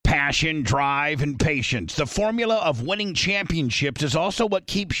Passion, drive, and patience. The formula of winning championships is also what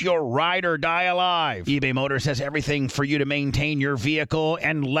keeps your ride or die alive. eBay Motors has everything for you to maintain your vehicle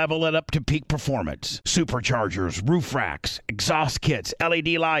and level it up to peak performance. Superchargers, roof racks, exhaust kits, LED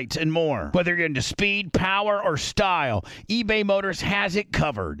lights, and more. Whether you're into speed, power, or style, eBay Motors has it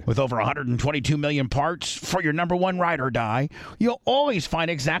covered. With over 122 million parts for your number one ride or die, you'll always find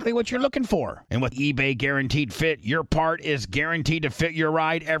exactly what you're looking for. And with eBay Guaranteed Fit, your part is guaranteed to fit your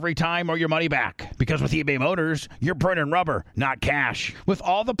ride every time or your money back. Because with eBay Motors, you're burning rubber, not cash. With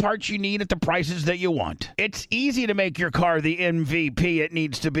all the parts you need at the prices that you want. It's easy to make your car the MVP it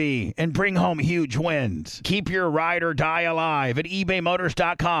needs to be and bring home huge wins. Keep your ride or die alive at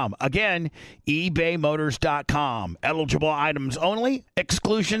ebaymotors.com. Again, ebaymotors.com. Eligible items only.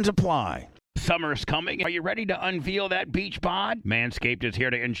 Exclusions apply. Summer's coming. Are you ready to unveil that beach bod? Manscaped is here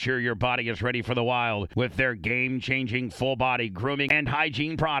to ensure your body is ready for the wild with their game-changing full-body grooming and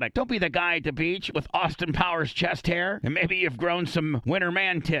hygiene product. Don't be the guy at the beach with Austin Powers chest hair, and maybe you've grown some winter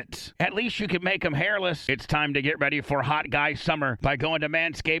man tits. At least you can make them hairless. It's time to get ready for hot guy summer by going to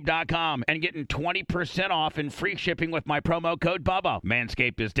manscaped.com and getting 20% off and free shipping with my promo code BUBBA.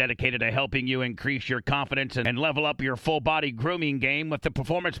 Manscaped is dedicated to helping you increase your confidence and level up your full-body grooming game with the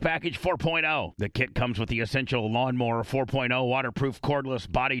Performance Package 4.0. The kit comes with the essential Lawnmower 4.0 waterproof cordless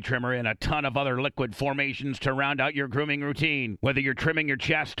body trimmer and a ton of other liquid formations to round out your grooming routine. Whether you're trimming your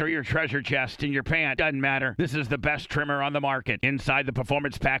chest or your treasure chest in your pant, doesn't matter. This is the best trimmer on the market. Inside the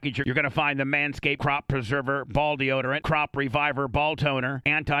Performance Package, you're going to find the Manscaped Crop Preserver Ball Deodorant, Crop Reviver Ball Toner,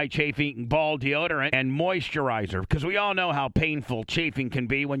 Anti-Chafing Ball Deodorant, and Moisturizer. Because we all know how painful chafing can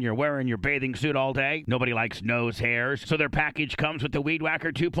be when you're wearing your bathing suit all day. Nobody likes nose hairs, so their package comes with the Weed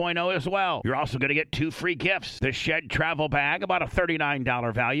Whacker 2.0 as well. You're also going to get 2 free gifts. The Shed Travel Bag, about a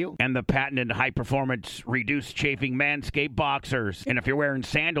 $39 value, and the patented high-performance reduced chafing Manscaped Boxers. And if you're wearing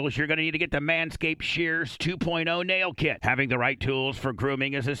sandals, you're going to need to get the Manscaped Shears 2.0 Nail Kit. Having the right tools for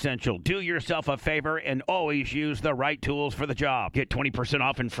grooming is essential. Do yourself a favor and always use the right tools for the job. Get 20%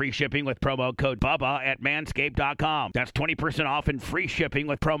 off and free shipping with promo code BUBBA at manscaped.com. That's 20% off and free shipping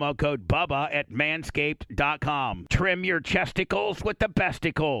with promo code BUBBA at manscaped.com. Trim your chesticles with the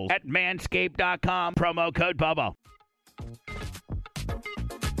besticles at manscaped.com. Promo code BUBBA.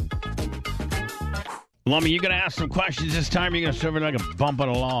 Lummy, you going to ask some questions this time? You're going to serve it like a bumping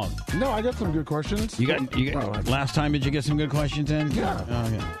along. No, I got some good questions. Last time, did you get some good questions in? Yeah. Oh,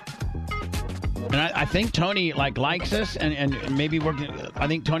 yeah. And I think Tony likes us, and maybe I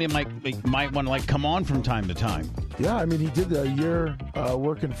think Tony might want to come on from time to time. Yeah, I mean he did a year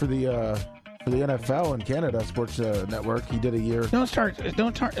working for the NFL in Canada Sports Network. He did a year. Don't start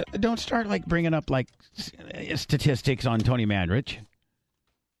bringing up statistics on Tony Mandarich,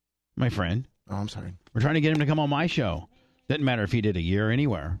 my friend. Oh, I'm sorry. We're trying to get him to come on my show. Doesn't matter if he did a year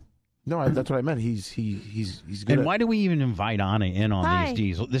anywhere. No, that's what I meant. He's good. And why do we even invite Anna in on these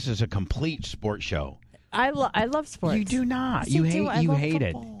deals? This is a complete sports show. I love sports. You do not. Yes, You hate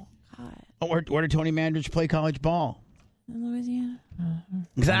it. God. Where did Tony Mandarich play college ball? In Louisiana.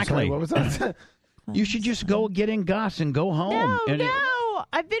 Exactly. Sorry, what was that? You should just go get in Gus and go home. No.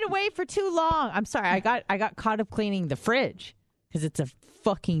 I've been away for too long. I'm sorry. I got caught up cleaning the fridge because it's a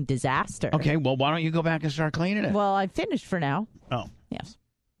fucking disaster. Okay, well, why don't you go back and start cleaning it? Well, I finished for now. Oh. Yes.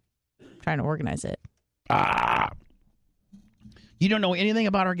 Trying to organize it. You don't know anything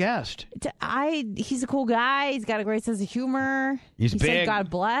about our guest. He's a cool guy. He's got a great sense of humor. He's big. Said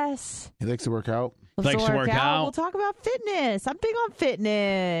God bless. He likes to work out. Likes to work out. We'll talk about fitness. I'm big on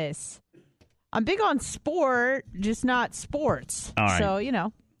fitness. I'm big on sport, just not sports. All right.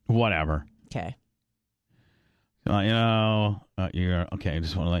 So, Whatever. Okay. You're okay. I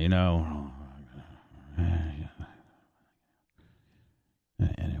just want to let you know.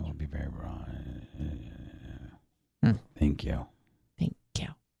 And it will be very broad. Thank you. Thank you.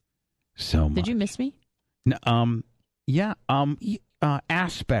 So much. Did you miss me? No, yeah.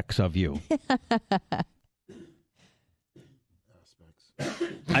 Aspects of you.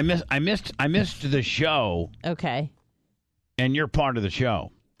 I missed the show. Okay. And you're part of the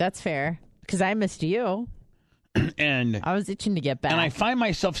show. That's fair. Because I missed you. And I was itching to get back. And I find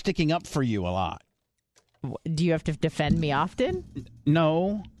myself sticking up for you a lot. Do you have to defend me often?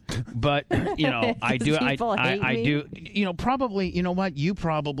 No. But, I do. I do. Probably, you know what? You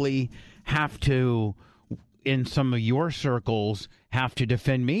probably have to, in some of your circles, have to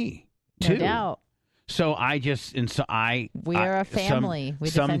defend me, too. No doubt. So we are a family. We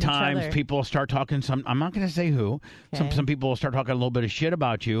defend sometimes each other. People start talking. I'm not going to say who. Okay. Some people will start talking a little bit of shit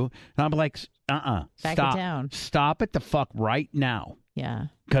about you, and I'm like, Back stop, it down. Stop it the fuck right now. Yeah.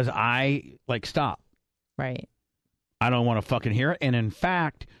 Because stop. Right. I don't want to fucking hear it. And in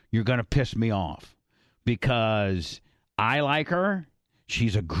fact, you're going to piss me off because I like her.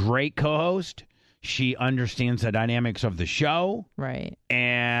 She's a great co-host. She understands the dynamics of the show. Right.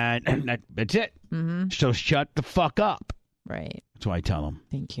 And that's it. Mm-hmm. So shut the fuck up. Right. That's what I tell them.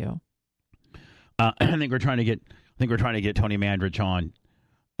 Thank you. I think we're trying to get Tony Mandarich on.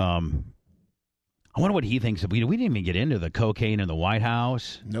 I wonder what he thinks. We didn't even get into the cocaine in the White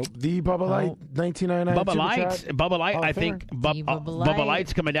House. Nope. The Bubba Light 1999. Bubba Light. I think Bubba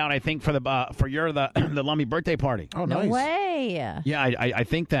Light's coming down. I think for the Lummy birthday party. Oh, no nice. way. Yeah, I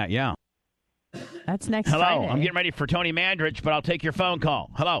think that. Yeah. That's next Hello, Friday. I'm getting ready for Tony Mandarich, but I'll take your phone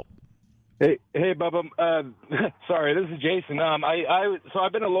call. Hello. Hey, Bubba. Sorry, this is Jason. So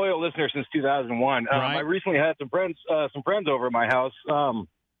I've been a loyal listener since 2001. Right. I recently had some friends over at my house.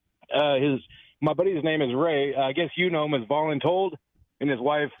 My buddy's name is Ray. I guess you know him as Voluntold, and his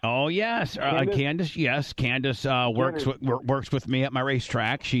wife. Oh yes, Candace. Yes, Candace works with me at my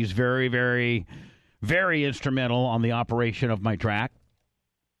racetrack. She's very, very, very instrumental on the operation of my track.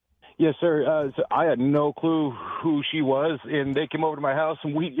 Yes, sir. So I had no clue who she was, and they came over to my house,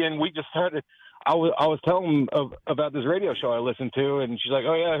 and we just started. I was telling them about this radio show I listened to, and she's like,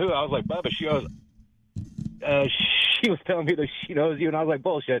 "Oh yeah, who?" I was like, "Bubba." She goes, she was telling me that she knows you, and I was like,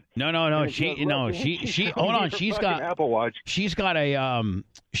 "Bullshit." No. She hold on. She's got Apple Watch. She's got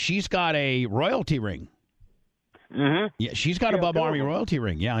a royalty ring. Mm-hmm. Yeah, she's got a Bubba Army royalty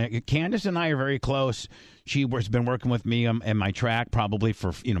ring. Yeah, Candace and I are very close. She has been working with me and my track probably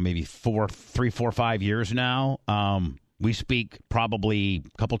for maybe 4, 5 years now. We speak probably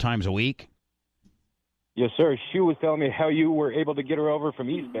a couple times a week. Yes, sir. She was telling me how you were able to get her over from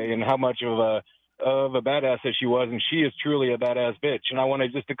East Bay and how much of a badass that she was, and she is truly a badass bitch. And I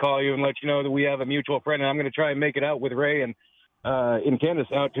wanted just to call you and let you know that we have a mutual friend, and I'm going to try and make it out with Ray and Candace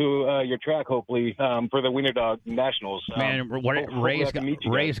out to your track, hopefully, for the Wiener Dog Nationals. Man, Ray's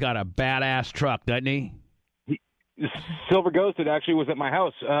got a badass truck, doesn't he? Silver Ghosted actually was at my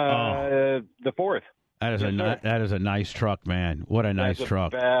house the 4th. That is a nice truck, man. What a nice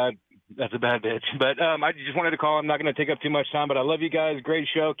truck. That's a bad bitch. But I just wanted to call. I'm not going to take up too much time, but I love you guys. Great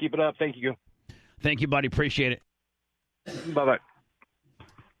show. Keep it up. Thank you. Thank you, buddy. Appreciate it. Bye-bye.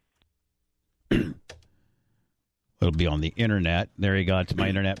 It'll be on the internet. There you go. It's my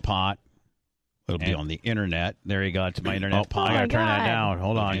internet pot. It'll be on the internet. There you go. It's my internet pot. I got to turn that down.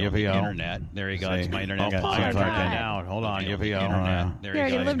 Hold on. Here we go. Internet. There you go. It's my internet pot. I got to turn that down. Hold on. Here we go. There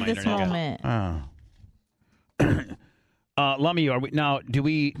you go. Lived this moment. Lummy, are we now? Do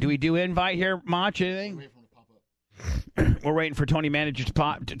we do invite here, Mach? Anything? We're waiting for Tony Mandarich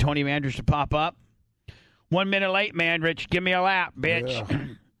to pop up. 1 minute late, Mandarich. Give me a lap, bitch. Yeah.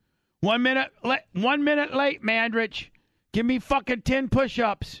 1 minute late, Mandarich. Give me fucking 10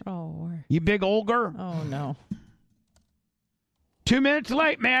 push-ups. Oh, you big ogre. Oh no. 2 minutes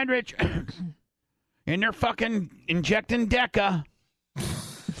late, Mandarich. And they're fucking injecting Deca.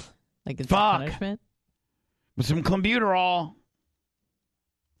 Like it's a punishment. With some clenbuterol.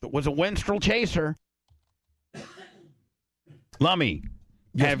 It was a Winstrel chaser. Lummy,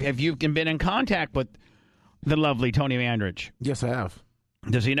 yes. have you been in contact with the lovely Tony Mandarich? Yes, I have.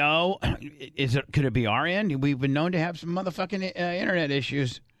 Does he know? Could it be our end? We've been known to have some motherfucking internet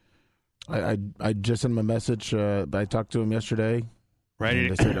issues. I just sent him a message. I talked to him yesterday. Ready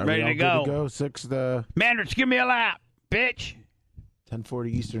to go. Good to go. 6 Mandarich, give me a lap, bitch. 10:40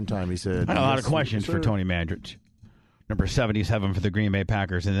 Eastern time. He said. I had a lot of questions for Tony Mandarich. Number 77 for the Green Bay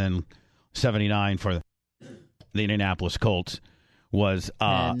Packers, and then 79 for the Indianapolis Colts. Was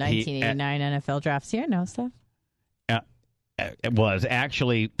 1989 NFL drafts here? No stuff. It was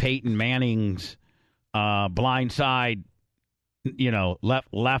actually Peyton Manning's blind side.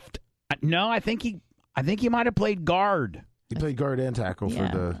 Left. No, I think he might have played guard. He played guard and tackle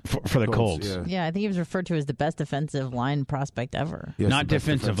for the Colts. Yeah, I think he was referred to as the best defensive line prospect ever. Yes, not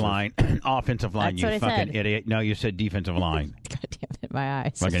defensive line, offensive line. That's you what I fucking said. idiot! No, you said defensive line. God damn it, my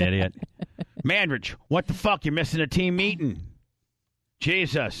eyes. Fucking idiot. Mandarich, what the fuck? You're missing a team meeting.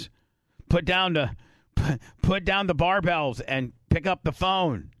 Jesus, put down the barbells and pick up the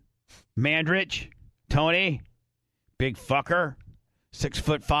phone. Mandarich, Tony, big fucker,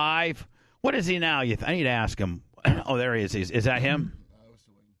 6'5". What is he now? I need to ask him. Oh, there he is. Is that him?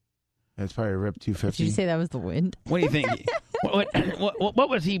 That's probably a Rip 250. Did you say that was the wind? What do you think? what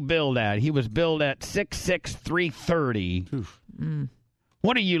was he billed at? He was billed at 6'6", 330.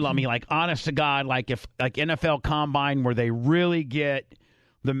 What are you, Lummy? Like, honest to God, like NFL Combine where they really get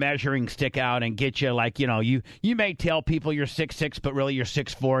the measuring stick out and get you, like, you may tell people you're 6'6", but really you're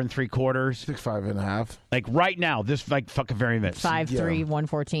 6'4" 3/4. 6'5.5". Like right now, this like fucking very minute. 5'3",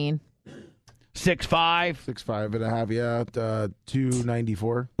 114. 6'5"? 6'5.5", yeah.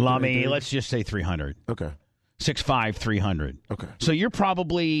 294. Lummy, let's just say 300. Okay. 6'5", 300. Okay. So you're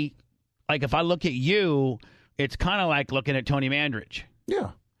probably, like, if I look at you, it's kind of like looking at Tony Mandarich.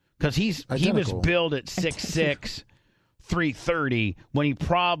 Yeah. Because he was Identical. billed at 6'6", 330, when he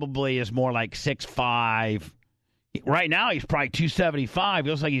probably is more like 6'5". Right now, he's probably 275.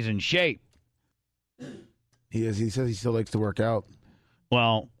 He looks like he's in shape. He is. He says he still likes to work out.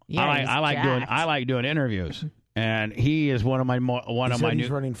 Well, Yeah, I like doing interviews, and he is one of my He's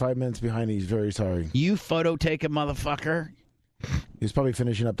running 5 minutes behind. He's very sorry. You photo taking motherfucker. He's probably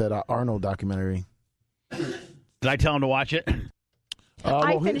finishing up that Arnold documentary. Did I tell him to watch it?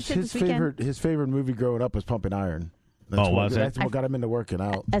 I finished it this weekend. His favorite movie growing up was Pumping Iron. Was it? That's what got him into working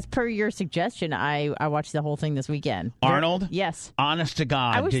out. As per your suggestion, I watched the whole thing this weekend. Arnold? Yes. Honest to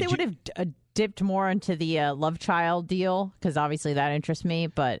God. I wish they would have dipped more into the love child deal, because obviously that interests me,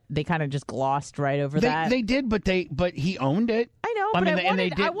 but they kind of just glossed right over that. They did, but he owned it. I know,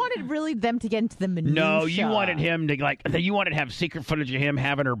 I wanted really them to get into the minutia. No, you wanted him to you wanted to have secret footage of him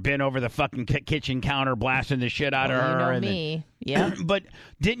having her bent over the fucking kitchen counter, blasting the shit out of her. You know me. Yeah. But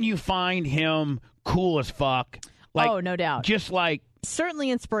didn't you find him cool as fuck? Like, oh, no doubt. Just like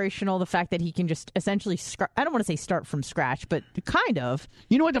certainly inspirational, the fact that he can just essentially I don't want to say start from scratch, but kind of.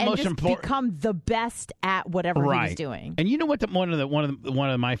 You know what the most important become the best at whatever he was doing. And you know what one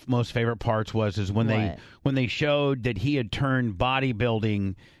of my most favorite parts is when they showed that he had turned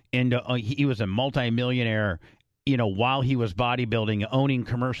bodybuilding into he was a multimillionaire. You know, while he was bodybuilding, owning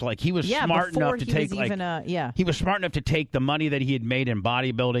commercial, like he was smart enough to take he was smart enough to take the money that he had made in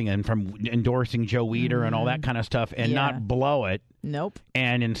bodybuilding and from endorsing Joe Weider and all that kind of stuff and not blow it. Nope.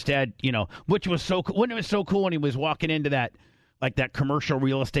 And instead, which was so cool. Wasn't it so cool when he was walking into that commercial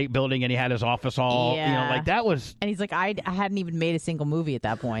real estate building and he had his office all, like that was. And he's like, I hadn't even made a single movie at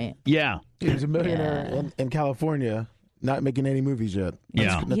that point. Yeah. He was a millionaire in California. Not making any movies yet.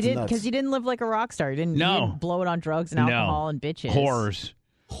 Yeah. He didn't, because he didn't live like a rock star. He didn't blow it on drugs and alcohol and bitches. Whores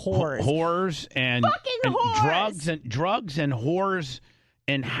and whores. drugs and whores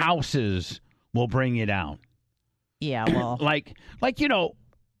and houses will bring you down. Yeah, well, like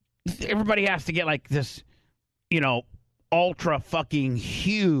everybody has to get like this, ultra fucking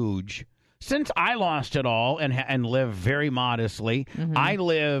huge. Since I lost it all and live very modestly, I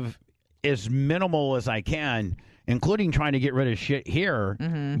live as minimal as I can, including trying to get rid of shit here.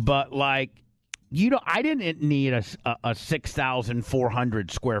 But I didn't need a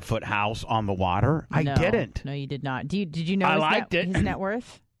 6,400 square foot house on the water. I didn't. No, you did not. Did you know his net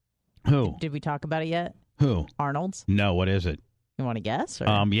worth? Who? Did we talk about it yet? Who? Arnold's? No, what is it? You want to guess?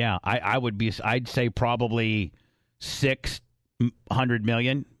 Or? Yeah, I'd say probably 600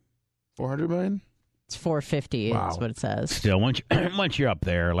 million. 400 million? It's 450. Wow. That's what it says. Still, once you're up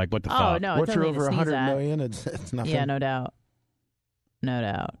there, like what the fuck? Oh no! Once you're over 100 million, it's nothing. Yeah, no doubt. No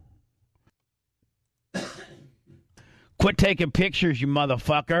doubt. Quit taking pictures, you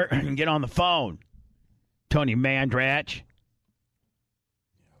motherfucker, and get on the phone, Tony Mandarich.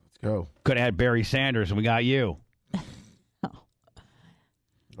 Let's go. Could have had Barry Sanders, and we got you.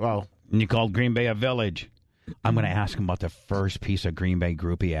 Well, and you called Green Bay a village. I'm going to ask him about the first piece of Green Bay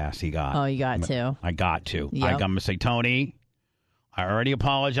groupie ass he got. Oh, you got to. I got to. Yep. I'm going to say, Tony, I already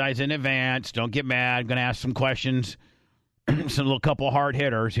apologize in advance. Don't get mad. I'm going to ask some questions. Some little couple hard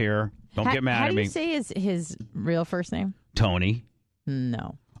hitters here. Don't get mad at me. How do you say his real first name? Tony.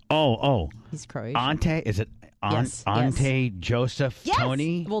 No. Oh. He's Croatian. Ante? Is it Ante Joseph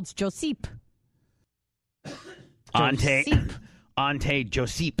Tony? Well, it's Josip. Ante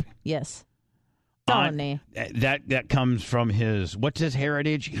Josip. Yes. Tony. That comes from his, what's his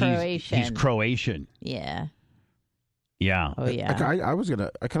heritage? Croatian. He's Croatian. Yeah. Yeah. Oh, yeah.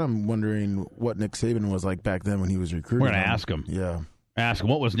 I kind of wondering what Nick Saban was like back then when he was recruiting. We're going to ask him. Yeah. Ask him,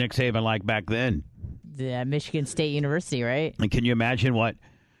 what was Nick Saban like back then? Yeah, Michigan State University, right? And can you imagine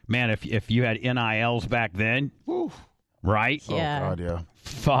if you had NILs back then? Oof. Right? Yeah. Oh, God, yeah.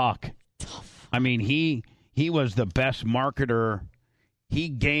 Fuck. Tough. I mean, he was the best marketer. He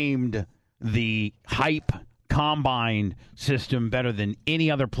gamed the hype combine system better than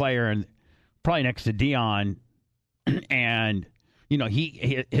any other player, and probably next to Dion. And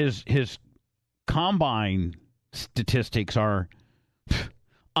his combine statistics are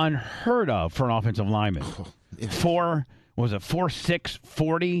unheard of for an offensive lineman. 4.6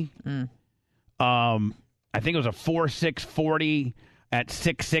 40? I think it was a 4.6 40 at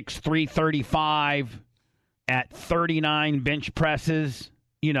 6'6", 335 at 39 bench presses.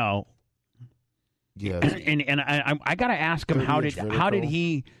 Yes. And I got to ask him how did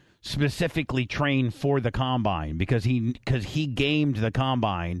he specifically train for the combine, because he gamed the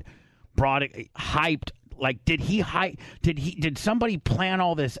combine brought it hyped. Like, did somebody plan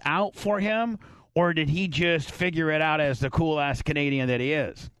all this out for him, or did he just figure it out as the cool ass Canadian that he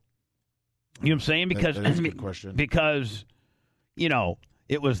is? You know what I'm saying? Because that is a good question. Because,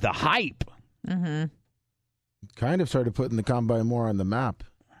 it was the hype. Mm-hmm. Kind of started putting the combine more on the map.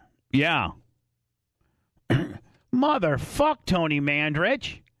 Yeah. Motherfuck Tony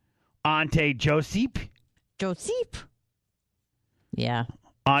Mandarich. Ante Joseph. Yeah.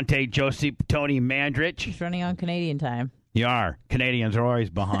 Ante Joseph Tony Mandarich. He's running on Canadian time. You are. Canadians are always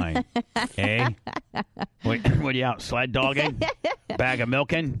behind. Eh? What are you out sled dogging? Bag of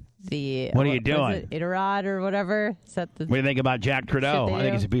milking? What are you doing? Iditarod or whatever. What do you think about Jack Trudeau? I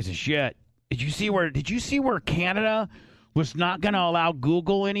think he's a piece of shit. Did you see where Canada was not going to allow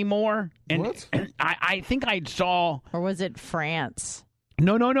Google anymore? And what? I think I saw. Or was it France?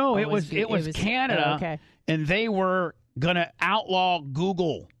 No. It was Canada, oh, okay. And they were going to outlaw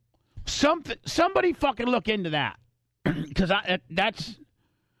Google. Somebody fucking look into that, because I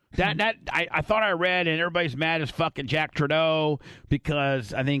thought I read, and everybody's mad as fucking Jack Trudeau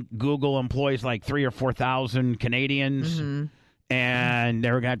because I think Google employs like 3,000 or 4,000 Canadians, and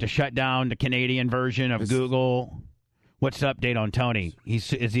they were going to have to shut down the Canadian version of Google. What's the update on Tony? Is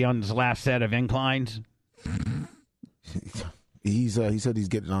he on his last set of inclines? He said he's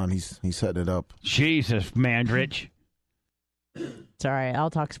getting on. He's setting it up. Jesus, Mandarich. It's all right. I'll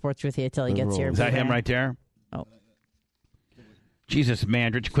talk sports with you until he gets here. Is that him right there? Oh. Jesus,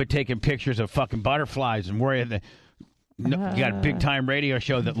 Mandarich, quit taking pictures of fucking butterflies and worry you got a big-time radio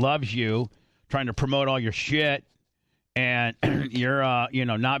show that loves you, trying to promote all your shit, and you're,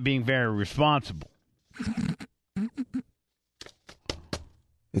 not being very responsible.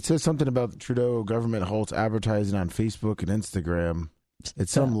 It says something about the Trudeau government halts advertising on Facebook and Instagram.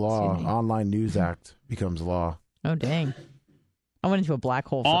 It's some law. Online News Act becomes law. Oh, dang. I went into a black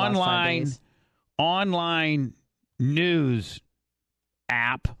hole for the last 5 days. Online news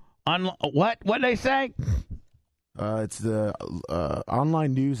app. What did they say? It's the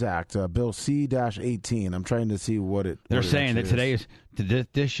Online News Act, Bill C-18. I'm trying to see what it. They're what saying it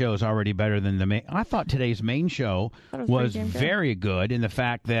that this show is already better than the main. I thought today's main show was very good in the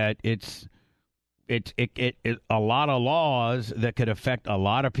fact that it's a lot of laws that could affect a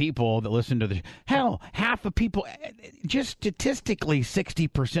lot of people that listen to the. Hell, half of people, just statistically,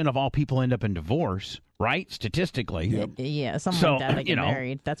 60% of all people end up in divorce. Right? Statistically. Yep. Yeah, something like that. They get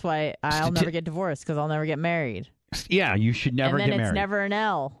married. That's why I'll never get divorced, because I'll never get married. Yeah, you should never get married. And then it's never an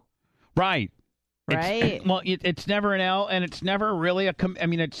L. Right. Right? It's never an L, and it's never really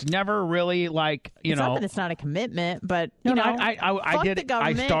it's never really like, it's not that it's not a commitment, but, I did. The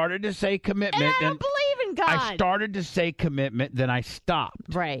government. I started to say commitment. And I don't believe in God. I started to say commitment, then I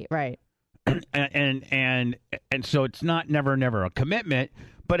stopped. Right. and so it's not never a commitment,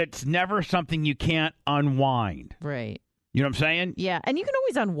 but it's never something you can't unwind. Right. You know what I'm saying? Yeah, and you can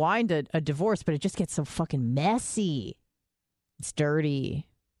always unwind a divorce, but it just gets so fucking messy. It's dirty.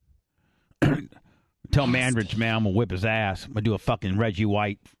 Tell Mandarich, man, I'm going to whip his ass. I'm going to do a fucking Reggie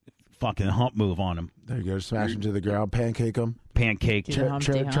White fucking hump move on him. There you go. Smash him to the ground. Pancake him. Pancake.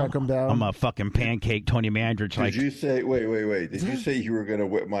 Track him down. I'm a fucking pancake Tony Mandarich. Did you say, wait. Did you say you were going to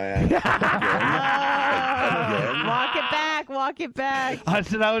whip my ass? Again? Walk it back. I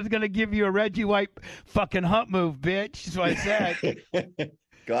said I was going to give you a Reggie White fucking hump move, bitch. That's what I said.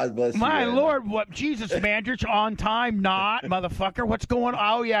 God bless you. My Lord, what Jesus, Mandarich, on time, not motherfucker. What's going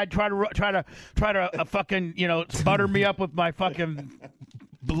on? Oh yeah, try to fucking butter me up with my fucking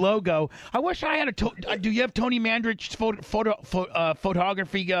logo. I wish I had a. Do you have Tony Mandarich's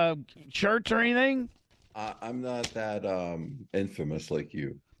photography shirts or anything? I'm not that infamous like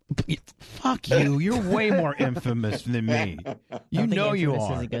you. Fuck you. You're way more infamous than me. You know you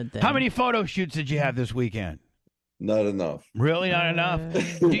are. Is a good thing. How many photo shoots did you have this weekend? Not enough. Really, not enough.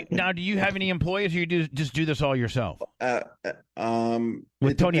 Do you have any employees, or you just do this all yourself?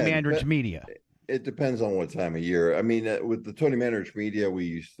 With Tony Mandarich Media. It depends on what time of year. I mean, with the Tony Mandarich Media, we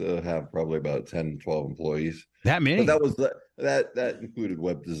used to have probably about 10, 12 employees. That many? But that included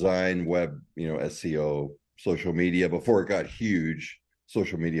web design, web, SEO, social media. Before it got huge,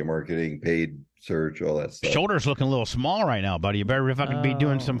 social media marketing, paid search, all that stuff. Shoulder's looking a little small right now, buddy. You better fucking be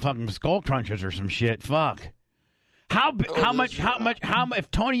doing some fucking skull crunches or some shit. Fuck. How much?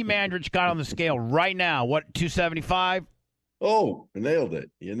 If Tony Mandarich got on the scale right now, what, 275? Oh, you nailed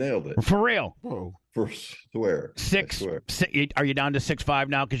it. You nailed it. For real. Whoa. For swear. Six, are you down to 6'5"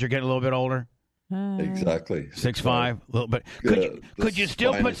 now because you're getting a little bit older? Exactly. 6'5", a little bit. Could you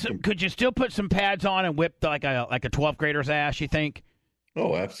still put some pads on and whip like a 12th grader's ass, you think?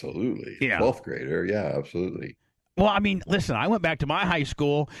 Oh, absolutely. Yeah. 12th grader, yeah, absolutely. Well, I mean, listen, I went back to my high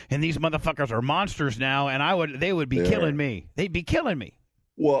school, and these motherfuckers are monsters now, and they would be killing me. They'd be killing me.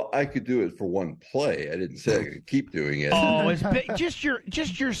 Well, I could do it for one play. I didn't say I could keep doing it. Oh, it's just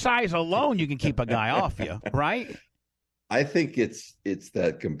your size alone, you can keep a guy off you, right? I think it's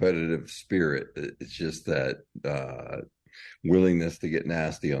that competitive spirit. It's just that willingness to get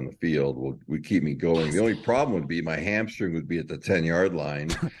nasty on the field would keep me going. The only problem would be my hamstring would be at the 10-yard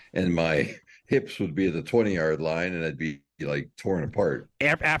line, and my hips would be at the 20-yard line, and I'd be like torn apart.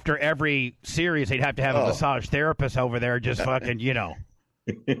 After every series, they'd have to have a massage therapist over there just fucking,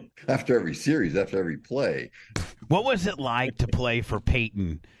 After every series, after every play. What was it like to play for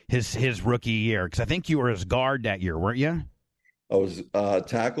Peyton his rookie year? Because I think you were his guard that year, weren't you? I was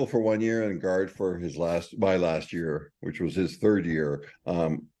tackle for 1 year and guard for my last year, which was his third year,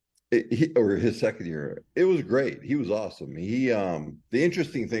 or his second year. It was great. He was awesome. The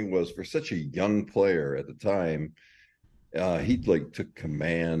interesting thing was, for such a young player at the time, he took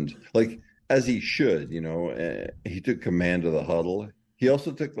command, as he should. He took command of the huddle. He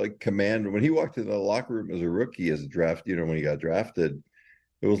also took command when he walked in the locker room as a rookie, as a draft. When he got drafted,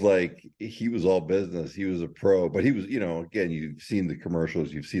 it was like he was all business. He was a pro, but he was, again, you've seen the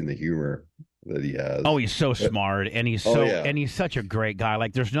commercials, you've seen the humor that he has. Oh, he's so smart, and he's he's such a great guy.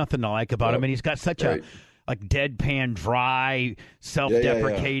 There's nothing to like about him, and he's got such a deadpan, dry,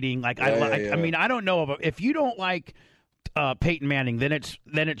 self-deprecating. I mean, I don't know if you don't like Peyton Manning, then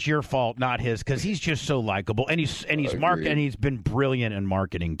it's your fault, not his, because he's just so likable, and he's and he's been brilliant in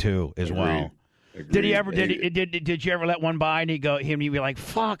marketing too as well. Agreed. Did you ever let one by and he'd be like,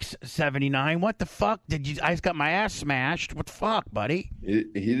 fuck 79, what the fuck I just got my ass smashed, what the fuck, buddy? He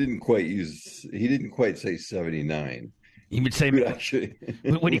didn't quite say 79. He would say, actually,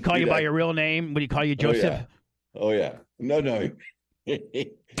 would he call you by your real name? Would he call you Joseph? Oh yeah. No.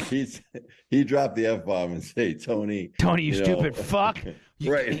 He dropped the F-bomb and say, Tony, you stupid fuck.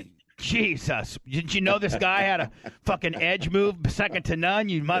 Right. Jesus. Did you know this guy had a fucking edge move second to none,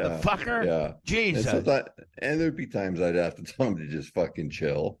 you motherfucker? Yeah. Jesus. And there'd be times I'd have to tell him to just fucking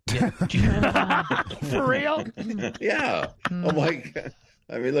chill. For real? Yeah. I'm like,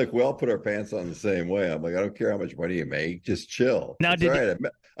 I mean, look, we all put our pants on the same way. I'm like, I don't care how much money you make, just chill. Now,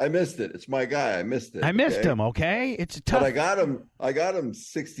 I missed it. It's my guy. I missed it. I missed him. Okay, it's tough. But I got him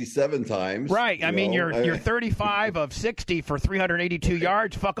 67 times. Right. I mean, you're 35 of 60 for 382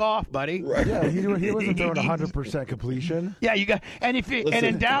 yards. Fuck off, buddy. Right. Yeah, he wasn't throwing 100% completion. Yeah, you got. And and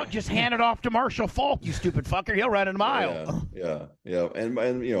in doubt, just hand it off to Marshall Falk. You stupid fucker. He'll run a mile. Yeah.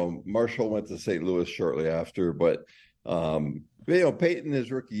 And Marshall went to St. Louis shortly after, but. Peyton,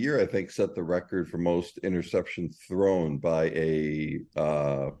 his rookie year, I think, set the record for most interceptions thrown by a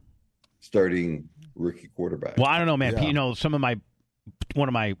starting rookie quarterback. Well, I don't know, man. Yeah. One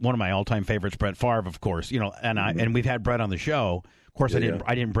of my all-time favorites, Brett Favre, of course. And we've had Brett on the show. Of course, I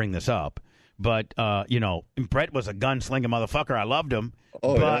didn't bring this up, but Brett was a gunslinging motherfucker. I loved him.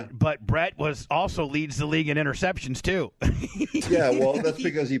 But Brett also leads the league in interceptions too. Yeah, well, that's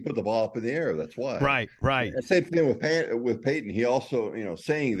because he put the ball up in the air. That's why. Right. And same thing with Peyton. He also,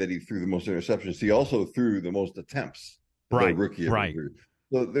 saying that he threw the most interceptions, he also threw the most attempts. Right. Rookie. Right.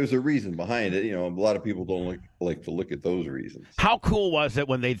 So there's a reason behind it. A lot of people don't like to look at those reasons. How cool was it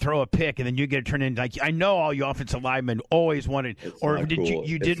when they throw a pick and then you get it turned into, I know all you offensive linemen always wanted,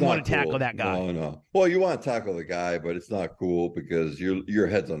 you didn't want to tackle that guy? No. Well, you want to tackle the guy, but it's not cool because your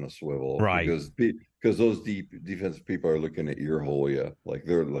head's on a swivel. Right. Because those defensive people are looking at ear hole, like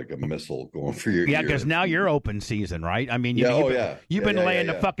they're like a missile going for your ear. Because now you're open season, right? I mean, you've been laying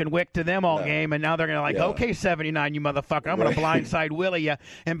the fucking wick to them all game, and now they're gonna okay, 79, you motherfucker, I'm gonna blindside Willie you.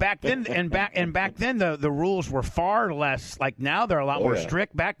 And back then, the rules were far less. Like now, they're a lot more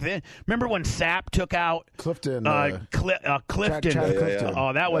strict. Back then, remember when Sapp took out Clifton? Clifton.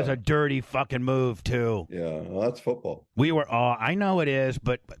 Oh, that was a dirty fucking move too. Yeah, well, that's football. We were. I know it is,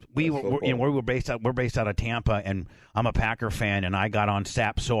 but we were based out. We're based out of Tampa, and I'm a Packer fan, and I got on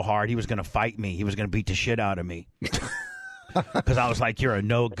Sapp so hard he was going to fight me. He was going to beat the shit out of me. Because I was like, you're a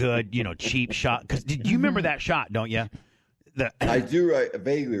no good, cheap shot. Because do you remember that shot, don't you? I do. I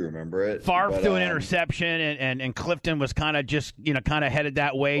vaguely remember it. Favre threw an interception, and Clifton was kind of just, kind of headed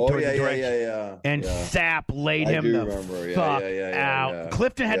that way towards the direction. Yeah. And Sapp laid him the fuck out. Yeah.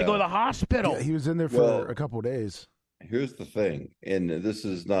 Clifton had to go to the hospital. Yeah, he was in there for a couple of days. Here's the thing, and this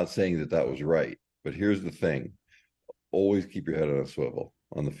is not saying that was right, but here's the thing: always keep your head on a swivel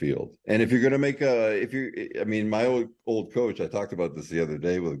on the field. And if you're going to make my old coach, I talked about this the other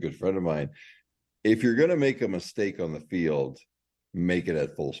day with a good friend of mine. If you're going to make a mistake on the field, make it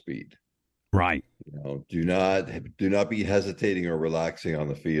at full speed. Right. Do not be hesitating or relaxing on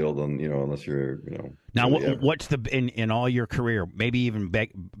the field, unless you're Now. really What's in all your career, maybe even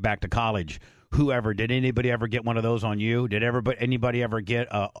back to college? Whoever, did anybody ever get one of those on you? Did anybody ever get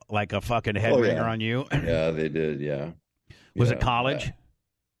a fucking head ringer on you? Yeah, they did. Yeah. Was it college?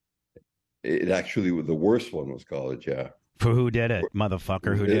 It actually, the worst one was college. Yeah. For who did it,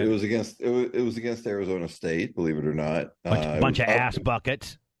 motherfucker? Who did it? It was against Arizona State. Believe it or not, bunch of ass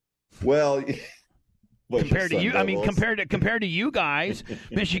buckets. Well. Compared to you, I mean, compared to you guys,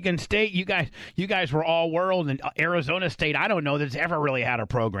 Michigan State, you guys were all world, and Arizona State, I don't know that's ever really had a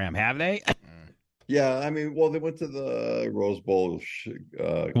program, have they? Yeah, I mean, well, they went to the Rose Bowl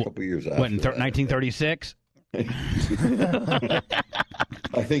a couple years after. What, in 1936?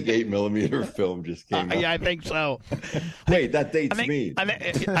 I think 8mm film just came out. Yeah, I think so. Wait, that dates me.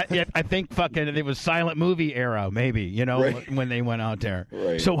 I think fucking it was silent movie era, maybe, right. When they went out there.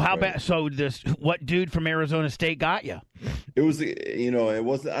 Right. So how bad? So what dude from Arizona State got you? It was, it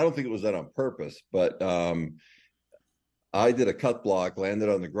wasn't. I don't think it was that on purpose, but I did a cut block, landed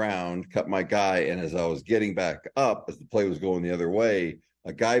on the ground, cut my guy, and as I was getting back up, as the play was going the other way,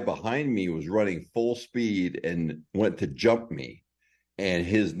 a guy behind me was running full speed and went to jump me. And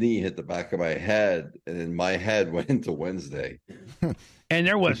his knee hit the back of my head, and then my head went into Wednesday. And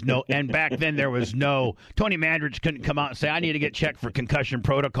back then there was no, Tony Mandarich couldn't come out and say, I need to get checked for concussion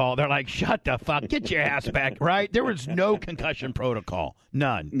protocol. They're like, shut the fuck, get your ass back, right? There was no concussion protocol,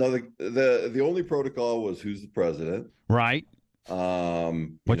 none. No, the only protocol was who's the president. Right.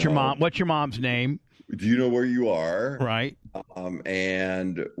 What's your mom's name? Do you know where you are? Right.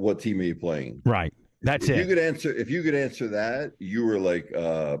 And what team are you playing? Right. That's it. If you could answer that, you were like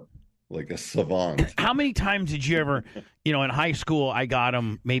a savant. How many times did you ever, in high school, I got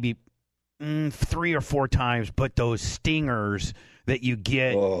them maybe 3 or 4 times, but those stingers that you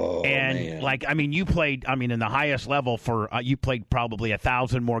get, man. You played, in the highest level you played probably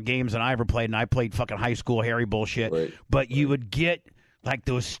 1,000 more games than I ever played, and I played fucking high school Harry bullshit, right. But you would get like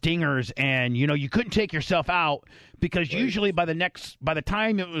those stingers, and you couldn't take yourself out because usually by the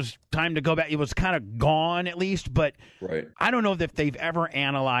time it was time to go back, it was kind of gone at least. But right. I don't know if they've ever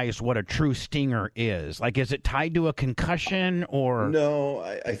analyzed what a true stinger is. Like, is it tied to a concussion or? No,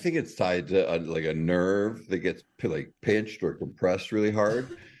 I think it's tied to a nerve that gets pinched or compressed really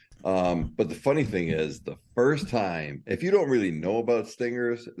hard. But the funny thing is, the first time, if you don't really know about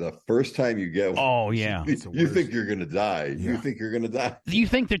stingers, the first time you get one, you think you're going to die. Yeah. You think you're going to die. You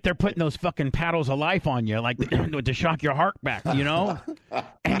think that they're putting those fucking paddles of life on you, like to shock your heart back, and you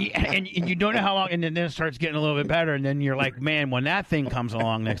don't know how long, and then it starts getting a little bit better, and then you're like, man, when that thing comes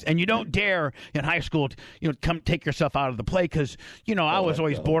along next, and you don't dare in high school, come take yourself out of the play because, I was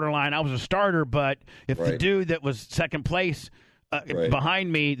always borderline. I was a starter, but if the dude that was second place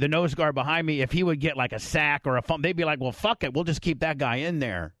behind me, the nose guard behind me, if he would get like a sack or a fumble, they'd be like, well, fuck it, we'll just keep that guy in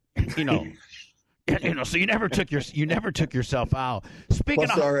there. So you never took yourself out. Speaking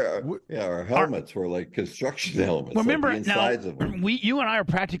Plus our helmets were like construction helmets. Remember, like the insides of them. You and I are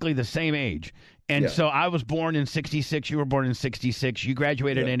practically the same age. And so I was born in 66, you were born in 66, you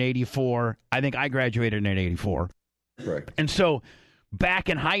graduated in 84. I think I graduated in 84. Correct. And so back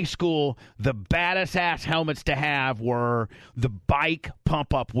in high school, the baddest ass helmets to have were the bike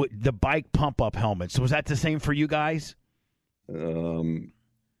pump up helmets. So was that the same for you guys?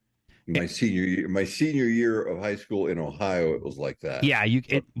 My senior year of high school in Ohio, it was like that. Yeah,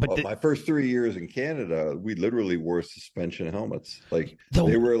 my first 3 years in Canada, we literally wore suspension helmets. They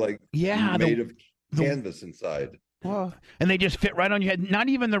were made of canvas inside. Well, and they just fit right on your head. Not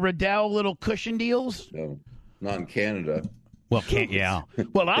even the Riddell little cushion deals. No, not in Canada. Well, yeah.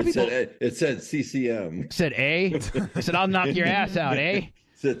 Well, a lot of people. It said CCM. Said A. It said, I'll knock your ass out, eh? It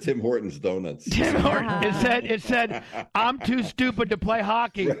said Tim Hortons Donuts. Tim Hortons. It said, I'm too stupid to play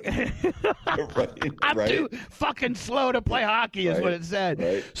hockey. Right. I'm too fucking slow to play hockey is what it said.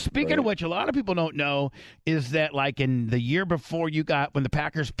 Right. Speaking of which, a lot of people don't know is that like in the year before when the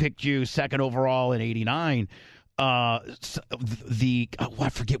Packers picked you second overall in '89, I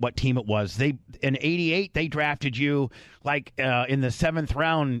forget what team it was. In '88 they drafted you like in the 7th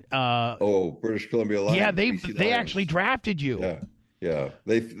round. British Columbia Lions. Yeah, they actually drafted you. Yeah.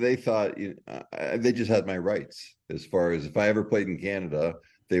 They thought they just had my rights as far as if I ever played in Canada,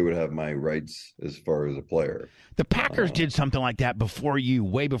 they would have my rights as far as a player. The Packers did something like that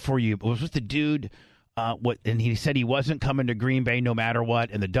way before you. It was with the dude. And he said he wasn't coming to Green Bay no matter what,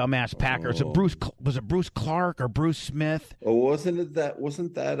 and the dumbass Packers. Was it Bruce Clark or Bruce Smith? Oh, wasn't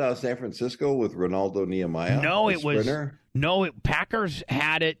that San Francisco with Ronaldo Nehemiah? No, it was. No, Packers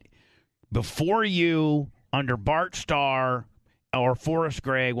had it before you under Bart Starr, or Forrest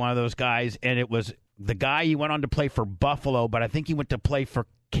Gregg, one of those guys, and it was the guy he went on to play for Buffalo, but I think he went to play for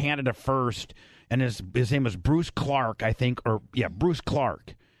Canada first, and his name was Bruce Clark, I think, Bruce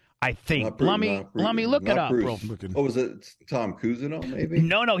Clark. I think. Let me look it up. Bro. Oh, was it Tom Cousineau, maybe?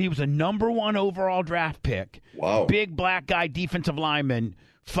 No, he was a number 1 overall draft pick. Wow. Big black guy, defensive lineman,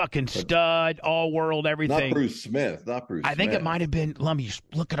 fucking stud, all world, everything. Not Bruce Smith. I think it might have been. Let me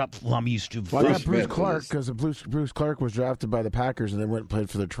look it up. Let me used to. Why not Bruce Clark? Because Bruce Clark was drafted by the Packers and then went and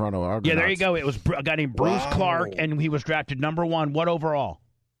played for the Toronto Argonauts. Yeah, there you go. It was a guy named Bruce Clark, and he was drafted number 1. What overall?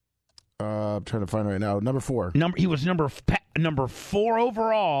 I'm trying to find right now. Number 4. He was number 4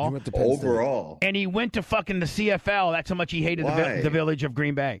 overall. He went to Penn State. And he went to fucking the CFL. That's how much he hated the village of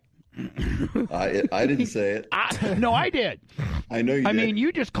Green Bay. I didn't say it. No, I did. I know you did. I mean,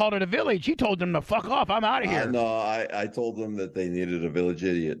 you just called it a village. You told them to fuck off. I'm out of here. No, I told them that they needed a village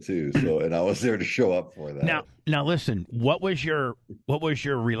idiot too. So, and I was there to show up for that. Now listen. What was your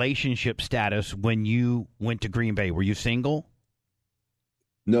relationship status when you went to Green Bay? Were you single?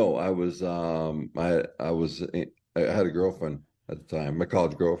 No, I was. I had a girlfriend at the time, my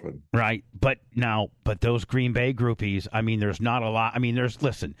college girlfriend. Right, but those Green Bay groupies. I mean, there's not a lot. I mean,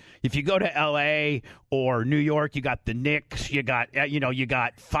 listen. If you go to L.A. or New York, you got the Knicks. You got you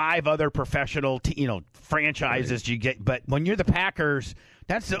got 5 other professional franchises. Right. You get, but when you're the Packers.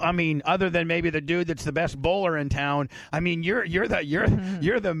 Other than maybe the dude that's the best bowler in town, I mean, you're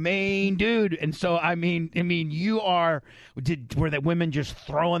the main dude, and so I mean, you are. Were the women just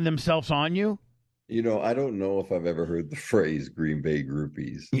throwing themselves on you? I don't know if I've ever heard the phrase Green Bay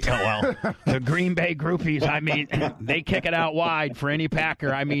groupies. Yeah, well, the Green Bay groupies, I mean, they kick it out wide for any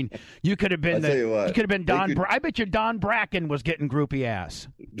Packer. I mean, you could have been you could have been Don. I bet you Don Bracken was getting groupie ass.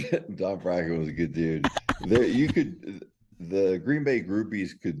 Don Bracken was a good dude. The Green Bay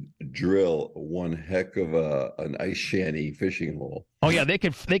groupies could drill one heck of an ice shanty fishing hole. Oh yeah, they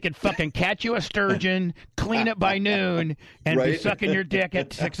could fucking catch you a sturgeon, clean it by noon, and be sucking your dick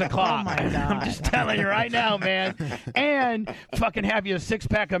at 6 o'clock. Oh my God. I'm just telling you right now, man. And fucking have you a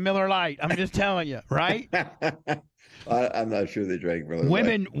 6-pack of Miller Lite. I'm just telling you, right? I'm not sure they drank Miller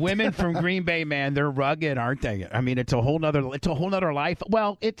Lite. Women from Green Bay, man, they're rugged, aren't they? I mean, it's a whole nother life.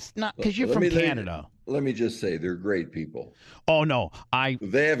 Well, it's not because you're from Canada. Let me just say, they're great people. Oh no,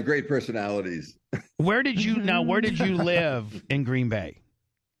 they have great personalities. Where did you live in Green Bay?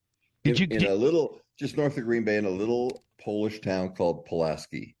 A little, just north of Green Bay, in a little Polish town called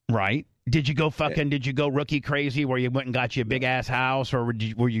Pulaski. Right. Did you go rookie crazy where you went and got you a big ass house, or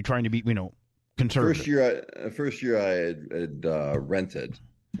were you trying to be conservative? First year I had rented.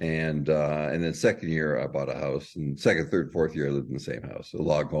 And then second year I bought a house, and second, third, fourth year I lived in the same house, a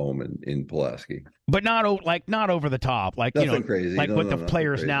log home in Pulaski. But not over the top, like nothing crazy, like what the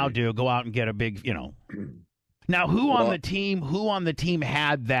players now do, go out and get a big, Now who on the team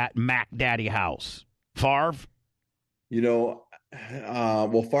had that Mac Daddy house? Favre?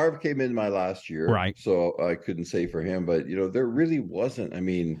 Well, Favre came in my last year, right? So I couldn't say for him, but there really wasn't. I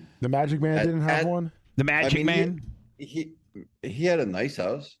mean, the Magic Man didn't have one. The Magic Man. He had a nice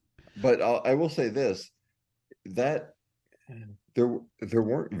house, but I will say this: that there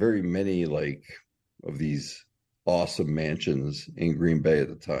weren't very many of these awesome mansions in Green Bay at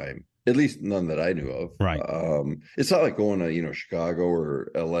the time. At least none that I knew of. Right. It's not like going to Chicago or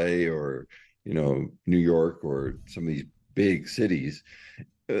L.A. or New York or some of these big cities.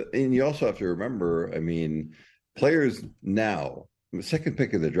 And you also have to remember, I mean, players now. The second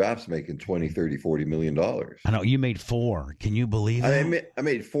pick of the draft's making $20, $30, $40 million. I know you made 4. Can you believe it? I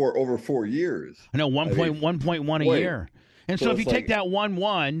made 4 over 4 years. I know 1.1 a year. And so if you take that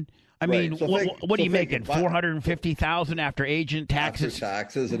 1.1, I mean, what are you making? $450,000 after agent taxes,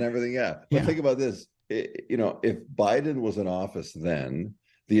 and everything. Yeah. But think about this. If Biden was in office then,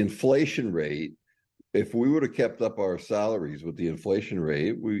 the inflation rate. If we would have kept up our salaries with the inflation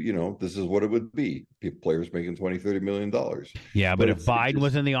rate, this is what it would be. Players making $20, $30 million. Yeah, but if Biden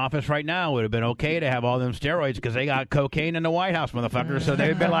was in the office right now, it would have been okay to have all them steroids because they got cocaine in the White House, motherfucker. So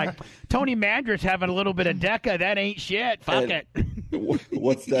they'd be like, Tony Mandarich having a little bit of Deca. That ain't shit. Fuck it.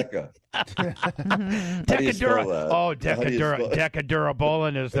 What's Deca? Decadura. Oh,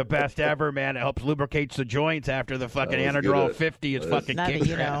 Decadurabolin is the best ever, man. It helps lubricates the joints after the fucking Anadrol 50 is fucking kicked.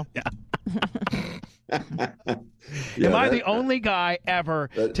 Am I the only guy ever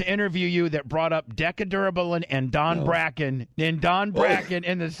to interview you that brought up Decadurabolin and Don Bracken in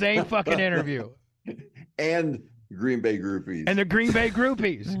the same fucking interview? And Green Bay groupies. And the Green Bay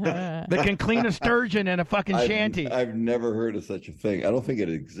groupies that can clean a sturgeon in a fucking shanty. I've never heard of such a thing. I don't think it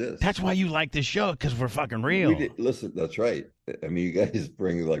exists. That's why you like this show, because we're fucking real. Listen, that's right. I mean, you guys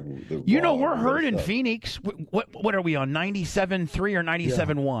bring like the we're heard in Phoenix. What are we on, 97.3 or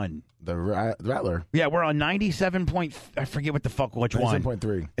 97.1? The Rattler. Yeah, we're on 97 point. I forget what the fuck which one.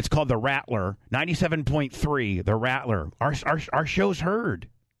 97.3. It's called the Rattler. 97.3. The Rattler. Our show's heard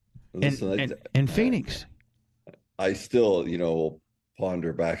in Phoenix. I still, will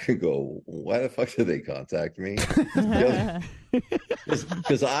ponder back and go, why the fuck did they contact me?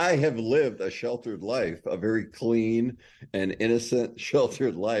 Because I have lived a sheltered life, a very clean and innocent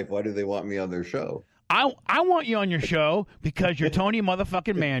sheltered life. Why do they want me on their show? I want you on your show because you're Tony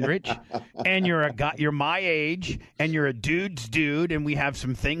motherfucking Mandarich, and you're my age, and you're a dude's dude, and we have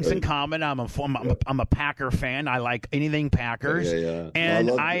some things in common. I'm a Packer fan. I like anything Packers, and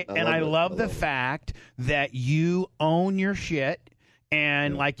I love the fact that you own your shit.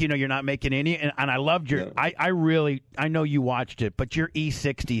 And you're not making any, and I loved your. I know you watched it, but your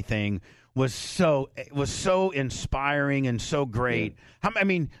E60 thing was so inspiring and so great.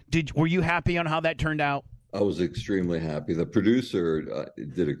 Yeah. Were you happy on how that turned out? I was extremely happy. The producer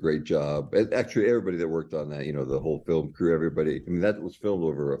did a great job. Actually, everybody that worked on that, the whole film crew, everybody. I mean, that was filmed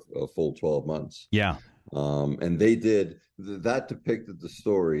over a full 12 months. Yeah. And they did that. Depicted the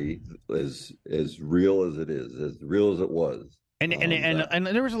story as real as it is, as real as it was. And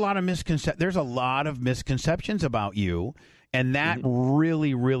there was a lot of misconceptions about you, and that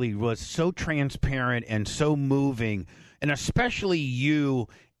really, really was so transparent and so moving, and especially you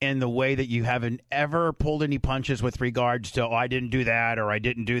in the way that you haven't ever pulled any punches with regards to, I didn't do that, or I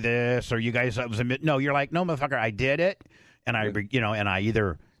didn't do this, or you guys, no, you're like, no, motherfucker, I did it, and I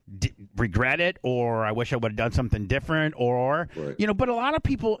either regret it, or I wish I would have done something different, or but a lot of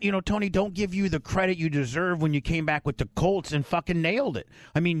people, Tony, don't give you the credit you deserve when you came back with the Colts and fucking nailed it.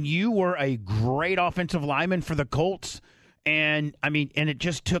 I mean, you were a great offensive lineman for the Colts, and it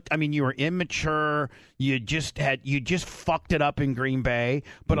just took. You were immature. You just fucked it up in Green Bay,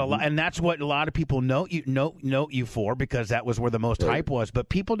 but and that's what a lot of people note you for, because that was where the most hype was. But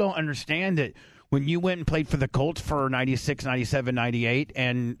people don't understand that. When you went and played for the Colts for 96, 97, 98,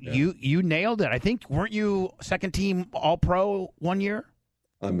 and you nailed it. I think, weren't you second team All-Pro one year?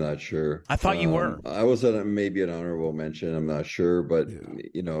 I'm not sure. I thought you were. I was maybe an honorable mention. I'm not sure. But,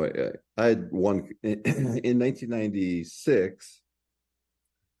 I had won in 1996.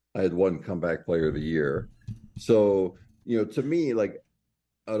 I had won Comeback Player of the Year. So, to me,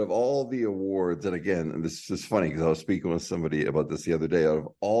 out of all the awards, and again, and this is funny because I was speaking with somebody about this the other day, out of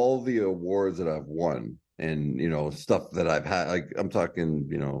all the awards that I've won and, stuff that I've had, I'm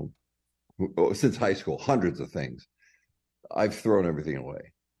talking, since high school, hundreds of things, I've thrown everything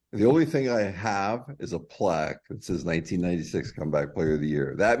away. The only thing I have is a plaque that says 1996 Comeback Player of the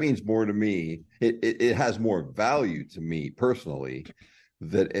Year. That means more to me. It has more value to me personally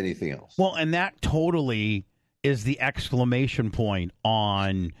than anything else. Well, and that totally is the exclamation point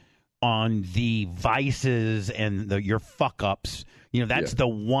on the vices and your fuck ups. That's the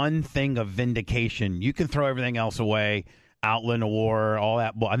one thing of vindication. You can throw everything else away, Outland Award, all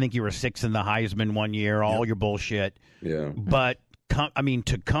that. Well, I think you were 6th in the Heisman one year, all your bullshit. Yeah. But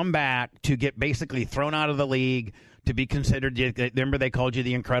to come back, to get basically thrown out of the league, to be considered, remember they called you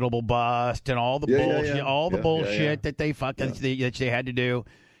the incredible bust and all the bullshit that they fucking that they had to do,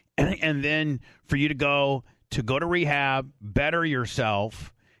 and then for you to go to rehab, better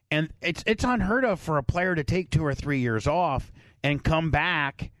yourself, and it's unheard of for a player to take 2 or 3 years off and come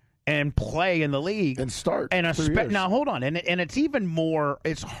back and play in the league and start. And now hold on, and it's even more.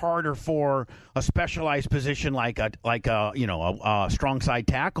 It's harder for a specialized position like a strong side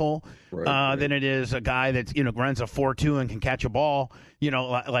tackle than it is a guy that's runs a 4.2 and can catch a ball.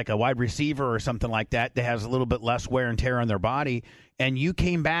 Like a wide receiver or something like that has a little bit less wear and tear on their body. And you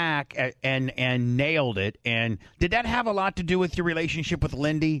came back and nailed it. And did that have a lot to do with your relationship with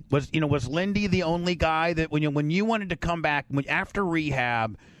Lindy? Was Lindy the only guy that when you wanted to come back after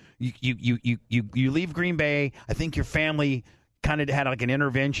rehab? You leave Green Bay. I think your family kind of had like an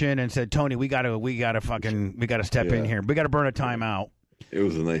intervention and said, Tony, we gotta step in here. We gotta burn a timeout. It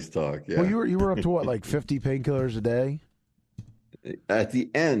was a nice talk. Yeah. Well, you were up to what, like 50 painkillers a day? At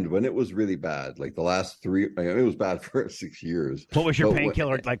the end, when it was really bad, like the last 3, it was bad for 6 years. What was your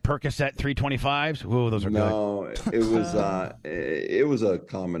painkiller? Like Percocet 325s? Whoa, those are good. No, it was a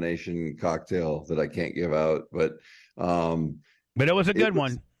combination cocktail that I can't give out, but it was a good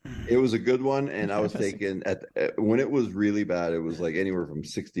one. It was a good one, and I was taking when it was really bad, it was like anywhere from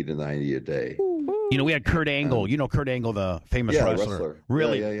 60 to 90 a day. You know, we had Kurt Angle. You know Kurt Angle, the famous wrestler.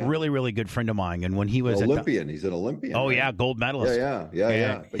 Really, really good friend of mine. And when he was Olympian, he's an Olympian. Oh, right? Yeah, gold medalist.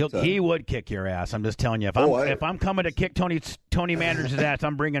 Yeah. He would kick your ass. I'm just telling you. If I'm coming to kick Tony Mandarich's ass,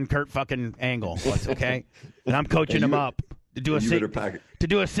 I'm bringing Kurt fucking Angle. Okay, and I'm coaching him up to do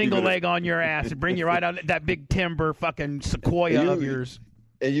a single leg on your ass and bring you right on that big timber fucking sequoia of yours.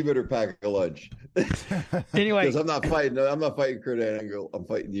 And you better pack a lunch. Anyway, because I'm not fighting Kurt Angle. I'm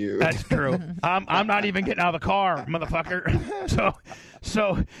fighting you. That's true. I'm not even getting out of the car, motherfucker.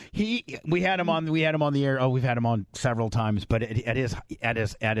 So we had him on the air. Oh, we've had him on several times. But at his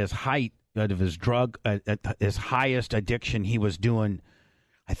height of his drug, at his highest addiction, he was doing,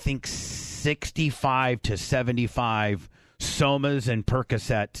 I think, 65 to 75 Somas and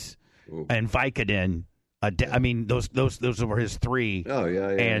Percocets and Vicodin. I mean, those were his three. Oh yeah.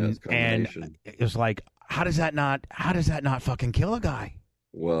 And it was like, how does that not fucking kill a guy?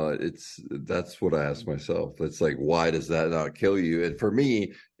 Well, that's what I ask myself. It's like, why does that not kill you? And for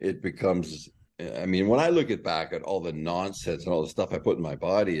me, it becomes. I mean, when I look back at all the nonsense and all the stuff I put in my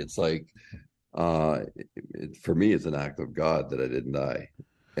body, it's like, for me, it's an act of God that I didn't die.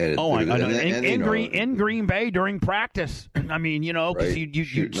 In Green Bay during practice. I mean, you know, because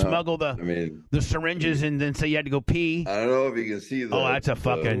you'd smuggle the syringes and then say you had to go pee. I don't know if you can see that. Oh, that's a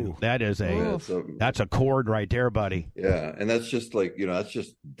fucking that's a cord right there, buddy. Yeah, and that's just like, that's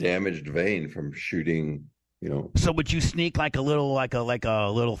just damaged vein from shooting. So would you sneak like a little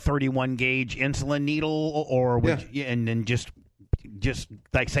 31 gauge insulin needle, or would you, and then just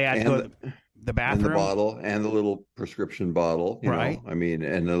like say I'd go the bathroom, and the bottle, and the little prescription bottle, right? I mean,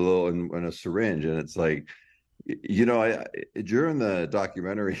 and a little and a syringe, and it's like, I during the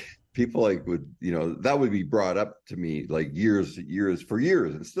documentary, people would that would be brought up to me like years,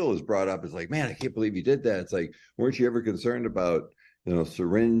 and still is brought up. It's like, man, I can't believe you did that. It's like, weren't you ever concerned about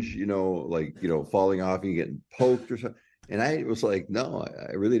syringe, falling off and you getting poked or something? And I was like, no,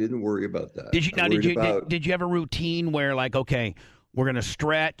 I really didn't worry about that. Did you have a routine where, like, okay, we're gonna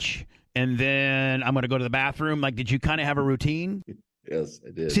stretch, and then I'm going to go to the bathroom? Like, did you kind of have a routine? Yes,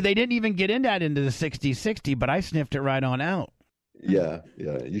 I did. See, they didn't even get into the 60-60, but I sniffed it right on out. Yeah.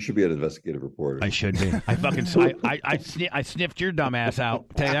 You should be an investigative reporter. I should be. I sniffed your dumb ass out.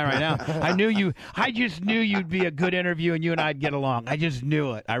 I'll tell you that right now. I just knew you'd be a good interview and you and I'd get along. I just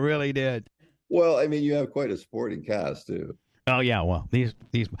knew it. I really did. Well, I mean, you have quite a sporting cast, too. Oh, yeah, well, these.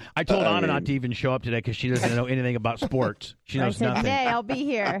 I told Anna not to even show up today because she doesn't know anything about sports. She knows nothing. Today I'll be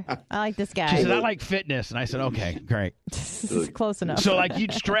here. I like this guy. She said, I like fitness. And I said, okay, great. Close enough. So, like,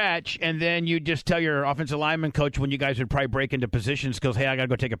 you'd stretch, and then you'd just tell your offensive lineman coach when you guys would probably break into positions because, hey, I got to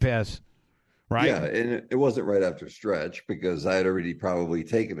go take a piss. Right? Yeah, and it wasn't right after stretch because I had already probably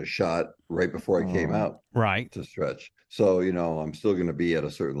taken a shot right before I came out to stretch. So, I'm still going to be at a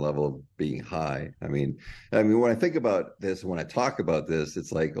certain level of being high. I mean, when I think about this, when I talk about this,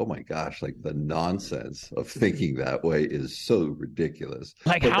 it's like, oh my gosh, like the nonsense of thinking that way is so ridiculous.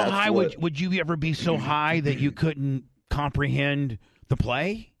 Like, how high would you ever be so high that you couldn't comprehend the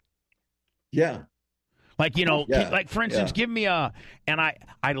play? Yeah. Like, like, for instance, give me and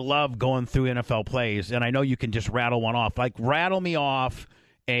I love going through NFL plays, and I know you can just rattle one off. Like, rattle me off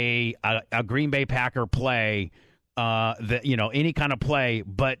a Green Bay Packer play, that, any kind of play,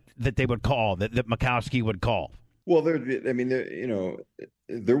 but that they would call, that Mikowski would call. Well, there wouldn't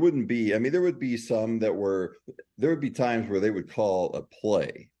be, there would be some there would be times where they would call a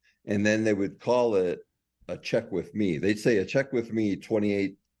play, and then they would call it a check with me. They'd say a check with me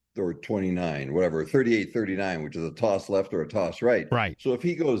 28 or 29, whatever, 38-39, which is a toss left or a toss right. Right. So if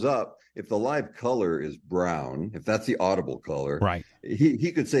he goes up, if the live color is brown, if that's the audible color, right,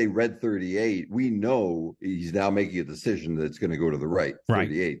 he could say red 38. We know he's now making a decision that it's going to go to the right,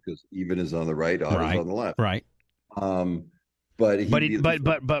 38, because even is on the right, odd is on the left. Right.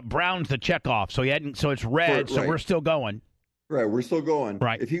 But brown's the check off, so he hadn't. So it's red. So we're still going. Right, we're still going.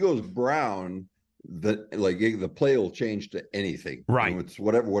 Right. If he goes brown, the play will change to anything. Right. It's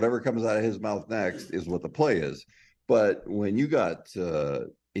whatever comes out of his mouth next is what the play is. But when you got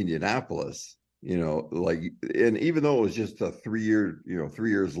Indianapolis, and even though it was just a 3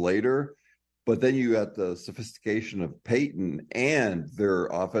 years later, but then you got the sophistication of Peyton and their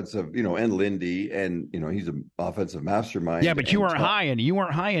offensive, and Lindy, and he's an offensive mastermind. Yeah, but you weren't high in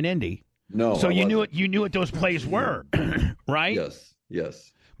Indy. No. So you knew what those plays were, right?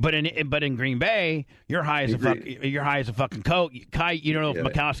 Yes. But in Green Bay, you're high as a fucking coat. You don't know if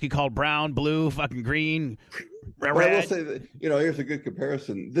Mikowski called brown, blue, fucking green, red. Well, I will say that, here's a good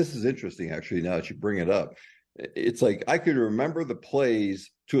comparison. This is interesting, actually, now that you bring it up. It's like I could remember the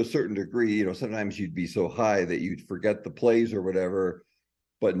plays to a certain degree. Sometimes you'd be so high that you'd forget the plays or whatever.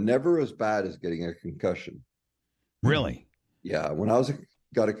 but never as bad as getting a concussion. Really? Yeah, when I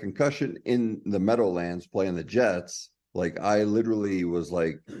got a concussion in the Meadowlands playing the Jets, like I literally was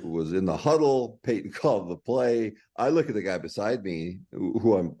in the huddle. Peyton called the play. I look at the guy beside me,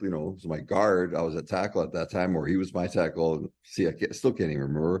 who I'm, was my guard. I was at tackle at that time, or he was my tackle. And see, still can't even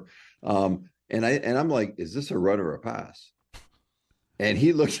remember. And I'm like, is this a run or a pass? And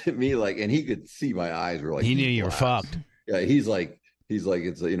he looked at me like, and he could see my eyes were like, he knew you were fucked. Yeah, he's like, it's like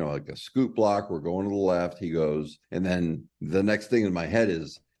a scoop block. We're going to the left. He goes, and then the next thing in my head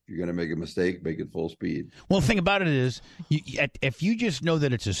is, you're going to make a mistake, make it full speed. Well, the thing about it is, if you just know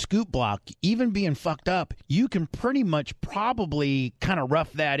that it's a scoop block, even being fucked up, you can pretty much probably kind of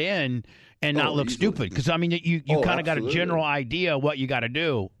rough that in and not look stupid. Because, I mean, you kind of got a general idea what you got to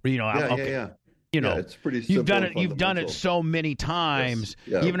do. Yeah. It's pretty simple. You've done it so many times.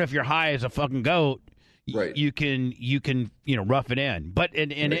 Yes. Yeah. Even if you're high as a fucking goat, right. you can rough it in. But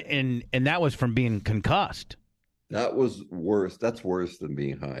and that was from being concussed. That was worse. That's worse than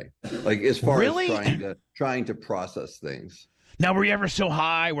being high. Like as far as trying to process things. Now, were you ever so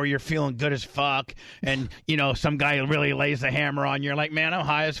high where you're feeling good as fuck, and some guy really lays the hammer on you? You're like, man, I'm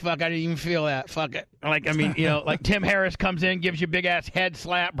high as fuck. I didn't even feel that. Fuck it. Like, I mean, like Tim Harris comes in, gives you a big ass head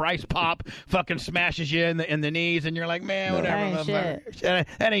slap. Bryce Pop fucking smashes you in the knees, and you're like, man, whatever.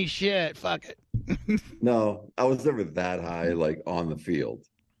 That ain't shit. Fuck it. No, I was never that high, like on the field.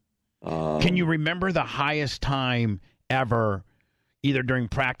 Can you remember the highest time ever, either during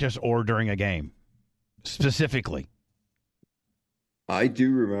practice or during a game, specifically? I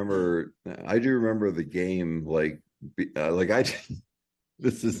do remember the game.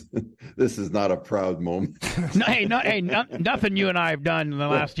 This is not a proud moment. Nothing you and I have done in the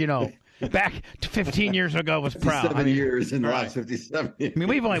last, back 15 years ago was proud. 57 years in the last 57 years. I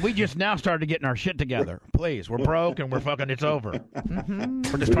mean, we just now started getting our shit together. Please, we're broke and we're fucking. It's over. Mm-hmm.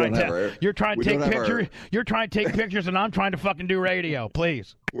 We're just trying to. You're trying to take pictures. You're trying to take pictures, and I'm trying to fucking do radio.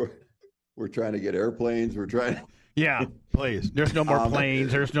 Please. We're trying to get airplanes. We're trying. Yeah, please. There's no more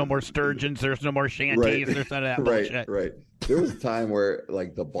planes. There's no more sturgeons. There's no more shanties. Right. There's none of that bullshit. Right. There was a time where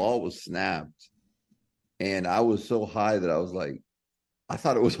like the ball was snapped, and I was so high that I was like, I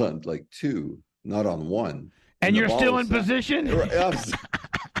thought it was on like 2, not on 1. And you're still in position? and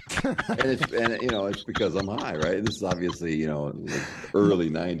it's because I'm high, right? This is obviously, early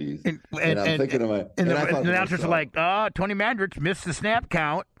 90s. And I'm thinking to myself. And the announcers are like, Tony Mandarich missed the snap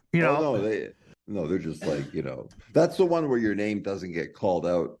count. No, they're just like, that's the one where your name doesn't get called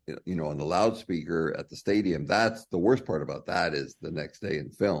out, on the loudspeaker at the stadium. That's the worst part about that is the next day in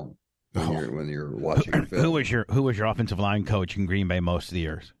film. When you're watching film. Who was your offensive line coach in Green Bay most of the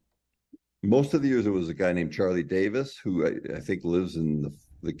years? Most of the years, it was a guy named Charlie Davis, who I think lives in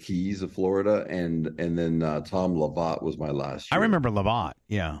the Keys of Florida, and then Tom Lavatt was my last year. I remember Lavatt.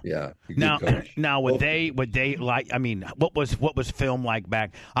 Yeah. Now would they like? I mean, what was film like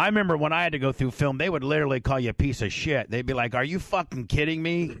back? I remember when I had to go through film, they would literally call you a piece of shit. They'd be like, "Are you fucking kidding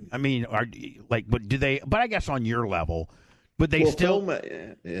me?" I mean, do they? But I guess on your level. But they still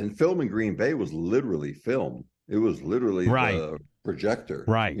film in Green Bay was literally film. It was literally the projector,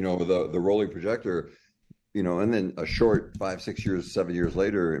 right? The rolling projector, and then a short 5, 6 years, 7 years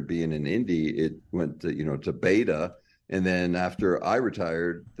later, being in Indy, it went to to beta, and then after I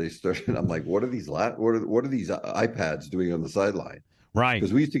retired, they started. I'm like, what are these iPads doing on the sideline? Right,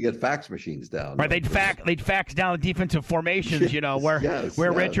 because we used to get fax machines down. Right, they'd fax down the defensive formations,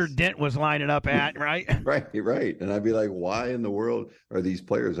 where Richard Dent was lining up at, right? Right. And I'd be like, why in the world are these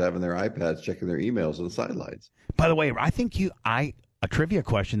players having their iPads checking their emails on the sidelines? By the way, I think a trivia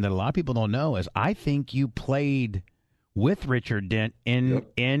question that a lot of people don't know is I think you played with Richard Dent in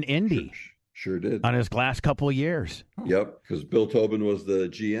Indy. Sure did. On his last couple of years. Yep, because Bill Tobin was the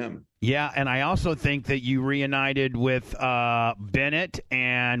GM. Yeah, and I also think that you reunited with Bennett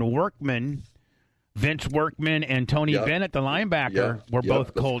and Workman, Vince Workman and Tony Bennett, the linebacker, were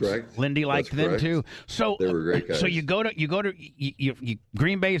both Colts. Correct. Lindy liked them too. So they were great guys. So you go to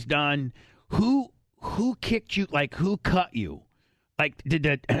Green Bay's done. Who kicked you? Like who cut you? Like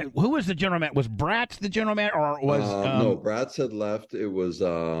who was the general man? Was Bratz the general man, or was no? Bratz had left. It was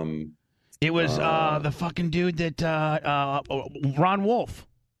the fucking dude that Ron Wolf.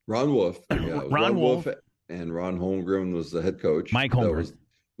 Ron Wolf. Yeah, Ron Wolf and Ron Holmgren was the head coach. Mike Holmgren.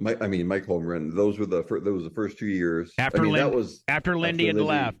 Mike Holmgren. Those were the first 2 years. After Lindy had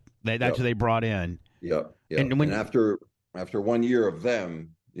left, that's who they brought in. Yep. And after 1 year of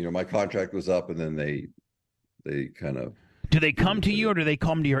them, my contract was up, and then they kind of. Do they come to you, or do they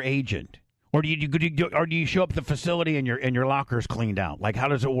come to your agent, or do you show up at the facility and your locker's cleaned out? Like, how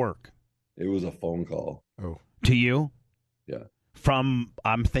does it work? It was a phone call. Oh, to you? Yeah. From,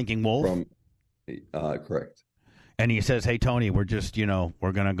 I'm thinking Wolf? From, correct. And he says, hey, Tony, we're just,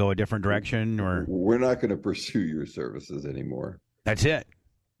 we're going to go a different direction, or... We're not going to pursue your services anymore. That's it?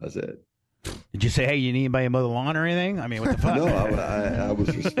 That's it. Did you say, hey, you need anybody to mow the lawn or anything? I mean, what the fuck? No, I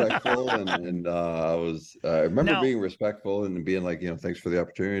was respectful, and I remember being respectful and being like, thanks for the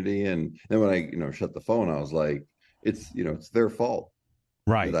opportunity. And then when I, shut the phone, I was like, it's their fault.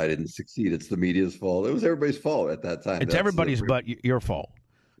 Right. That I didn't succeed. It's the media's fault. It was everybody's fault at that time. It's everybody's but your fault.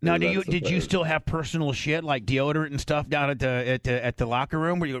 Now, did you still have personal shit like deodorant and stuff down at the locker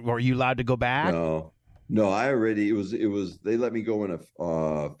room? Were you allowed to go back? No, I already, it was, they let me go in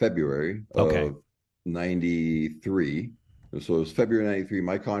February of 93. So it was February 93.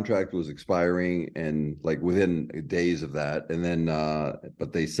 My contract was expiring and like within days of that. And then,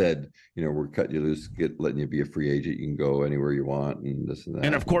 but they said, we're cutting you loose, letting you be a free agent. You can go anywhere you want and this and that.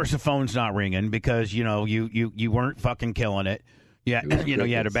 And of course the phone's not ringing because, you weren't fucking killing it. Yeah.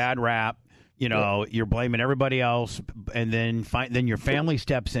 You had a bad rap. You're blaming everybody else. And then your family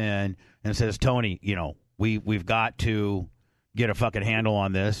steps in and says, Tony, we've got to get a fucking handle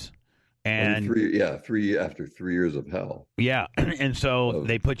on this. And after 3 years of hell. Yeah. And so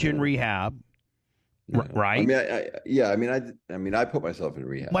they put you in rehab. Yeah. Right. I mean, I put myself in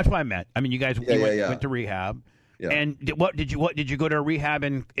rehab. That's what I meant. I mean, you guys went to rehab. Yeah. And did you go to rehab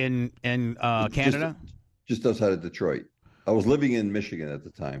in Canada? Just outside of Detroit. I was living in Michigan at the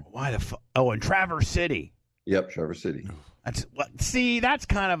time. Why the fuck? Oh, in Traverse City. Yep, Traverse City. That's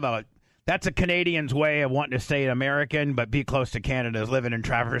kind of that's a Canadian's way of wanting to stay American, but be close to Canada is living in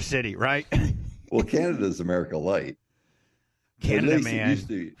Traverse City, right? Well, Canada's America Light. Canada, man.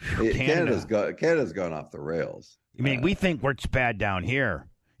 Canada's gone off the rails. I mean, we think it's bad down here,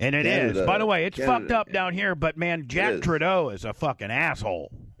 and it is. By the way, it's fucked up down here, but man, Jack Trudeau is a fucking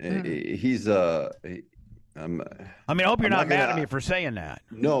asshole. He's I hope you're not mad at me for saying that.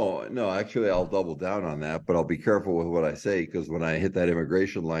 No, actually, I'll double down on that, but I'll be careful with what I say because when I hit that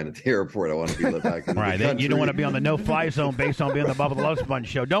immigration line at the airport, I want to be let back in the country. You don't want to be on the no-fly zone based on being the Bubba the Love Sponge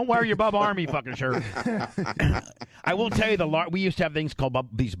show. Don't wear your Bubba Army fucking shirt. I will tell you, we used to have things called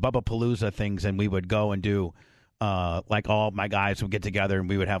these Bubba Palooza things, and we would go and do, like all my guys would get together, and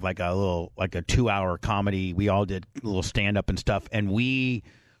we would have like a 2-hour comedy. We all did a little stand-up and stuff, and we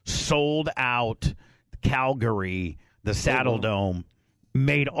sold out Calgary, the Saddle Dome,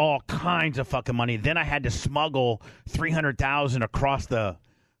 made all kinds of fucking money. Then I had to smuggle $300,000 across the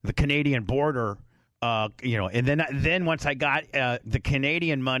Canadian border, and then once I got the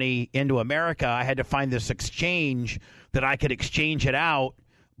Canadian money into America, I had to find this exchange that I could exchange it out.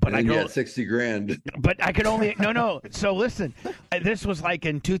 But I got $60,000. But I could only no. So listen, this was like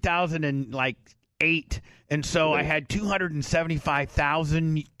in 2008, and so I had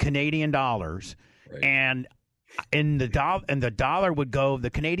 275,000 Canadian dollars. Right. And the dollar would go, the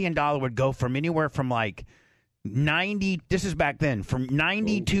Canadian dollar would go from anywhere from like 90. This is back then, from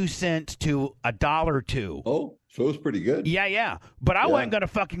 92 cents to $1.02. Oh, so it was pretty good. Yeah. But I wasn't gonna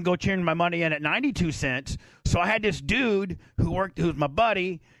fucking go turn my money in at 92 cents. So I had this dude who's my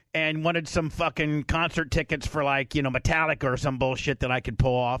buddy and wanted some fucking concert tickets for like Metallica or some bullshit that I could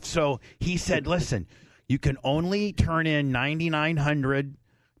pull off. So he said, "Listen, you can only turn in 9,900."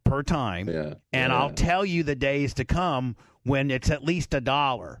 Per time, and I'll tell you the days to come when it's at least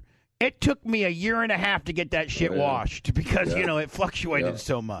 $1. It took me a year and a half to get that shit washed because it fluctuated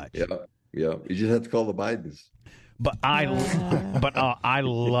so much. Yeah. You just have to call the Bidens. But I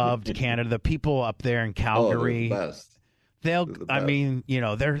loved Canada. The people up there in Calgary, they're the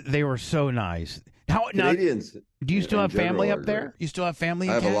best. They were so nice. Canadians. Do you still have family up there? You still have family?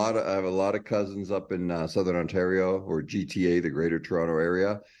 I have a lot of cousins up in Southern Ontario or GTA, the Greater Toronto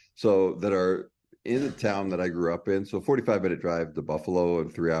Area, so that are in the town that I grew up in. So 45-minute drive to Buffalo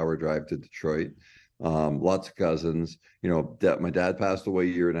and 3-hour drive to Detroit. Lots of cousins. My dad passed away a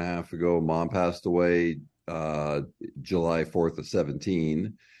year and a half ago. Mom passed away July 4th of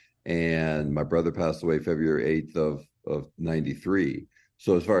 17, and my brother passed away February 8th of 93.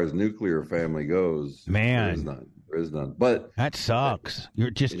 So as far as nuclear family goes, man, there is none. But that sucks.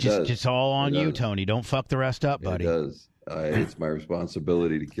 You're just all on you, Tony. Don't fuck the rest up, buddy. It does. It's my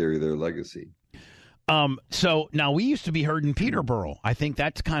responsibility to carry their legacy. So now we used to be heard in Peterborough. I think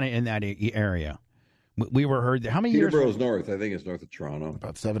that's kind of in that area. We were heard there. How many years? Peterborough's north. I think it's north of Toronto.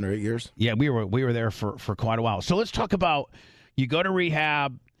 About 7 or 8 years. Yeah, we were there for quite a while. So let's talk about, you go to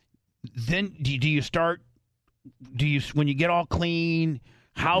rehab. Then do you start? When you get all clean,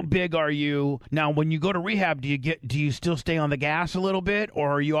 how big are you? Now, when you go to rehab, do you still stay on the gas a little bit,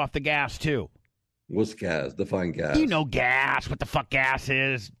 or are you off the gas too? What's gas? Define gas. You know gas, what the fuck gas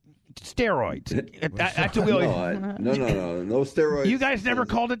is. Steroids. That's what we always... No steroids. You guys never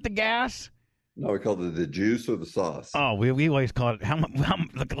called it the gas? No, we called it the juice or the sauce. Oh, we always call it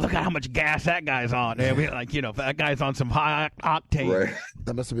look at how much gas that guy's on. Yeah, we that guy's on some high octane. Right.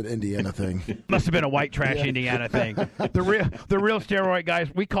 That must have been an Indiana thing. Must have been a white trash Indiana thing. The real steroid guys,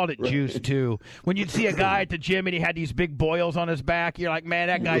 we called it juice too. When you'd see a guy at the gym and he had these big boils on his back, you're like, man,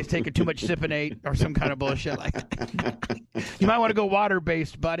 that guy's taking too much Cypionate or some kind of bullshit like that. You might want to go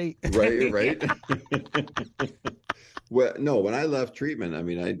water-based, buddy. Right. Well, no, when I left treatment, I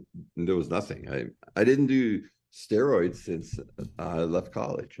mean, there was nothing. I didn't do steroids since I left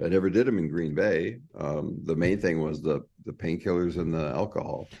college. I never did them in Green Bay. The main thing was the painkillers and the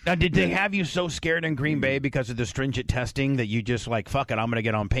alcohol. Now, did they have you so scared in Green Bay because of the stringent testing that you just like, fuck it, I'm going to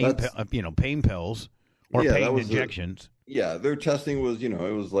get on pain pills or pain injections? Their testing was, it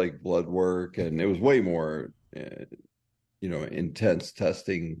was like blood work, and it was way more intense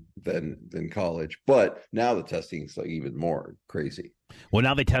testing than college. But now the testing is like even more crazy. Well,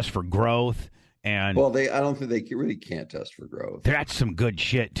 now they test for growth. And I don't think they really can't test for growth. That's some good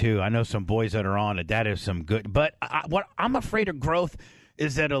shit too. I know some boys that are on it. That is some good. But what I'm afraid of growth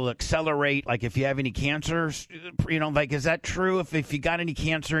is that it'll accelerate. Like if you have any cancers, is that true? If you got any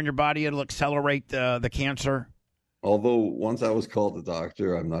cancer in your body, it'll accelerate the cancer. Although once I was called a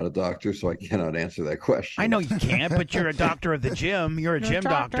doctor, I'm not a doctor, so I cannot answer that question. I know you can't, but you're a doctor of the gym. You're a gym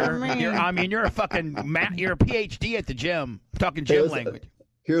doctor. You're a PhD at the gym. I'm talking gym language.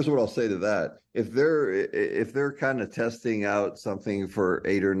 Here's what I'll say to that. If they're kind of testing out something for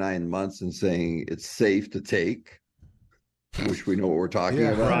 8 or 9 months and saying it's safe to take, which we know what we're talking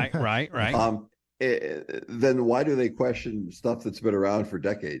about. Right. Then why do they question stuff that's been around for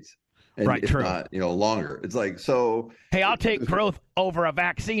decades? And right, true. Not, longer. It's like, so. Hey, I'll take growth over a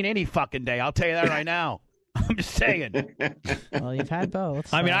vaccine any fucking day. I'll tell you that right now. I'm just saying. Well, you've had both.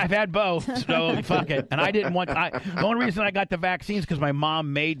 So. I mean, I've had both, so fuck it. And I didn't want. The only reason I got the vaccines because my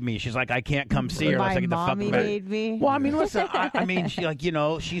mom made me. She's like, I can't come see her unless I get the fucking vaccine. Made me. Well, I mean, listen. She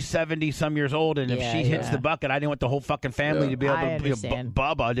she's 70 some years old, and if she hits the bucket, I didn't want the whole fucking family to be able to.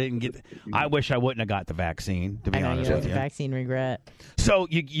 Bubba didn't get. I wish I wouldn't have got the vaccine. To be honest with you, vaccine regret. So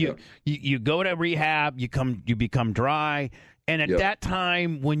you go to rehab. You become dry. And at that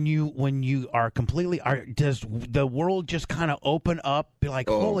time, when you are completely, does the world just kind of open up? Be like,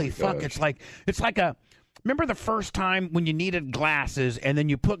 holy fuck! It's like remember the first time when you needed glasses, and then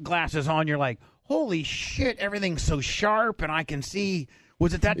you put glasses on, you're like, holy shit! Everything's so sharp, and I can see.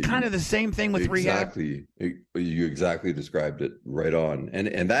 Was it that kind of the same thing with rehab? Exactly. You exactly described it right on,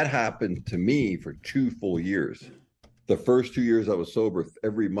 and that happened to me for 2 full years. The first 2 years I was sober,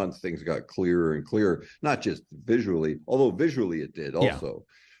 every month things got clearer and clearer, not just visually, although visually it did also,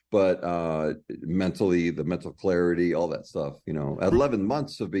 but mentally, the mental clarity, all that stuff. At 11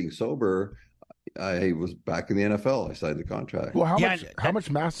 months of being sober, I was back in the NFL. I signed the contract. Well, how much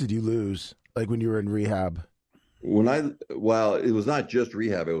mass did you lose, like when you were in rehab? It was not just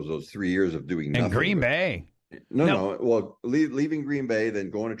rehab. It was those 3 years of doing nothing. In Green Bay. No. Well, leaving Green Bay, then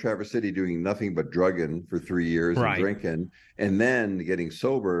going to Traverse City, doing nothing but drugging for 3 years and drinking, and then getting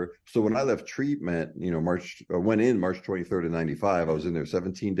sober. So when I left treatment, went in March 23rd of 95. I was in there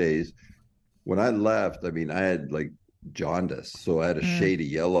 17 days. When I left, I mean, I had like jaundice, so I had a shade of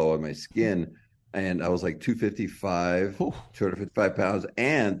yellow on my skin, and I was like 255 pounds.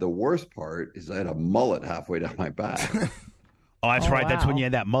 And the worst part is I had a mullet halfway down my back. Oh, that's right. Wow. That's when you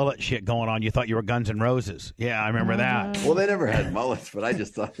had that mullet shit going on. You thought you were Guns N' Roses. Yeah, I remember that. Well, they never had mullets, but I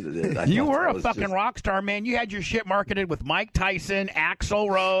just thought it did. You were a fucking rock star, man. You had your shit marketed with Mike Tyson, Axl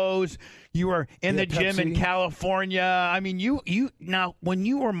Rose. You were in the gym in California. I mean, you now when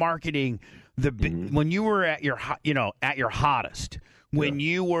you were marketing when you were at your hottest, when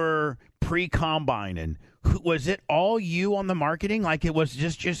you were pre-combining, was it all you on the marketing? Like it was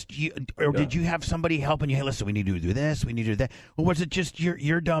just you, or did you have somebody helping you? Hey, listen, we need to do this, we need to do that. Or was it just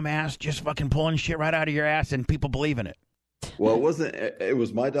your dumb ass just fucking pulling shit right out of your ass and people believing it? Well, it wasn't. It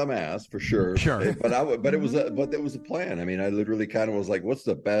was my dumb ass for sure. Sure. But it was a plan. I mean, I literally kind of was like, what's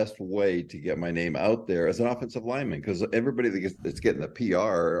the best way to get my name out there as an offensive lineman? Because everybody that's getting the PR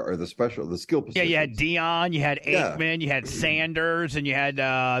or the skill positions. Yeah, you had Dion, you had Aikman, you had Sanders, and you had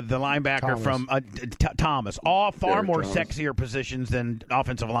the linebacker from Thomas. All far more sexier positions than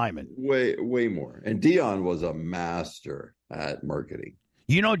offensive linemen. Way more. And Dion was a master at marketing.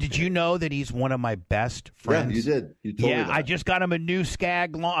 Did you know that he's one of my best friends? Yeah, you did. You told me that. I just got him a new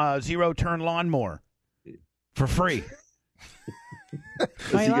Skag zero-turn lawnmower for free.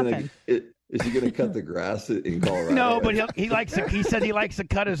 Why are you laughing? Is he going to cut the grass in Colorado? No, but he said he likes to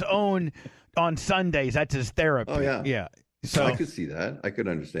cut his own on Sundays. That's his therapy. Oh, yeah. Yeah. So I could see that. I could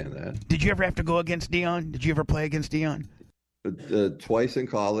understand that. Did you ever have to go against Dion? Did you ever play against Dion? Twice in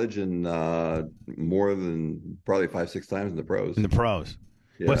college and more than probably 5-6 times in the pros. In the pros.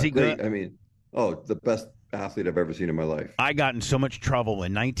 Yeah, Was he good? I mean, the best athlete I've ever seen in my life. I got in so much trouble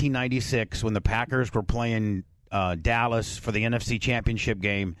in 1996 when the Packers were playing Dallas for the NFC Championship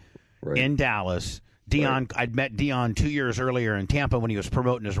game in Dallas. Dion, I'd met Dion 2 years earlier in Tampa when he was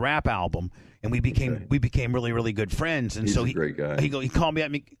promoting his rap album, and we became really, really good friends. And He's so a great guy. He called me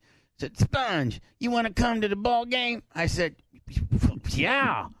up and said, "Sponge, you want to come to the ball game?" I said,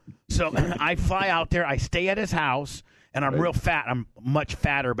 "Yeah." So I fly out there. I stay at his house, and I'm real fat. I'm much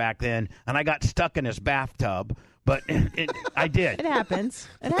fatter back then, and I got stuck in his bathtub. But I did. It happens.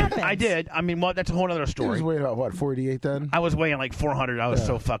 It happens. I did. I mean, well, that's a whole other He story. was weighing about, what, 48 then? I was weighing like 400. I was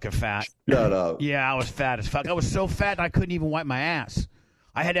so fucking fat. Shut up. Yeah, I was fat as fuck. I was so fat I couldn't even wipe my ass.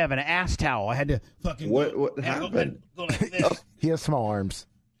 I had to have an ass towel. I had to fucking What happened? Go like this. He has small arms.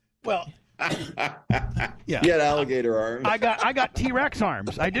 Well, He had alligator arms. I got T-Rex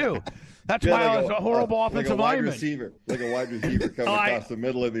arms. I do. That's why I was a horrible offensive lineman. Like a wide receiver coming across the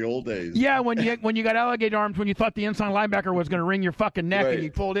middle in the old days. Yeah, when you got alligator arms, when you thought the inside linebacker was going to wring your fucking neck and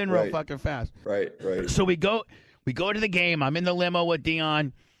you pulled in real fucking fast. Right. So we go to the game. I'm in the limo with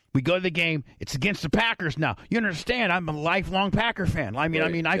Dion. We go to the game. It's against the Packers now. You understand? I'm a lifelong Packer fan. I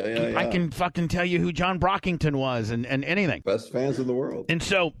mean, I can fucking tell you who John Brockington was and anything. Best fans in the world. And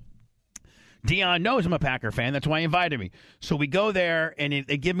so Dion knows I'm a Packer fan. That's why he invited me. So we go there, and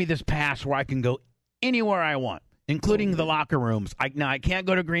they give me this pass where I can go anywhere I want, including the locker rooms. I can't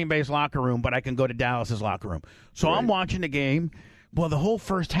go to Green Bay's locker room, but I can go to Dallas's locker room. So I'm watching the game. Well, the whole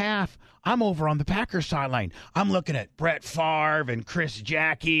first half, I'm over on the Packers sideline. I'm looking at Brett Favre and Chris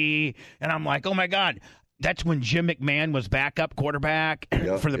Jackie, and I'm like, oh, my God. That's when Jim McMahon was backup quarterback.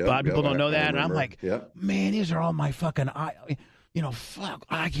 For the people don't know that. And I'm like, man, these are all my fucking fuck,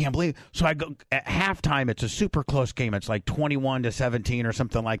 I can't believe. So I go at halftime. It's a super close game. It's like 21-17 or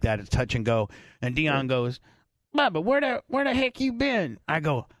something like that. It's touch and go. And Dion goes, "Bubba, where the heck you been?" I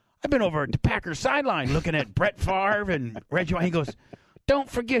go, "I've been over at the Packers sideline looking at Brett Favre and Reggie White." He goes, "Don't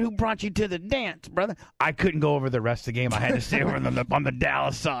forget who brought you to the dance, brother." I couldn't go over the rest of the game. I had to stay over on the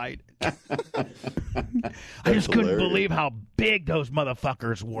Dallas side. I just couldn't believe how big those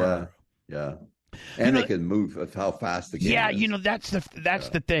motherfuckers were. Yeah. And they can move how fast the game is. That's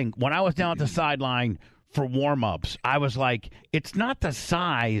the thing. When I was down at the sideline for warm-ups, I was like, it's not the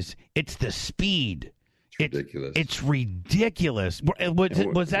size, it's the speed. It's ridiculous. It's ridiculous.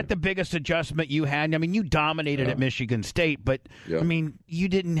 Was that the biggest adjustment you had? I mean, you dominated at Michigan State, but, I mean, you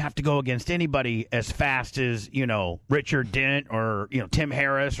didn't have to go against anybody as fast as, Richard Dent or, Tim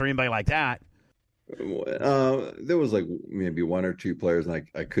Harris or anybody like that. There was like maybe one or two players, and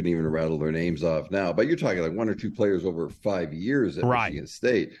I couldn't even rattle their names off now. But you're talking like one or two players over 5 years at Michigan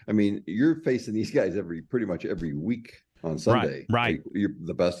State. I mean, you're facing these guys pretty much every week on Sunday. Right. Like, you're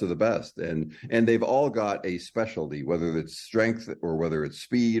the best of the best, and they've all got a specialty, whether it's strength or whether it's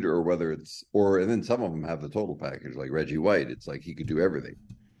speed or and then some of them have the total package, like Reggie White. It's like he could do everything.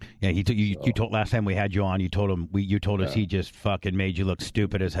 Yeah, you told last time we had you on. You told us he just fucking made you look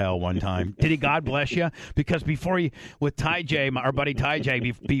stupid as hell one time. Did he? God bless you. Because with Ty J, our buddy Ty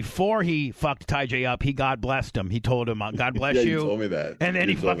J, before he fucked Ty J up, he God blessed him. He told him, "God bless you." You told me that. And then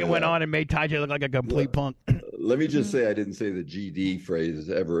he fucking went on and made Ty J look like a complete punk. Let me just say, I didn't say the GD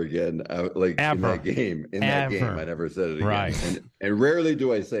phrase ever again. In that game, I never said it again. Right. And rarely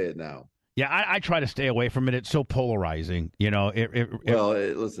do I say it now. Yeah, I try to stay away from it. It's so polarizing, Listen,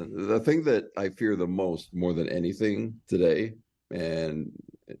 the thing that I fear the most, more than anything today,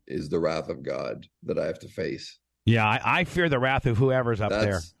 is the wrath of God that I have to face. Yeah, I fear the wrath of whoever's up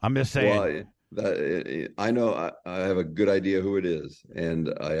there. I'm just saying. I know I have a good idea who it is, and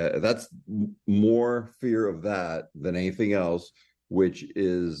that's more fear of that than anything else, which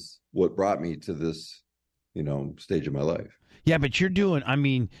is what brought me to this, stage of my life. Yeah, but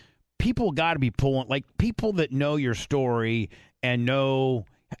people got to be pulling, like, people that know your story and know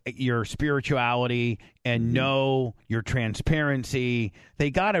your spirituality and know your transparency. They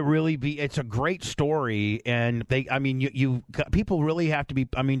got to really be. It's a great story, and people really have to be.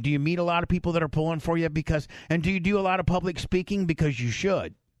 I mean, do you meet a lot of people that are pulling for you and do you do a lot of public speaking because you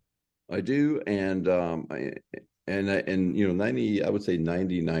should? I do, and I would say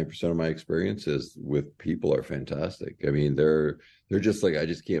 99% of my experiences with people are fantastic. I mean, they're just like, I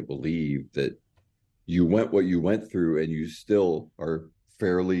just can't believe that you went what you went through and you still are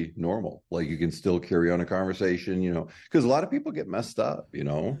fairly normal. Like, you can still carry on a conversation, because a lot of people get messed up,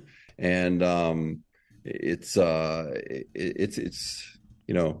 and it's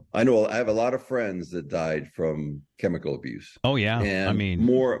I know I have a lot of friends that died from chemical abuse. Oh yeah, and I mean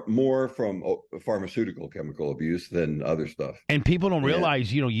more from pharmaceutical chemical abuse than other stuff. And people don't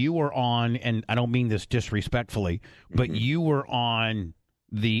realize, you were on, and I don't mean this disrespectfully, but you were on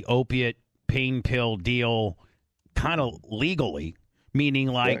the opiate pain pill deal kind of legally, meaning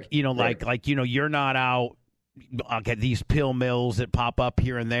like, you're not out at these pill mills that pop up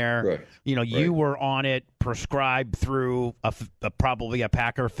here and there. Right. You were on it prescribed through probably a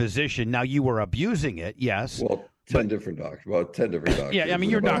Packer physician. Now you were abusing it. Yes. Well, 10 different doctors. Yeah, I mean,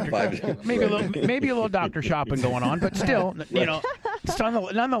 your doctor, maybe a little doctor shopping going on, but still,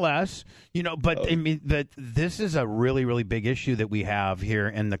 nonetheless, but I mean, that this is a really, really big issue that we have here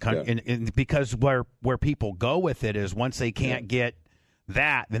in the country, and because where people go with it is once they can't get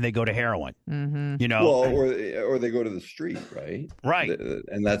that, then they go to heroin. Well, or they go to the street, right? Right,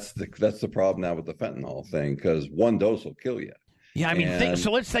 and that's the problem now with the fentanyl thing, because one dose will kill you. Yeah, I mean,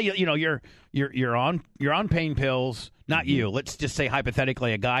 so let's say you're on pain pills. Not you. Let's just say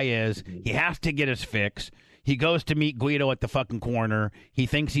hypothetically, a guy is. He has to get his fix. He goes to meet Guido at the fucking corner. He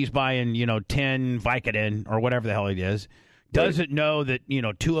thinks he's buying 10 Vicodin or whatever the hell it is. Doesn't know that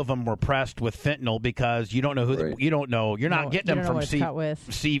 2 of them were pressed with fentanyl because you don't know who you don't know. You're not getting them from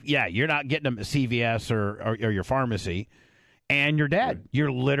you're not getting them at CVS or your pharmacy, and you're dead. Right.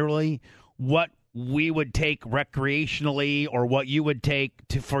 You're literally what we would take recreationally, or what you would take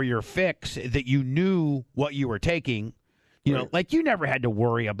for your fix, that you knew what you were taking. Like you never had to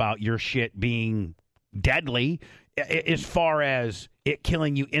worry about your shit being deadly. As far as it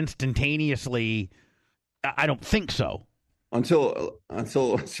killing you instantaneously, I don't think so. Until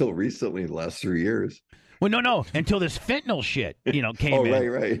recently, the last 3 years. Well, no, until this fentanyl shit, came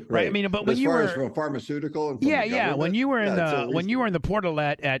in. Right. I mean, but when you as far were as from pharmaceutical, and when you were in the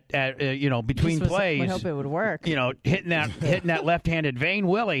portalette at between plays, I hope it would work. Hitting that left-handed vein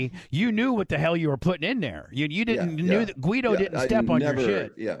Willie, you knew what the hell you were putting in there. You knew that Guido didn't step on your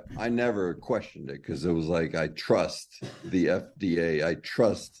shit. Yeah, I never questioned it because it was like, I trust the FDA. I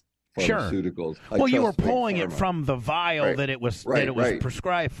trust pharmaceuticals. Sure. Well, you were pulling it from the vial that it was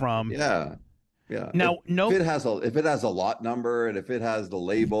prescribed from. Yeah. Yeah. Now, if it has a lot number, and if it has the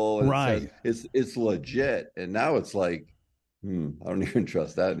label, and it says it's legit. And now it's like, I don't even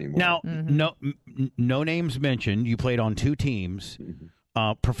trust that anymore. Now, no names mentioned. You played on 2 teams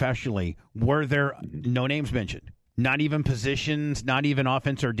professionally. Were there no names mentioned? Not even positions, not even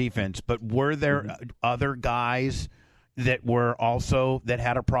offense or defense, but were there other guys that were also that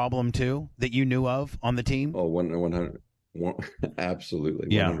had a problem too that you knew of on the team? Oh, 100, absolutely,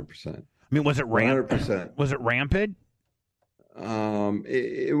 100%. I mean, was it 100%? Was it rampant?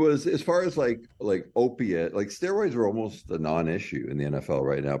 It was, as far as like opiate, like steroids were almost a non-issue in the NFL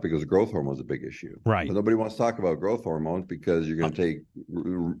right now because growth hormone was a big issue. Right. But nobody wants to talk about growth hormones because you're going to take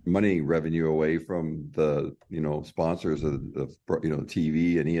money revenue away from the sponsors of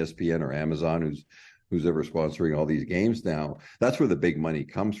TV and ESPN or Amazon, who's ever sponsoring all these games now. That's where the big money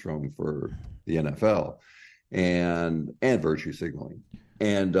comes from for the NFL, and virtue signaling.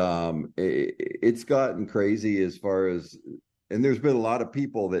 And it's gotten crazy as far as, and there's been a lot of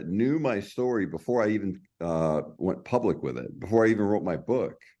people that knew my story before I even went public with it, before I even wrote my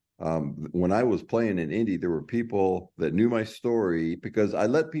book. When I was playing in Indy, there were people that knew my story because I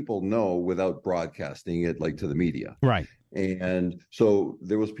let people know without broadcasting it like to the media. Right. And so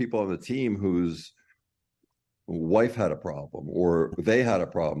there was people on the team whose wife had a problem, or they had a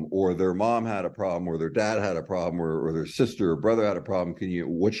problem, or their mom had a problem, or their dad had a problem, or their sister or brother had a problem.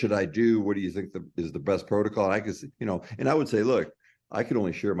 What should I do? What do you think is the best protocol? And I could, and I would say, look, I could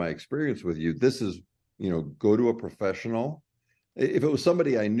only share my experience with you. This is, go to a professional. If it was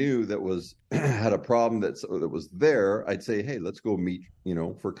somebody I knew that was had a problem that was there, I'd say, hey, let's go meet,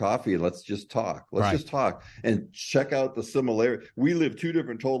 for coffee and let's just talk. Let's just talk and check out the similarity. We live 2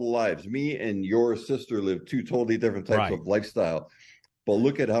 different total lives. Me and your sister live 2 totally different types of lifestyle. But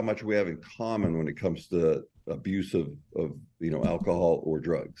look at how much we have in common when it comes to abuse of alcohol or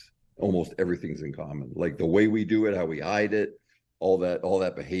drugs. Almost everything's in common. Like the way we do it, how we hide it, all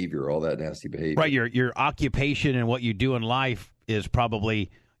that behavior, all that nasty behavior. Right. Your occupation and what you do in life is probably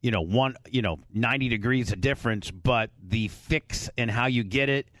 90 degrees of difference, but the fix and how you get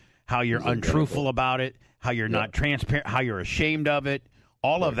it, how you're untruthful about it, how you're not transparent, how you're ashamed of it,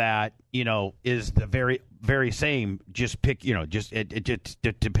 all of that is the very, very same. Just pick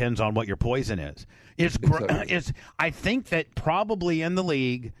it depends on what your poison is. I think that probably in the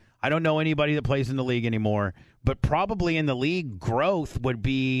league, I don't know anybody that plays in the league anymore, but probably in the league, growth would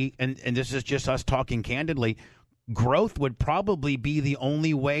be, and this is just us talking candidly, growth would probably be the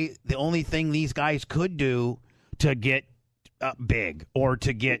only thing these guys could do to get big or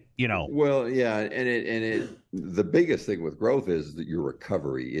to get, Well, yeah, and the biggest thing with growth is that your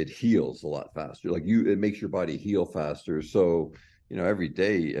recovery, it heals a lot faster. Like it makes your body heal faster. So, every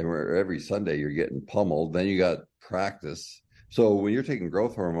day or every Sunday you're getting pummeled, then you got practice. So when you're taking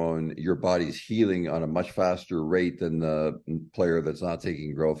growth hormone, your body's healing on a much faster rate than the player that's not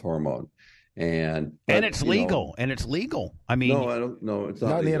taking growth hormone. And it's legal. And it's legal. I mean, no, I don't know. It's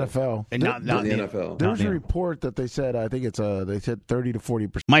not in the legal. NFL. And not in the NFL. There was a report that they said, I think they said 30 to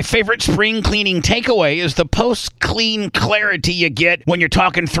 40%. My favorite spring cleaning takeaway is the post-clean clarity you get when you're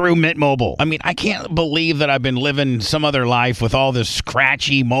talking through Mint Mobile. I mean, I can't believe that I've been living some other life with all this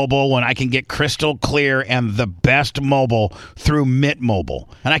scratchy mobile when I can get crystal clear and the best mobile through Mint Mobile.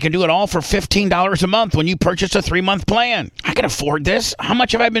 And I can do it all for $15 a month when you purchase a 3-month plan. I can afford this. How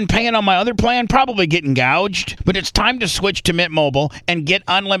much have I been paying on my other plan? Probably getting gouged. But it's time to switch to Mint Mobile and get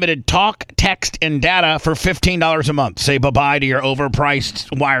unlimited talk, text, and data for $15 a month. Say bye-bye to your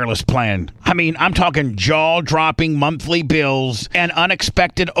overpriced wireless plan. I mean, I'm talking jaw-dropping monthly bills and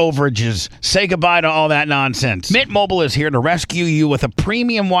unexpected overages. Say goodbye to all that nonsense. Mint Mobile is here to rescue you with a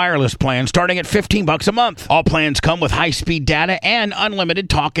premium wireless plan starting at $15 a month. All plans come with high-speed data and unlimited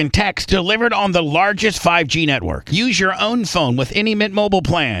talk and text delivered on the largest 5G network. Use your own phone with any Mint Mobile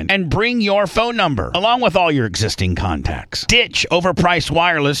plan and bring your phone number along with all your existing contacts. Ditch overpriced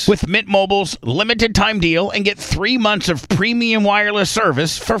wireless with Mint Mobile's limited time deal and get 3 months of premium wireless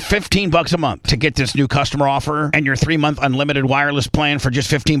service for $15 a month. To get this new customer offer and your 3-month unlimited wireless plan for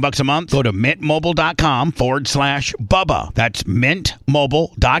just $15 a month, go to mintmobile.com/Bubba. That's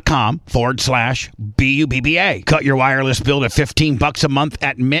mintmobile.com/BUBBA. Cut your wireless bill to $15 a month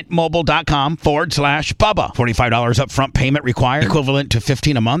at mintmobile.com/Bubba. $45 upfront payment required, equivalent to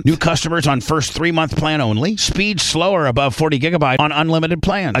 $15 a month. New customers on first 3-month plan only. Speed slower above 40 gigabyte on unlimited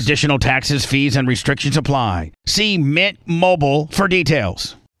plans. Additional taxes, fees, and restrictions apply. See Mint Mobile for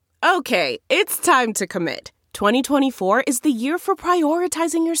details. Okay, it's time to commit. 2024 is the year for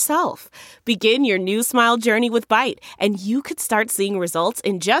prioritizing yourself. Begin your new smile journey with Byte, and you could start seeing results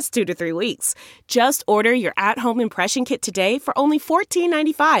in just 2 to 3 weeks. Just order your at-home impression kit today for only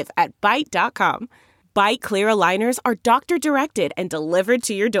 $14.95 at Byte.com. Byte Clear aligners are doctor-directed and delivered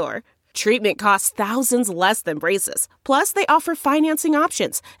to your door. Treatment costs thousands less than braces. Plus, they offer financing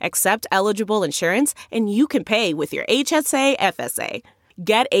options, accept eligible insurance, and you can pay with your HSA, FSA.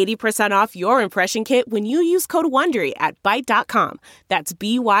 Get 80% off your impression kit when you use code WONDERY at Byte.com. That's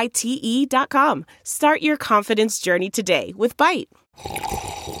BYTE.com. Start your confidence journey today with Byte.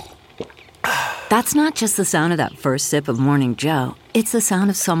 That's not just the sound of that first sip of Morning Joe. It's the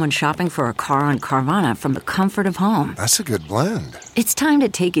sound of someone shopping for a car on Carvana from the comfort of home. That's a good blend. It's time to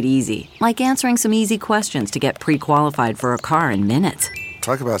take it easy, like answering some easy questions to get pre-qualified for a car in minutes.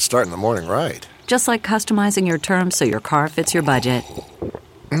 Talk about starting the morning right. Just like customizing your terms so your car fits your budget.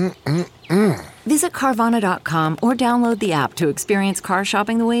 Visit Carvana.com or download the app to experience car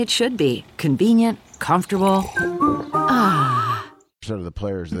shopping the way it should be. Convenient, comfortable. Of the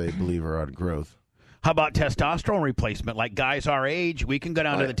players they believe are on growth. How about testosterone replacement? Like guys our age, we can go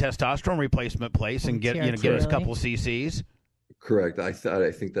down to the testosterone replacement place and get us a couple cc's. Correct. I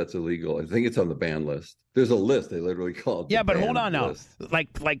think that's illegal. I think it's on the ban list. There's a list. They literally call it. Yeah, but hold on now. List. Like,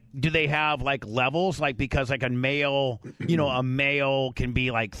 do they have like levels? Like, because like a male, a male can be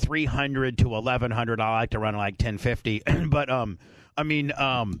like 300 to 1100. I like to run like 1050, but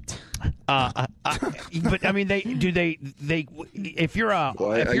if you're a,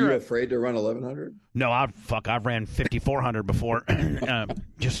 are you afraid to run 1100? No, I've ran 5400 before,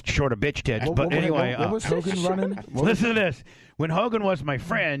 just short of bitch tits. But anyway, what was Hogan running? Listen to this. When Hogan was my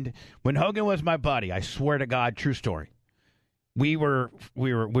friend, when Hogan was my buddy, I swear to God, true story. We were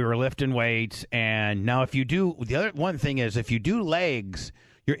lifting weights, and now if you do the other one thing is if you do legs,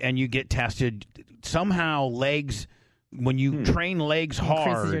 and you get tested, somehow legs. When you train legs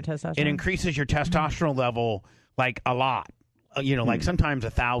hard, it increases your testosterone level like a lot. Like sometimes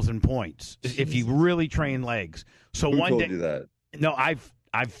 1,000 points if you really train legs. So Who one told day, you that? No, I've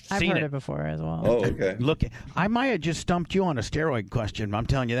seen heard it before as well. Oh, okay. Look, I might have just stumped you on a steroid question. I'm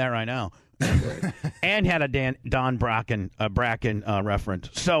telling you that right now. And had a Don Bracken reference.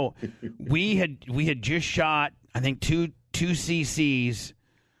 So we had just shot, I think, two cc's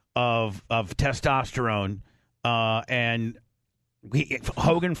of testosterone. And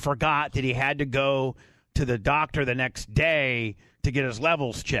Hogan forgot that he had to go to the doctor the next day to get his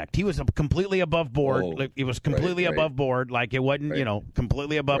levels checked. He was completely above board. Like, it was completely above board. Like, it wasn't,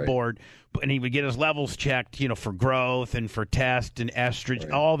 completely above board. And he would get his levels checked, for growth and for test and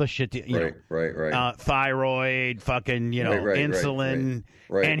estrogen, all the shit, thyroid, fucking, insulin.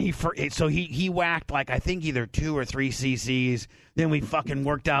 Right. And he whacked, like, I think either 2 or 3 cc's. Then we fucking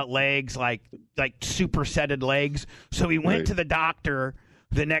worked out legs, like supersetted legs. So he went to the doctor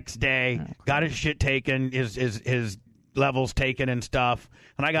the next day, got his shit taken, his levels taken and stuff,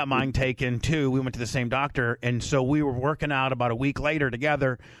 and I got mine taken too. We went to the same doctor, and so we were working out about a week later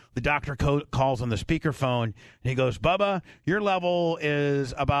together. The doctor calls on the speakerphone, and he goes, "Bubba, your level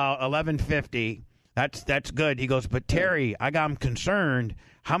is about 1150. That's good." He goes, "But Terry, I'm concerned.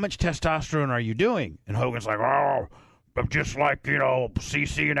 How much testosterone are you doing?" And Hogan's like, "Oh, I'm just like,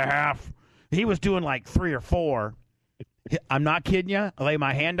 cc and a half." He was doing like 3 or 4. I'm not kidding you. I lay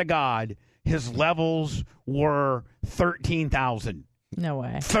my hand to God. His levels were 13,000. No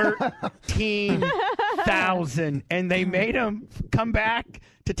way. 13,000. And they made him come back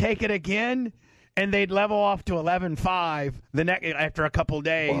to take it again, and they'd level off to 11.5 after a couple of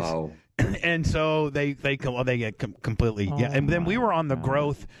days. Wow. And so they get completely. Yeah. And then we were on the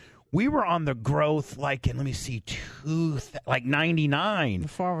growth. We were on the growth like in, 99.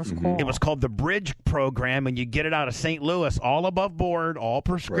 Before it was cool. It was called the Bridge Program, and you get it out of St. Louis, all above board, all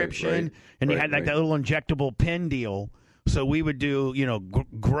prescription, and you had that little injectable pen deal. So we would do,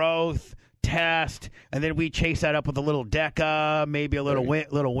 growth, test, and then we chase that up with a little Deca, maybe a little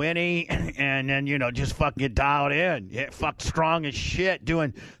little Winnie, and then, just fucking get dialed in. It fucked strong as shit,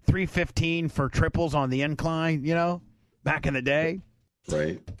 doing 315 for triples on the incline, back in the day.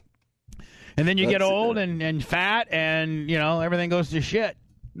 Right. And then you get old and fat, and everything goes to shit.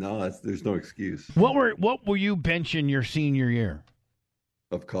 No, there's no excuse. What were you benching your senior year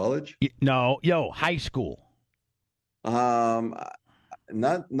of college? No, high school. Not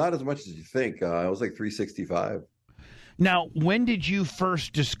as much as you think. I was like 365. Now, when did you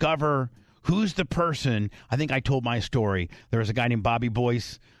first discover who's the person? I think I told my story. There was a guy named Bobby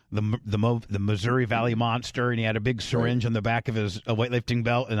Boyce, the Missouri Valley Monster, and he had a big syringe on the back of his weightlifting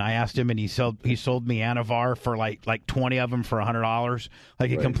belt. And I asked him, and he sold me Anavar for like 20 of them for $100. Like,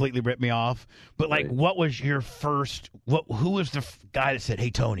 he completely ripped me off. But what was your first? Who was the guy that said, "Hey,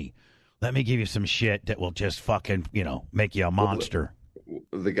 Tony, let me give you some shit that will just fucking make you a monster"?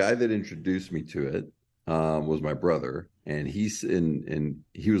 The guy that introduced me to it was my brother, and he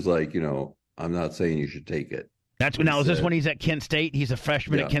was like, "I'm not saying you should take it." Is this when he's at Kent State? He's a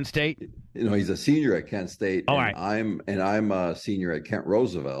freshman at Kent State? He's a senior at Kent State. All right. I'm a senior at Kent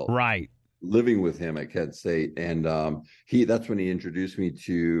Roosevelt. Right. Living with him at Kent State. And that's when he introduced me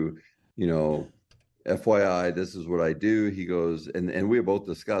to, FYI, this is what I do. He goes, and we both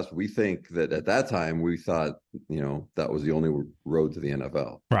discussed, we think that at that time we thought, that was the only road to the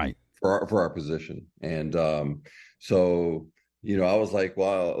NFL. Right. For our position. And so I was like,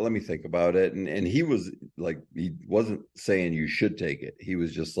 well, let me think about it. And he was like, he wasn't saying you should take it. He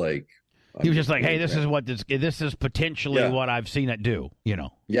was just like, hey, this is what this is potentially what I've seen it do,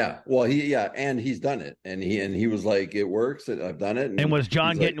 Yeah. Well, and he's done it. And he was like, it works. I've done it. And was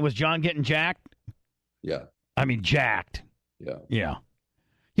John getting jacked? Yeah. I mean, jacked. Yeah. Yeah.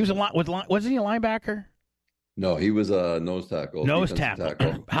 He was wasn't he a linebacker? No, he was a nose tackle. Nose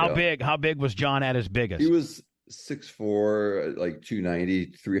tackle. How big was John at his biggest? He was 6'4", like 290,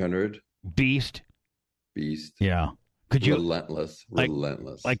 300. Beast. Yeah. Could you relentless? Like,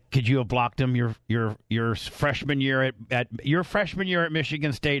 could you have blocked him your freshman year at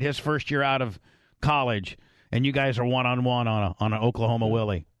Michigan State, his first year out of college, and you guys are 1-on-1 on an Oklahoma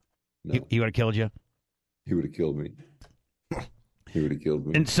Willie? No. He would have killed you. He would have killed me.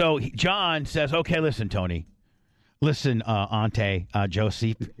 And so John says, "Okay, listen, Tony. Listen, Ante,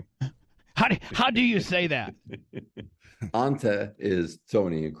 Joseph. How do you say that?" Ante is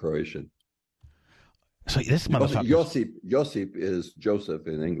Tony in Croatian. So this motherfucker. Josip is Joseph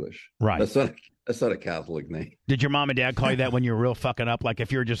in English. Right. That's not a Catholic name. Did your mom and dad call you that when you were real fucking up? Like,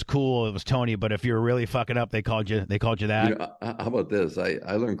 if you're just cool, it was Tony. But if you were really fucking up, they called you that. How about this?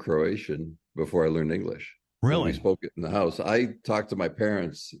 I learned Croatian before I learned English. Really? We spoke it in the house. I talked to my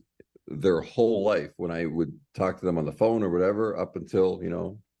parents their whole life when I would talk to them on the phone or whatever, up until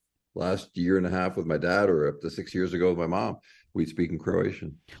last year and a half with my dad, or up to 6 years ago with my mom. We'd speak in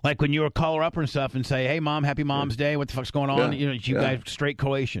Croatian. Like when you would call her up and stuff and say, "Hey, Mom, happy Mom's Day. What the fuck's going on?" You guys straight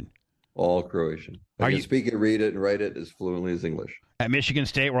Croatian. All Croatian. I can speak it, read it, and write it as fluently as English. At Michigan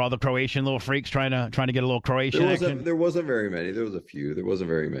State, were all the Croatian little freaks trying to get a little Croatian action? There wasn't very many. There was a few. There wasn't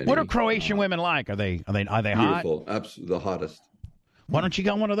very many. What are Croatian women like? Are they hot? Beautiful. Absolutely, the hottest. Why don't you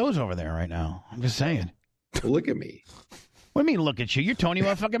got one of those over there right now? I'm just saying. Well, look at me. What do you mean, look at you? You're Tony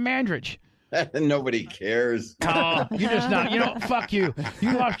motherfucking Mandarich. Nobody cares. Oh, you're just not. You know, fuck you.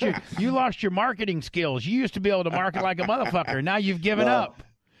 You lost your marketing skills. You used to be able to market like a motherfucker. Now you've given up.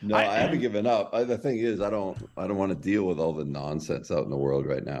 No, I haven't given up. The thing is, I don't want to deal with all the nonsense out in the world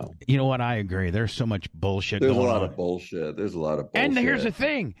right now. You know what? I agree. There's so much bullshit There's going on. a lot of bullshit. There's a lot of bullshit. And here's the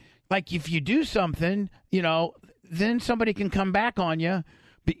thing. Like, if you do something, you know, then somebody can come back on you.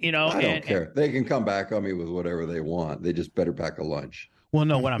 You know, I don't care. They can come back on me with whatever they want. They just better pack a lunch. Well,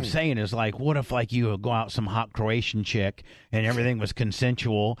 no, what I'm saying is, like, what if, like, you go out some hot Croatian chick and everything was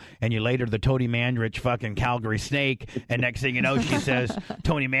consensual, and you later the Tony Mandarich fucking Calgary Snake, and next thing you know, she says,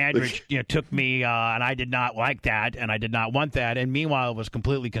 Tony Mandarich, you know, took me, and I did not like that, and I did not want that, and meanwhile, it was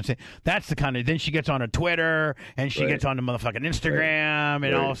completely consent. That's the kind of, then she gets on her Twitter, and she gets on the motherfucking Instagram,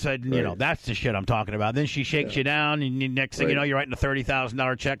 and all of a sudden, you know, that's the shit I'm talking about. Then she shakes you down, and next thing you know, you're writing a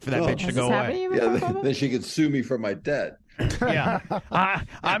 $30,000 check for that bitch to go away. Then she could sue me for my debt. Yeah,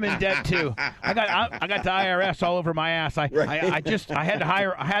 I'm in debt too. I got the IRS all over my ass. I had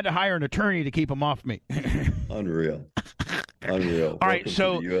to hire an attorney to keep them off me. Unreal. All right, Welcome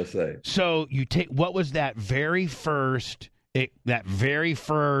so to the USA. So you take, what was that very first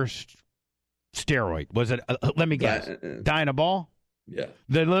steroid? Was it? Let me guess. Dynaball. Yeah.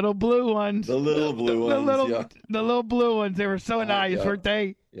 The little blue ones. The little blue ones. The little blue ones. They were so nice, weren't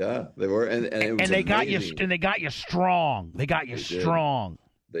they? Yeah, they were, and it was they amazing. got you strong. They got you strong.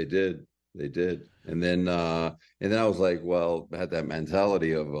 They did, and then I was like, well, I had that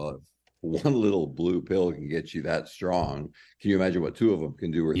mentality of one little blue pill can get you that strong. Can you imagine what two of them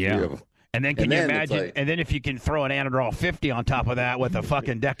can do, or three of them? And then you imagine? Like, and then if you can throw an Anadrol 50 on top of that with a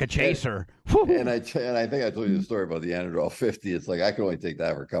fucking Deca Chaser. And I think I told you the story about the Anadrol 50. It's like I could only take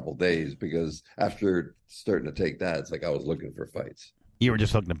that for a couple of days, because after starting to take that, it's like I was looking for fights. You were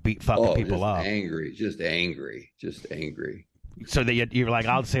just looking to beat fucking people up. Just angry. So that you were like,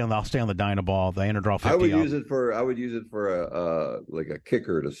 I'll stay on the Dynaball, the Anadrol 50. I would use it for like a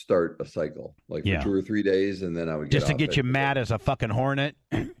kicker to start a cycle, like for 2 or 3 days, and then I would just to get you mad as a fucking hornet.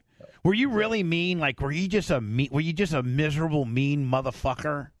 Were you really mean? Like, were you just a miserable, mean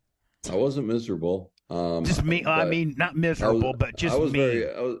motherfucker? I wasn't miserable. Just me. I mean, not miserable, but just mean.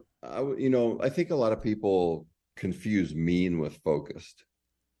 I think a lot of people confuse mean with focused.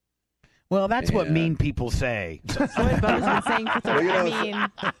 Well, that's what mean people say. That's what Bo's been saying for mean.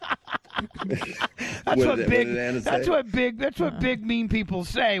 That's what big mean people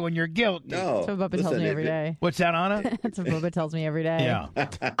say when you're guilty. No, that's what Bubba tells me every day. What's that, Anna? That's what Bubba tells me every day. Yeah.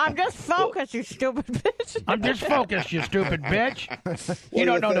 I'm just focused, you stupid bitch. I'm just focused, you stupid bitch. You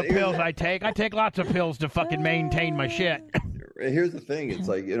don't know the pills I take. I take lots of pills to fucking maintain my shit. Here's the thing. It's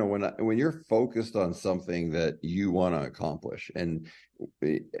like, when you're focused on something that you want to accomplish, and,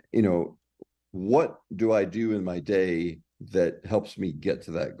 what do I do in my day that helps me get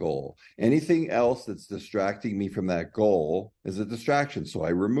to that goal? Anything else that's distracting me from that goal is a distraction. So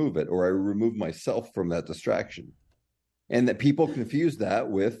I remove it, or I remove myself from that distraction. And that people confuse that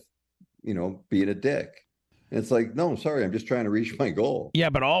with, being a dick. And it's like, no, sorry, I'm just trying to reach my goal. Yeah,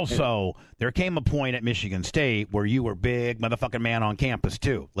 but also there came a point at Michigan State where you were big motherfucking man on campus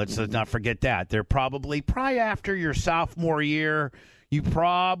too. Let's not forget that. They're probably after your sophomore year, you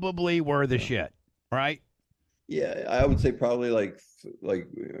probably were the shit, right? Yeah, I would say probably I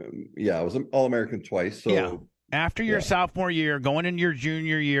was an All-American twice. So yeah. After your sophomore year, going into your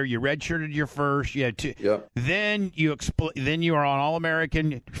junior year, you redshirted your first. You had two. Yep. Then you were on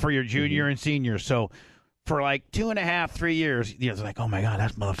All-American for your junior and senior. So for like 2.5, 3 years, it's like, oh my God,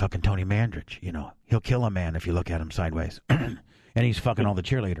 that's motherfucking Tony Mandarich. He'll kill a man if you look at him sideways. And he's fucking all the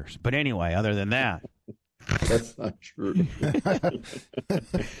cheerleaders. But anyway, other than that. That's not true.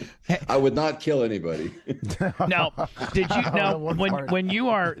 I would not kill anybody. Now, did you when you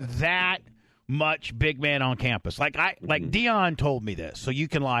are that much big man on campus, like Dion told me this, so you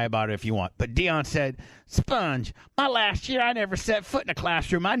can lie about it if you want, but Dion said, Sponge, my last year I never set foot in a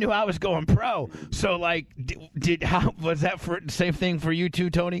classroom. I knew I was going pro. So like, was that for the same thing for you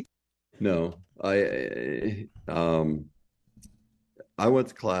too, Tony? No, I went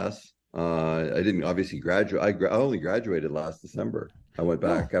to class. I didn't obviously graduate. I only graduated last December. I went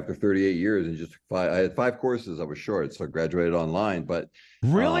back after 38 years and just I had 5 courses I was short, so I graduated online. But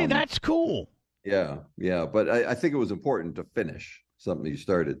really, that's cool. Yeah. But I think it was important to finish something you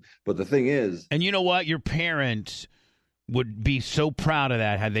started. But the thing is, and you know what, your parents would be so proud of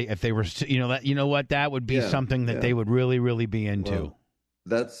that if they were, that would be something that they would really, really be into. Well,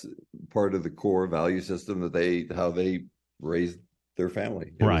 that's part of the core value system that how they raised their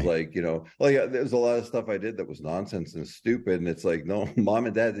family. It was like, there's a lot of stuff I did that was nonsense and stupid. And it's like, no, mom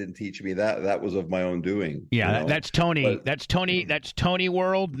and dad didn't teach me that. That was of my own doing. Yeah, that's Tony. That's Tony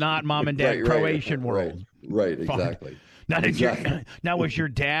world, not mom and dad Croatian world. Right, exactly. Now, was your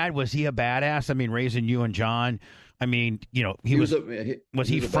dad, was he a badass? I mean, raising you and John, I mean, he was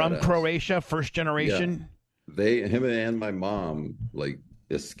he from badass. Croatia, first generation? Yeah. Him and my mom, like,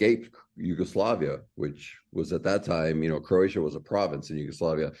 escaped Yugoslavia, which was at that time, Croatia was a province in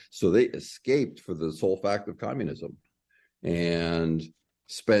Yugoslavia. So they escaped for the sole fact of communism and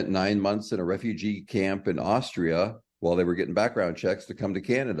spent 9 months in a refugee camp in Austria while they were getting background checks to come to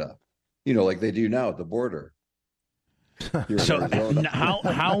Canada, like they do now at the border. So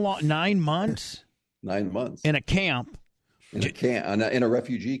how long? 9 months? 9 months. In a camp? In a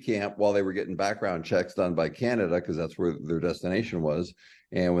refugee camp while they were getting background checks done by Canada, because that's where their destination was.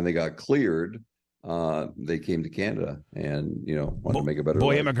 And when they got cleared, they came to Canada and, wanted to make a better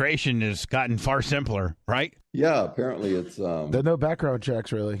life. Immigration has gotten far simpler, right? Yeah, apparently it's... there are no background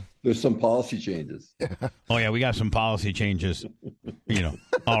checks, really. There's some policy changes. Oh, yeah, we got some policy changes,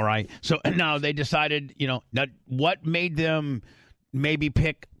 All right. So now they decided, what made them maybe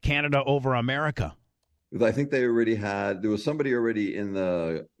pick Canada over America? I think there was somebody already in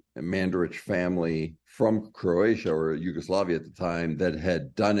the Mandarich family from Croatia or Yugoslavia at the time that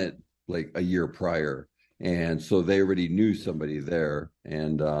had done it like a year prior. And so they already knew somebody there.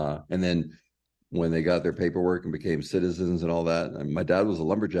 And then when they got their paperwork and became citizens and all that, and my dad was a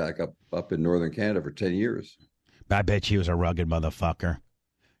lumberjack up in northern Canada for 10 years. I bet he was a rugged motherfucker.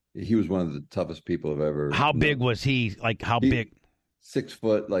 He was one of the toughest people I've ever How big was he? Like, how big? 6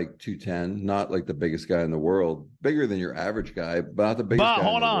 foot, like 210, not like the biggest guy in the world. Bigger than your average guy, but not the biggest guy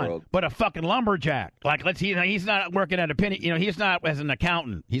in the world. But a fucking lumberjack. Like, he's not working at a penny. He's not as an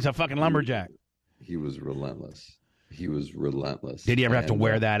accountant. He's a fucking lumberjack. He was relentless. Did he ever have to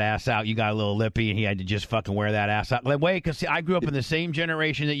wear that ass out? You got a little lippy, and he had to just fucking wear that ass out. Like, wait, because I grew up in the same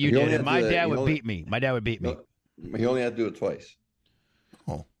generation that you did, and my dad would beat me. My dad would beat me. He only had to do it twice.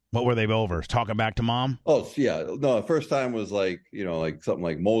 Oh. What were they over? Talking back to mom? Oh, yeah. No, the first time was like, like something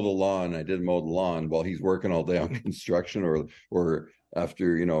like mow the lawn. I didn't mow the lawn while he's working all day on construction or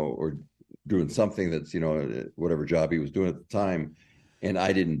after, or doing something that's, whatever job he was doing at the time. And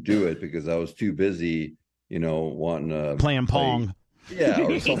I didn't do it because I was too busy, wanting to playing Pong. Yeah,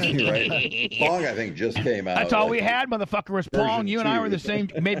 or something, right? Pong, I think, just came out. That's all we had, motherfucker, was Pong. You and I were the same,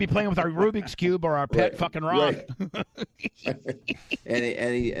 maybe playing with our Rubik's Cube or our pet fucking rock. Right.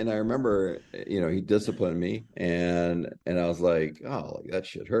 and I remember, he disciplined me, and I was like, oh, like that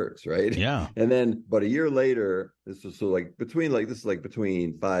shit hurts, right? Yeah. And then, but a year later, this was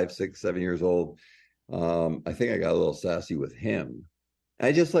between 5, 6, 7 years old. I think I got a little sassy with him.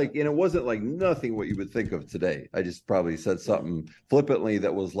 I just it wasn't like nothing what you would think of today. I just probably said something flippantly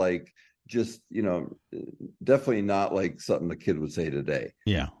that was like, just, definitely not like something the kid would say today.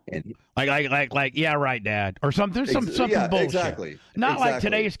 Yeah. And like, yeah, right, Dad. Or something, something bullshit. Exactly. Not like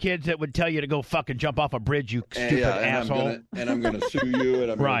today's kids that would tell you to go fucking jump off a bridge, you stupid asshole. I'm going to sue you,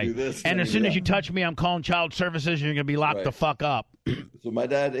 and I'm going to do this. And as soon as you touch me, I'm calling child services, and you're going to be locked the fuck up. So my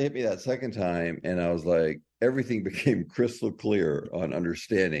dad hit me that second time, and I was like, everything became crystal clear on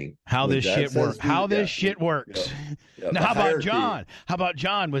understanding how this shit works. This shit works. Yeah, now, how about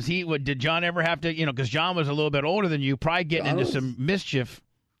John? Did John ever have to, because John was a little bit older than you, probably getting into some mischief.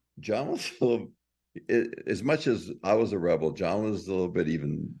 John was a little, as much as I was a rebel, John was a little bit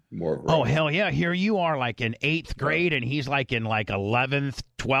even more of a rebel. Oh, hell yeah. Here you are like in 8th grade, and he's like in like 11th,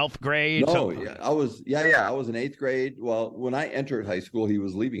 12th grade. No, I was in 8th grade. Well, when I entered high school, he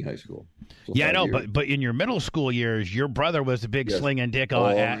was leaving high school. So yeah, I know, but in your middle school years, your brother was a big slinging dick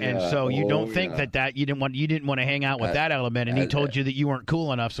on, and so you don't think that you didn't want to hang out with that element, and he told you that you weren't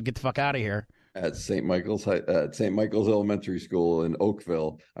cool enough, so get the fuck out of here. At St. Michael's Elementary School in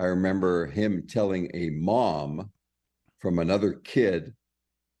Oakville, I remember him telling a mom from another kid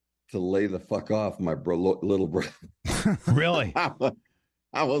to lay the fuck off my little brother. Really?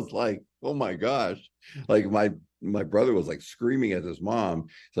 I was like, oh my gosh. Like my brother was like screaming at his mom.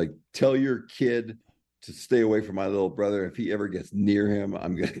 It's like, tell your kid to stay away from my little brother. If he ever gets near him,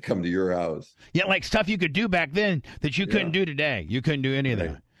 I'm going to come to your house. Yeah, like stuff you could do back then that you couldn't do today. You couldn't do any of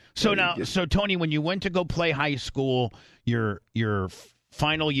that. So so Tony, when you went to go play high school, your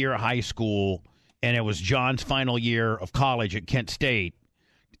final year of high school, and it was John's final year of college at Kent State,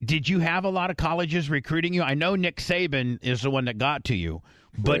 did you have a lot of colleges recruiting you? I know Nick Saban is the one that got to you,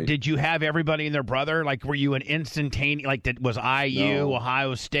 but did you have everybody and their brother? Like, were you an instantaneous, like that was IU,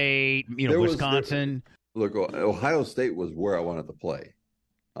 Ohio State, Wisconsin? Look, Ohio State was where I wanted to play.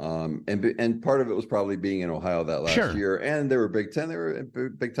 And part of it was probably being in Ohio that last year, and they were Big Ten, they were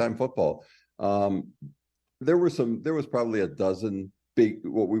big time football. There was probably a dozen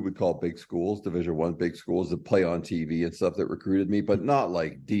what we would call big schools, Division I big schools that play on TV and stuff that recruited me, but not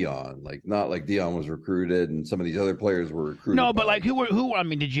like Dion, was recruited and some of these other players were recruited. No, but like who? I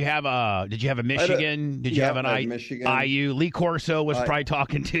mean, did you have a Michigan? Did you have an Michigan? IU? Lee Corso was probably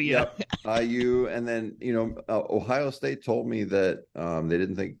talking to you. Yep, IU, and then Ohio State told me that they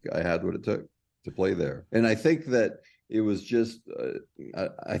didn't think I had what it took to play there, and I think that. It was just,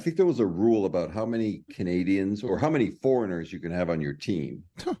 I think there was a rule about how many Canadians or how many foreigners you can have on your team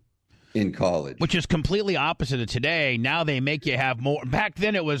in college. Which is completely opposite of today. Now they make you have more. Back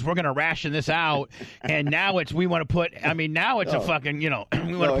then it was, we're going to ration this out. And now it's, we want to put, now it's a fucking, we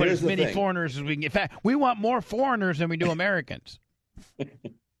want to put as many foreigners as we can get. In fact, we want more foreigners than we do Americans.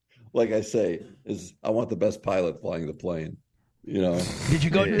 Like I say, I want the best pilot flying the plane. Did you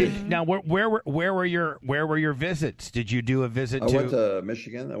go? Now, where were your visits? Did you do a visit? I went to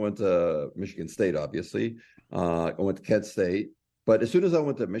Michigan. I went to Michigan State, obviously. I went to Kent State. But as soon as I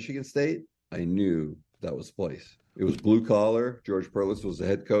went to Michigan State, I knew that was the place. It was blue collar. George Perlis was the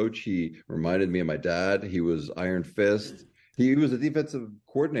head coach. He reminded me of my dad. He was Iron Fist. He was a defensive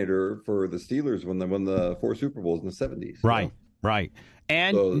coordinator for the Steelers when they won the 4 Super Bowls in the 70s. Right.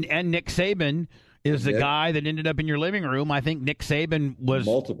 And Nick Saban is the guy that ended up in your living room. I think Nick Saban was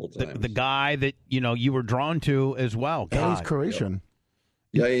multiple times the guy that you were drawn to as well. God. And he's Croatian.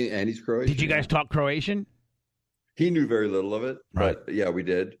 Yeah, and he's Croatian. Did you guys talk Croatian? He knew very little of it, right? But yeah, we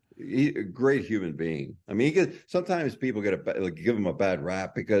did. A great human being. I mean, sometimes people give him a bad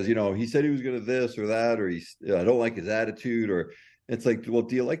rap because he said he was going to this or that, or I don't like his attitude, or. It's like, well,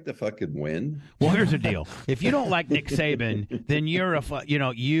 do you like to fucking win? Well, here's the deal. If you don't like Nick Saban, then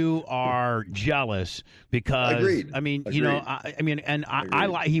you are jealous because Agreed. I mean, Agreed. I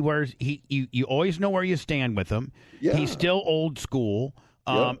like you always know where you stand with him. Yeah. He's still old school.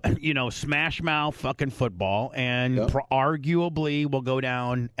 Smash mouth fucking football, and arguably will go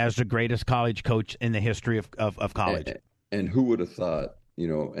down as the greatest college coach in the history of college. And who would have thought?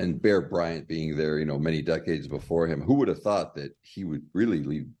 And Bear Bryant being there, many decades before him, who would have thought that he would really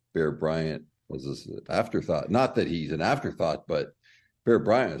leave Bear Bryant as this afterthought? Not that he's an afterthought, but Bear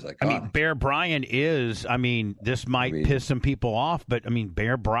Bryant is like. Bear Bryant is. This might piss some people off, but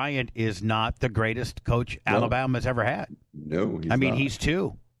Bear Bryant is not the greatest coach Alabama's ever had. No, he's not. He's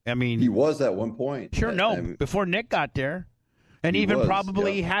two. He was at one point. Sure, before Nick got there, and even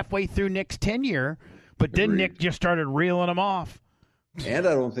probably halfway through Nick's tenure, but then Nick just started reeling him off. And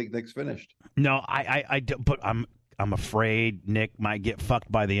I don't think Nick's finished. No, but I'm afraid Nick might get fucked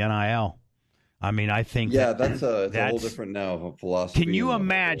by the NIL. I think that's a whole different now philosophy. Can you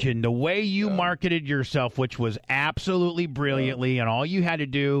imagine the way you marketed yourself, which was absolutely brilliantly, and all you had to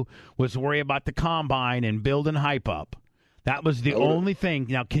do was worry about the combine and build and hype up. That was the only thing.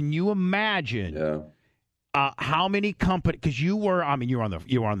 Now, can you imagine how many companies? Because you were on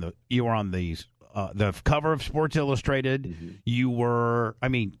these. The cover of Sports Illustrated. Mm-hmm. You were.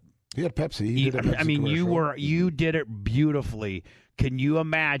 You had Pepsi. You did it beautifully. Can you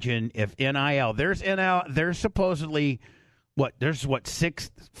imagine if NIL? There's supposedly There's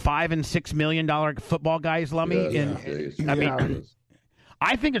 $5 and $6 million football guys, Lummy.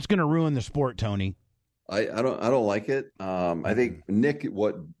 I think it's going to ruin the sport, Tony. I don't like it. I think Nick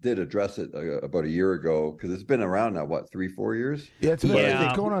did address it about a year ago because it's been around now. 3-4 years? Yeah, it's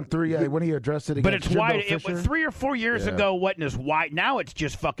going on 3. Yeah, when he addressed it, but it's Jimbo wide. Fisher. 3 or 4 years ago wasn't as wide. Now it's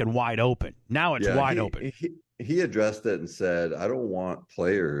just fucking wide open. Now it's wide open. He addressed it and said, "I don't want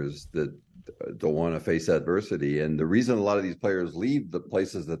players that don't want to face adversity, and the reason a lot of these players leave the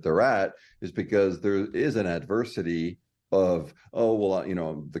places that they're at is because there is an adversity." Of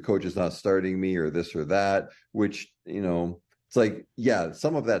the coach is not starting me or this or that, which it's like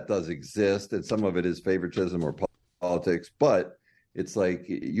some of that does exist and some of it is favoritism or politics, but it's like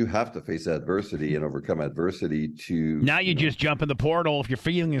you have to face adversity and overcome adversity to. Now you just jump in the portal if your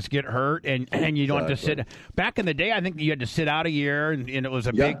feelings get hurt and you don't have to sit. Back in the day, I think you had to sit out a year and it was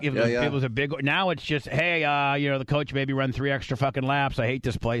a it was a big. Now it's just the coach maybe run 3 extra fucking laps. I hate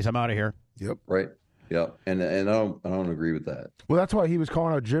this place. I'm out of here. Yep. Right. Yeah, and I don't agree with that. Well, that's why he was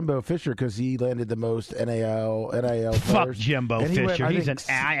calling out Jimbo Fisher because he landed the most NIL players. Fuck Jimbo Fisher.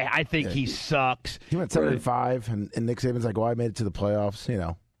 I think he sucks. He went 7-5, and Nick Saban's like, "Well, I made it to the playoffs."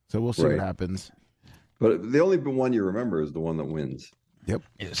 So we'll see what happens. But the only one you remember is the one that wins. Yep.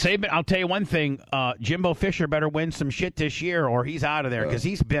 Saban, I'll tell you one thing. Jimbo Fisher better win some shit this year, or he's out of there because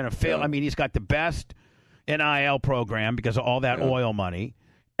he's been a fail. He's got the best NIL program because of all that oil money.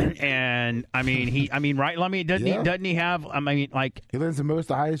 And I mean, right? Doesn't he have? I mean, like he lands the most,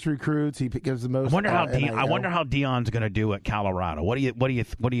 the highest recruits. He gives the most. I wonder how Deion's going to do at Colorado. What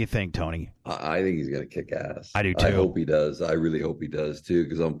do you think, Tony? I think he's going to kick ass. I do too. I hope he does. I really hope he does too,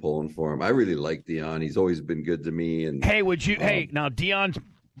 because I'm pulling for him. I really like Deion. He's always been good to me. And hey, now Deion's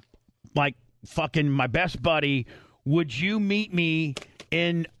like fucking my best buddy. Would you meet me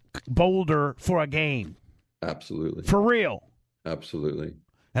in Boulder for a game? Absolutely. For real. Absolutely.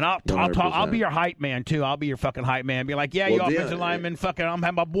 And I'll be your hype man too. I'll be your fucking hype man. Be like, yeah, you offensive lineman, fucking. I'm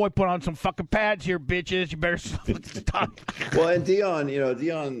having my boy put on some fucking pads here, bitches. You better stop. Well, and Deion, he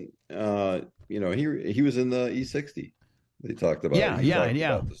was in the E60. They talked about about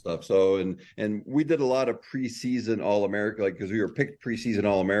the stuff. So and we did a lot of preseason All-American, like because we were picked preseason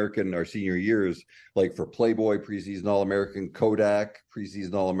All-American our senior years, like for Playboy preseason All-American, Kodak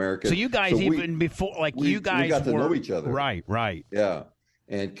preseason All-American. So you guys before, like you guys we got to know each other, right? Yeah.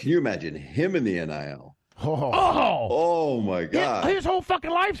 And can you imagine him in the NIL? Oh my God! His whole fucking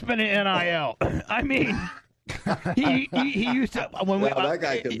life's been in NIL. I mean, he used to that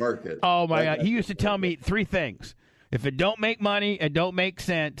guy can market. Oh my God! He used to tell me 3 things: if it don't make money, it don't make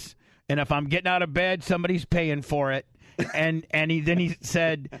sense, and if I'm getting out of bed, somebody's paying for it. And he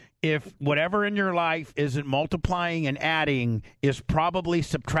said, if whatever in your life isn't multiplying and adding is probably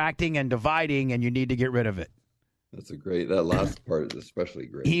subtracting and dividing, and you need to get rid of it. That's that last part is especially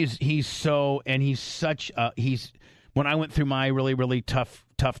great. When I went through my really, really tough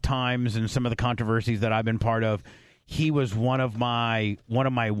times and some of the controversies that I've been part of, he was one of my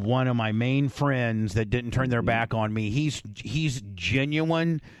main friends that didn't turn their back on me. He's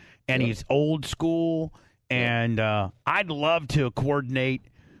genuine and he's old school, and I'd love to coordinate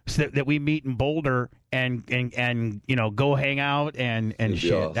so that we meet in Boulder and go hang out and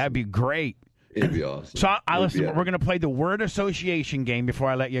shit. Awesome. That'd be great. It'd be awesome. So we're going to play the word association game before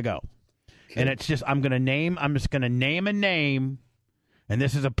I let you go. Okay. And it's just I'm just going to name a name, and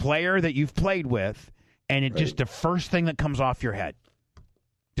this is a player that you've played with, and just the first thing that comes off your head.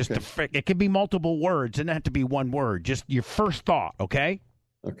 It could be multiple words, it doesn't have to be one word. Just your first thought, okay?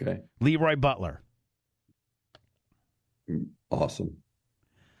 Okay. Leroy Butler. Awesome.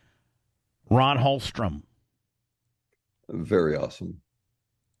 Ron Holstrom. Very awesome.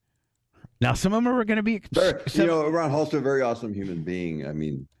 Now, some of them are going to be... Ron Holstrom, very awesome human being. I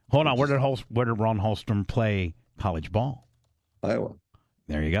mean... Hold on. Where did Ron Holstrom play college ball? Iowa.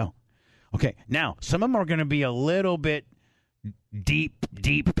 There you go. Okay. Now, some of them are going to be a little bit deep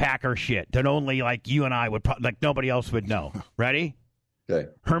Packer shit that only like you and I would... nobody else would know. Ready? Okay.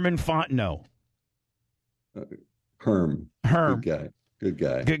 Herman Fontenot. Herm. Good guy. Good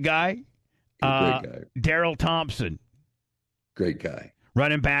guy? Great guy. Daryl Thompson. Great guy.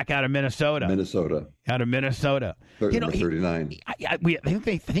 Running back out of Minnesota. Out of Minnesota. 39. I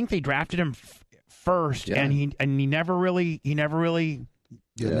think they drafted him first, and he never really.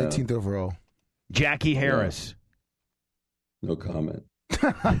 19th overall. Jackie Harris. No comment.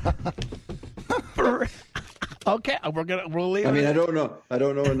 Okay, we'll leave. I mean, I don't know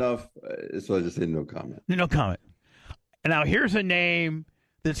enough, so I just say no comment. No comment. And now here's a name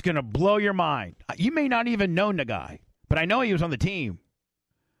that's going to blow your mind. You may not even know the guy, but I know he was on the team.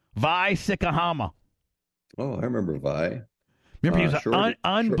 Vi Sikahama. Oh, I remember Vi. Remember, he was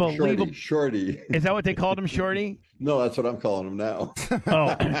unbelievable. Shorty. Is that what they called him, Shorty? No, that's what I'm calling him now.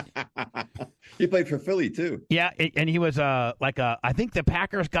 Oh. He played for Philly, too. Yeah, and he was I think the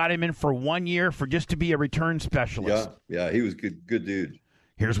Packers got him in for 1 year just to be a return specialist. Yeah, he was good dude.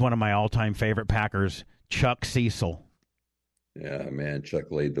 Here's one of my all-time favorite Packers, Chuck Cecil. Yeah, man, Chuck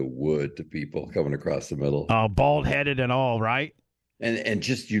laid the wood to people coming across the middle. Bald-headed and all, right? And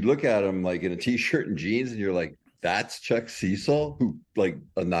just you look at him like in a T-shirt and jeans, and you're like, that's Chuck Cecil who like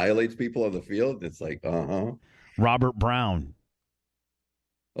annihilates people on the field. It's like, Robert Brown.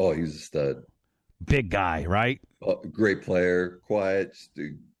 Oh, he's a stud. Big guy, right? Great player, quiet, just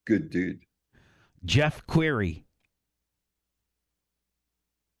a good dude. Jeff Query.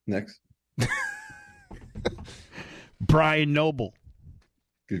 Next. Brian Noble.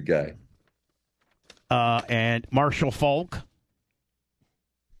 Good guy. And Marshall Falk.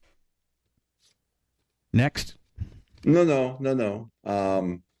 Next. No.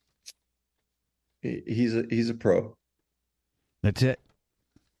 He's a pro. That's it.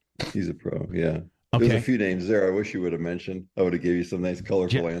 He's a pro. Yeah. Okay. There's a few names there. I wish you would have mentioned. I would have gave you some nice,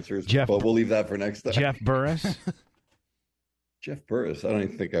 colorful answers. But we'll leave that for next time. Jeff Burris. Jeff Burris. I don't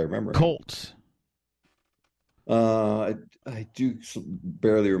even think I remember. Colts. I do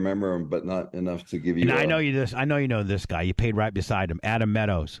barely remember him, but not enough to give you. And I know you know this guy. You paid right beside him, Adam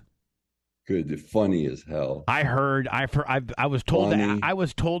Meadows. good, funny as hell. I was told Funny. I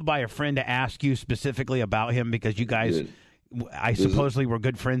was told by a friend to ask you specifically about him because you guys, I supposedly were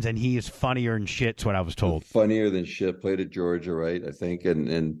good friends, and he is funnier than shit's what I was told. Funnier than shit. Played at Georgia, right? I think.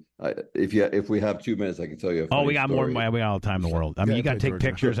 If we have 2 minutes, I can tell you. We got story. we got all the time in the world. I mean, you got to take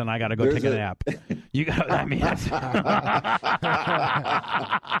pictures, and I got to go take a nap. You got. I mean,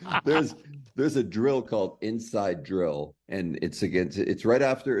 there's a drill called inside drill, and it's right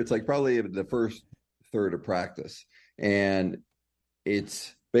after. It's like probably the first third of practice, and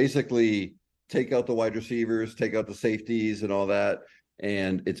it's basically take out the wide receivers, take out the safeties, and all that,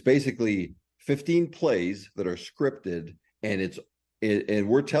 and it's basically 15 plays that are scripted, and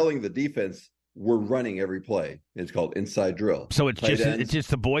we're telling the defense we're running every play. It's called inside drill. So it's just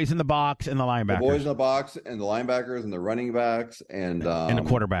the boys in the box and the linebackers. The boys in the box and the linebackers and the running backs and the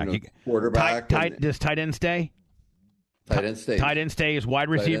quarterback. Quarterback. Does tight end stay? Tight end stays. Tight end stays. Wide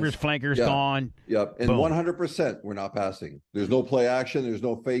receivers, flankers gone. Yep. And 100% we're not passing. There's no play action. There's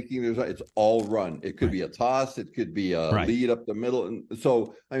no faking. It's all run. It could be a toss. It could be a lead up the middle. And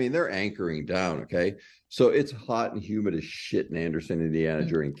so, I mean, they're anchoring down. Okay. So it's hot and humid as shit in Anderson, Indiana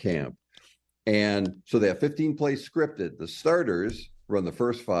during camp. And so they have 15 plays scripted. The starters run the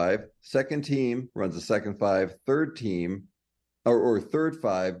first 5. Second team runs the second 5. Third team or third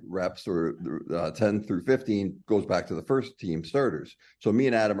 5 reps or 10 through 15 goes back to the first team starters. So me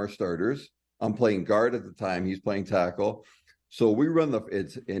and Adam are starters. I'm playing guard at the time. He's playing tackle. So we run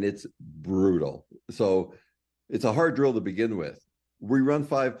it's brutal. So it's a hard drill to begin with. We run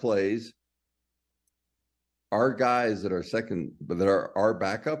 5 plays. Our guys that are our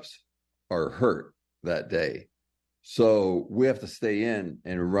backups are hurt that day. So we have to stay in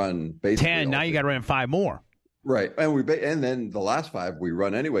and run basically 10. Now you got to run 5 more. Right. And then the last 5 we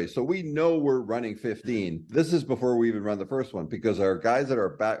run anyway. So we know we're running 15. This is before we even run the first one because our guys that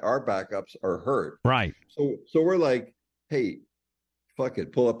are our backups are hurt. Right. So we're like, hey, fuck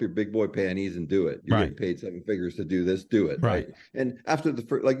it. Pull up your big boy panties and do it. You're getting paid 7 figures to do this. Do it. Right. And after the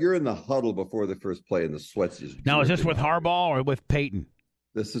first, you're in the huddle before the first play and the sweat's just. Now, is this with Harbaugh or with Peyton?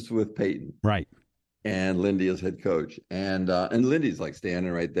 This is with Peyton. Right. And Lindy is head coach. And Lindy's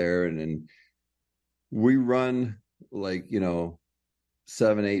standing right there. And we run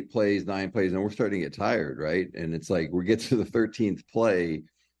 7, 8 plays, 9 plays, and we're starting to get tired, right? And it's we get to the 13th play,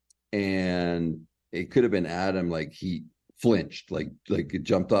 and it could have been Adam, he flinched, it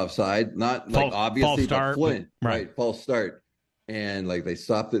jumped offside, not obviously, but flint, right? False start. And they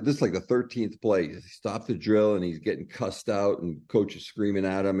stopped it. This is the 13th play. He stopped the drill and he's getting cussed out, and coach is screaming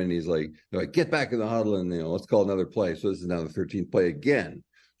at him, and he's they're like, get back in the huddle and let's call another play. So this is now the 13th play again.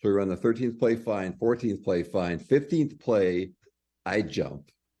 So we run the 13th play fine, 14th play fine, 15th play, I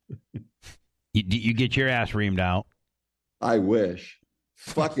jump. You get your ass reamed out. I wish.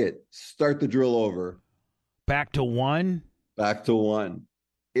 Fuck it. Start the drill over. Back to 1? Back to 1.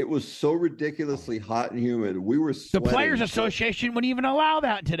 It was so ridiculously hot and humid. We were sweating. The Players Association wouldn't even allow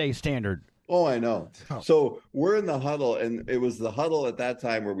that in today's standard. Oh, I know. So we're in the huddle, and it was the huddle at that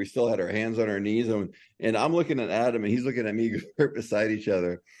time where we still had our hands on our knees, and I'm looking at Adam, and he's looking at me. We're beside each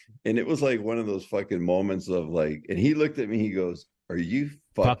other, and it was one of those fucking moments of and he looked at me. He goes, "Are you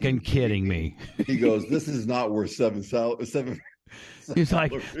fucking kidding me?" He goes, "This is not worth seven." He's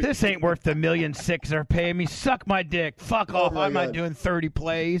like, this ain't worth the $1.6 million they're paying me. Suck my dick. Fuck off. I'm not doing 30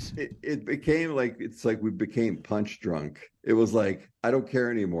 plays. It became we became punch drunk. It was I don't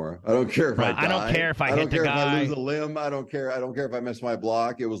care anymore. I don't care if I die. I don't care if I hit the guy. I don't care if I lose a limb. I don't care. I don't care if I miss my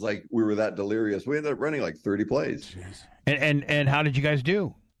block. It was we were that delirious. We ended up running 30 plays. And how did you guys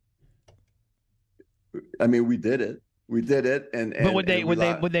do? I mean, we did it. We did it, but would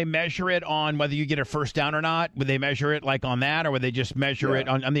they measure it on whether you get a first down or not? Would they measure it on that, or would they just measure it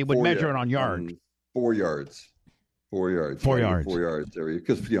on? I mean, measure it on yards. 4 yards. 4 yards. 4 yards. 4 yards.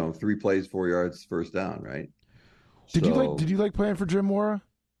 Because 3 plays, 4 yards, first down, right? Did you like playing for Jim Mora?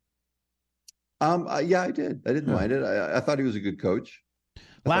 Yeah, I did. I didn't mind it. I thought he was a good coach.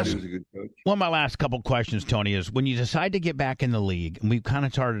 One of my last couple questions, Tony, is when you decide to get back in the league, and we kind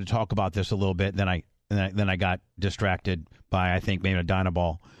of started to talk about this a little bit, then I got distracted by, I think, maybe a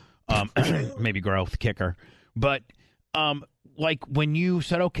Dynaball, maybe growth kicker. But when you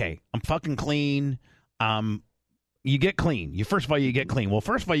said, okay, I'm fucking clean, you get clean. First of all, you get clean. Well,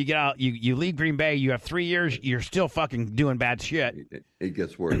 first of all, you get out, you leave Green Bay, you have 3 years, you're still fucking doing bad shit. It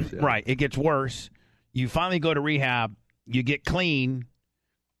gets worse. Yeah. Right, it gets worse. You finally go to rehab, you get clean.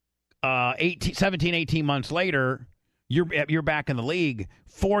 17, 18 months later, you're back in the league.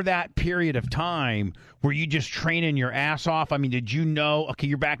 For that period of time, were you just training your ass off? I mean, did you know, okay,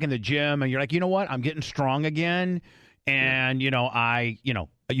 you're back in the gym and you're like, you know what, I'm getting strong again, and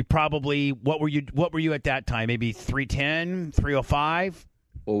You probably what were you at that time? Maybe 310, 305?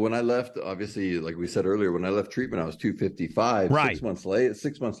 Well, when I left, obviously, like we said earlier, when I left treatment, I was 255. Right. 6 months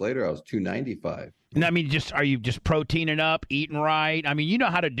later, I was 295. And I mean, are you just proteining up, eating right? I mean, you know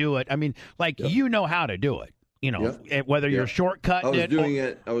how to do it. I mean, you know how to do it. You know, whether you're shortcutting it. I was doing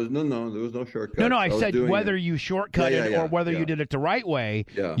it. I was no, there was no shortcut. No, I said whether you shortcut it or whether you did it the right way.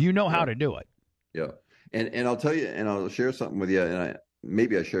 Yeah. You know how to do it. Yeah, and I'll tell you, and I'll share something with you, and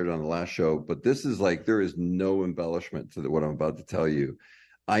maybe I shared it on the last show, but this is like there is no embellishment to what I'm about to tell you.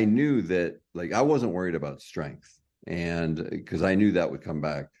 I knew that, like, I wasn't worried about strength, and because I knew that would come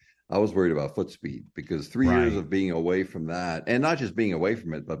back. I was worried about foot speed because 3 years of being away from that, and not just being away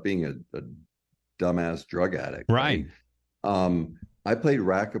from it, but being a dumbass drug addict. Right. I played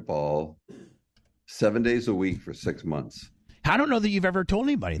racquetball 7 days a week for 6 months. I don't know that you've ever told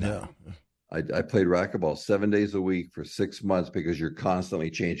anybody that. Yeah. I played racquetball 7 days a week for 6 months because you're constantly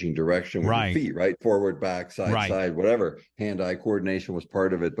changing direction with your feet, right? Forward, back, side, whatever. Hand-eye coordination was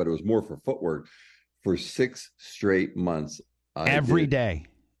part of it, but it was more for footwork. For 6 straight months. Every day.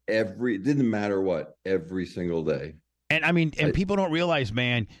 It didn't matter what, every single day. And I mean, people don't realize,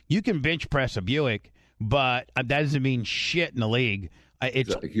 man, you can bench press a Buick, but that doesn't mean shit in the league.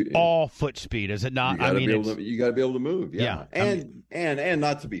 It's all foot speed, is it not? You got to be able to move. Yeah. And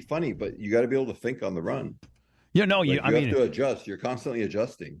not to be funny, but you got to be able to think on the run. You have to adjust. You're constantly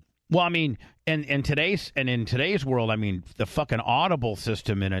adjusting. Well, I mean, in today's world, I mean, the fucking audible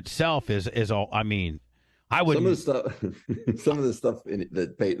system in itself is all. I mean, I would some of the stuff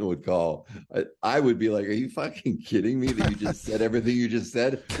that Peyton would call, I would be like, "Are you fucking kidding me that you just said everything you just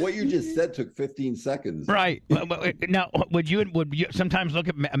said? What you just said took 15 seconds." Right. Now, would you sometimes look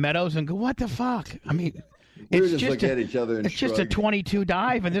at Meadows and go, "What the fuck?" I mean, we were just looking at each other and it's just a 22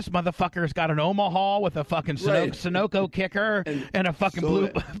 dive, and this motherfucker's got an Omaha with a fucking Sunoco kicker and a fucking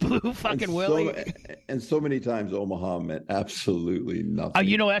blue fucking Willie. And so many times Omaha meant absolutely nothing.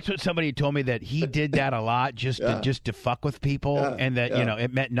 You know, that's what somebody told me, that he did that a lot just to fuck with people, and that you know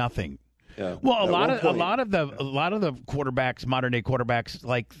it meant nothing. Yeah. Well, a lot of the quarterbacks, modern day quarterbacks,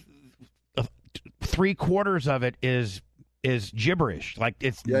 like 3/4 of it is gibberish. Like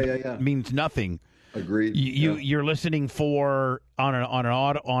it means nothing. Agreed. You're listening for on an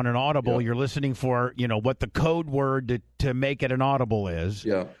audible. Yep. You're listening for what the code word to make it an audible is.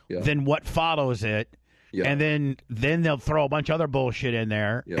 Yeah. Then what follows it. Yeah. And then they'll throw a bunch of other bullshit in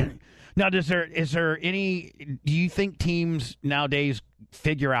there. Yeah. Now, is there any? Do you think teams nowadays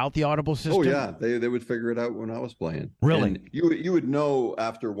figure out the audible system? Oh yeah, they would figure it out when I was playing. Really? And you would know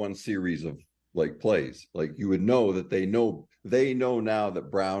after one series of plays, you would know that they know now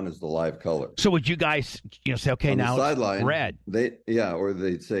that brown is the live color. So would you guys say, okay, on now sideline, it's red? Or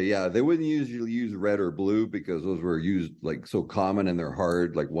they'd say, they wouldn't usually use red or blue because those were used so common and they're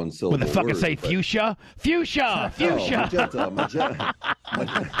hard, one syllable. Would the fucker say fuchsia? Fuchsia.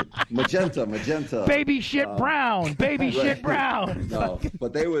 Magenta. Baby shit brown. Baby shit brown. No,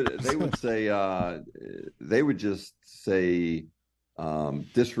 but they would say they would just say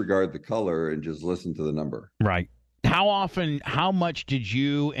disregard the color and just listen to the number. Right. How much did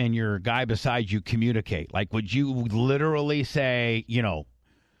you and your guy beside you communicate? Like, would you literally say, there's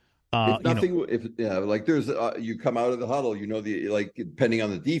you come out of the huddle, depending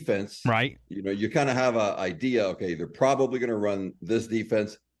on the defense, right? You kind of have an idea. Okay, they're probably going to run this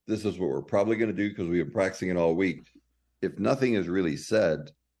defense. This is what we're probably going to do because we've been practicing it all week. If nothing is really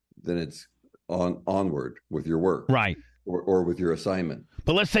said, then it's onward with your work, right? Or with your assignment.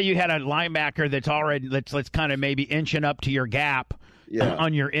 But let's say you had a linebacker that's already let's kind of maybe inching up to your gap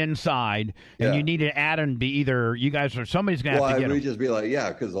on your inside, and you need to add and be either you guys or somebody's going to have to get him. Just be like,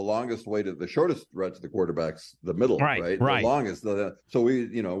 because the shortest route to the quarterback's the middle, right? The longest. So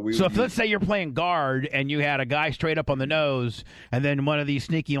if let's say you're playing guard and you had a guy straight up on the nose, and then one of these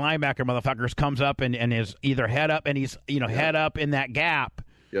sneaky linebacker motherfuckers comes up and is either head up and he's head up in that gap.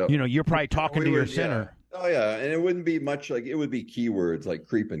 Yep. You're probably talking to your center. Yeah. Oh yeah, and it wouldn't be much it would be keywords like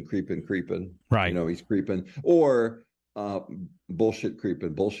creeping. Right. He's creeping, or bullshit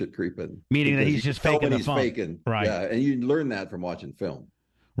creeping. Meaning that he's just faking the he's funk. Faking. Right. Yeah, and you learn that from watching film.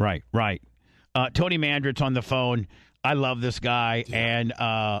 Right. Tony Mandarich on the phone. I love this guy, and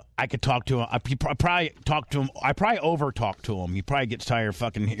I could talk to him. I probably talk to him. I probably over talk to him. He probably gets tired of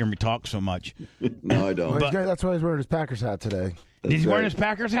fucking hearing me talk so much. No, I don't. Well, that's why he's wearing his Packers hat today. He's wearing his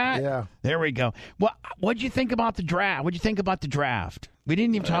Packers hat? Yeah. There we go. Well, what'd you think about the draft? What'd you think about the draft? We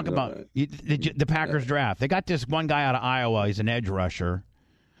didn't even talk about the Packers draft. They got this one guy out of Iowa. He's an edge rusher.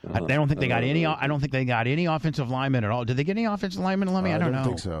 I don't think they got any. I don't think they got any offensive linemen at all. Did they get any offensive linemen? I don't know. I don't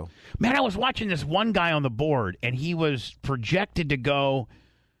think so. Man, I was watching this one guy on the board, and he was projected to go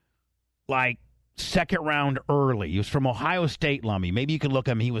like second round early. He was from Ohio State, Lummy. Maybe you could look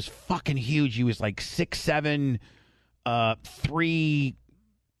him. He was fucking huge. He was like 6'7",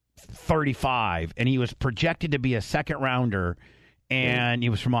 335, and he was projected to be a second rounder. And he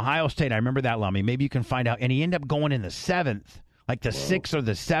was from Ohio State. I remember that, Lummy. Maybe you can find out. And he ended up going in the 7th, like the 6th or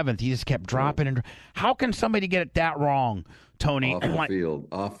the 7th. He just kept dropping. And how can somebody get it that wrong, Tony?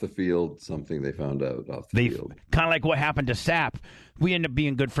 Off the field, something they found out off the field. Kind of like what happened to Sapp. We ended up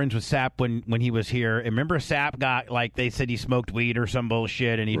being good friends with Sapp when he was here. And remember Sapp got, like, they said he smoked weed or some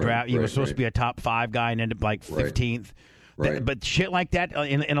bullshit, and he was supposed to be a top 5 guy and ended up like 15th. Right. But shit like that,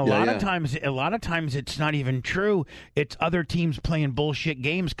 and a lot of times it's not even true. It's other teams playing bullshit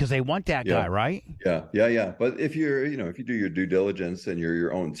games because they want that guy, right? Yeah. But if you do your due diligence and you're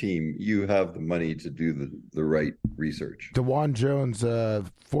your own team, you have the money to do the right research. DeJuan Jones,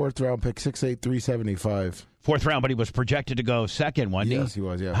 4th round pick, 6'8", 375. 4th round, but he was projected to go second, wasn't he? Yes, he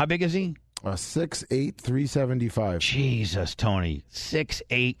was. Yeah. How big is he? 6'8", 375. Jesus, Tony,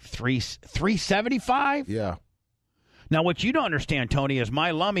 6'8", 375. Yeah. Now, what you don't understand, Tony, is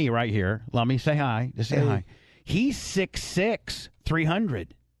my Lummy right here. Lummy, say hi. Just say hi. He's 6'6",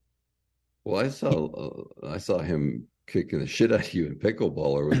 300. Well, I saw him kicking the shit out of you in pickleball,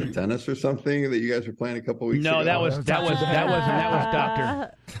 or was it tennis or something that you guys were playing a couple weeks ago? No, that was Doctor.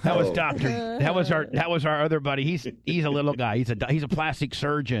 That was our other buddy. He's a little guy. He's a plastic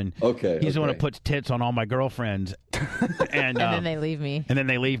surgeon. Okay. He's the one who puts tits on all my girlfriends. And then they leave me.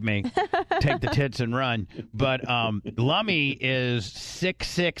 Take the tits and run. But Lummy is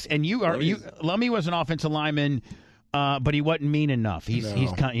 6'6", and Lummy was an offensive lineman, but he wasn't mean enough. He's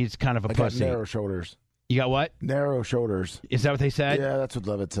kind of a pussy. Got narrow shoulders. You got what? Narrow shoulders. Is that what they said? Yeah, that's what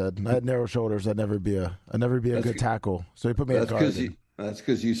Levitt said. I had narrow shoulders. I'd never be a good tackle. So he put me at guard. That's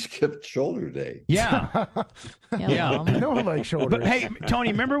because you skipped shoulder day. Yeah. Yeah. I don't like shoulders. But hey,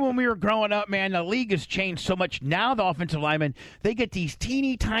 Tony, remember when we were growing up, man, the league has changed so much. Now the offensive linemen, they get these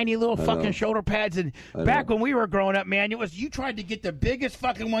teeny tiny little fucking shoulder pads. And back when we were growing up, man, you tried to get the biggest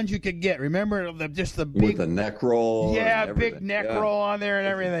fucking ones you could get. Remember just the big. With the neck roll. Yeah, big neck roll on there and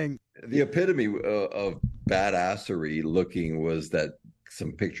everything. The epitome of badassery looking was that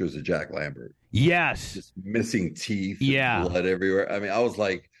some pictures of Jack Lambert. Yes. Just missing teeth. Yeah. Blood everywhere. I mean, I was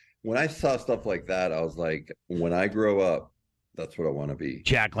like, when I saw stuff like that, I was like, when I grow up, that's what I want to be.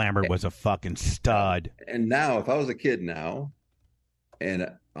 Jack Lambert was a fucking stud. And now, if I was a kid now,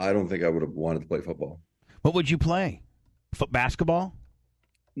 and I don't think I would have wanted to play football. What would you play? Basketball?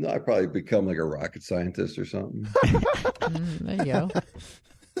 No, I'd probably become like a rocket scientist or something. There you go.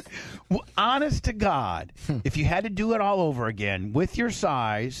 Well, honest to God, if you had to do it all over again with your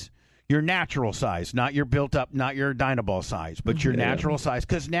size, your natural size, not your built up, not your Dynaball size, but your natural size,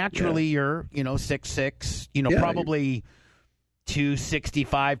 because naturally you're, 6'6", probably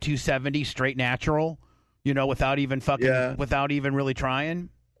 265, 270 straight natural, without even really trying.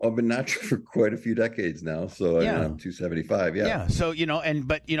 I've been natural for quite a few decades now, so I'm 275. Yeah. Yeah. So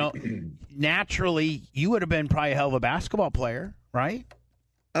but naturally you would have been probably a hell of a basketball player, right?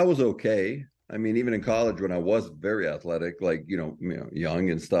 I was okay. I mean, even in college when I was very athletic, like, young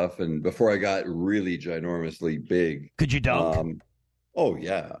and stuff. And before I got really ginormously big. Could you dunk? Oh,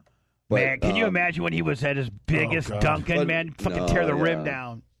 yeah. But, man, can you imagine when he was at his biggest dunking, man? Fucking tear the rim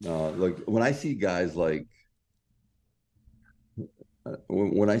down. No, look, when I see guys like,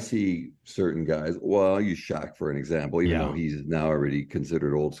 when I see certain guys, well, I'll use Shaq for an example, even though he's now already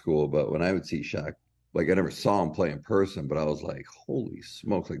considered old school. But when I would see Shaq, like, I never saw him play in person, but I was like, holy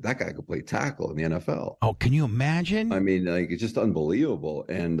smokes, like, that guy could play tackle in the NFL. Oh, can you imagine? I mean, like, it's just unbelievable.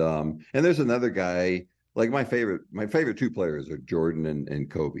 And there's another guy, like, my favorite two players are Jordan and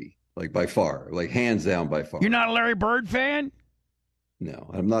Kobe, like, by far, like, hands down by far. You're not a Larry Bird fan?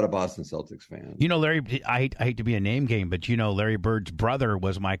 No, I'm not a Boston Celtics fan. Larry, I hate to be a name game, but Larry Bird's brother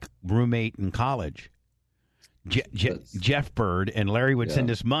was my roommate in college. Jeff Bird, and Larry would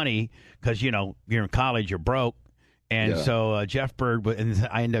send us money because you're in college, you're broke, and so Jeff Bird, and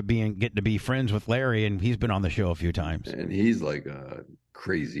I ended up getting to be friends with Larry, and he's been on the show a few times. And he's like a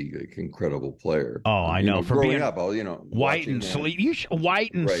crazy, like, incredible player. Oh, I know. For growing being up, white and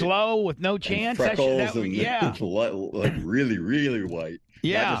slow with no chance. And freckles like really, really white.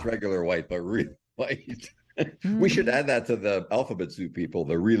 Yeah, not just regular white, but really white. We should add that to the alphabet soup people.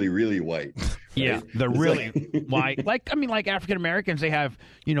 They're really, really white. Right? Yeah, they're really white. Like African Americans, they have,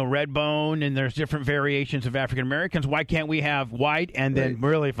 red bone, and there's different variations of African Americans. Why can't we have white and then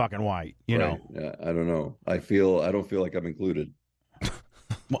really fucking white? Yeah, I don't know. I don't feel like I'm included.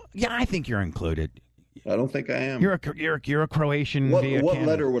 Well, yeah, I think you're included. I don't think I am. You're a Croatian. What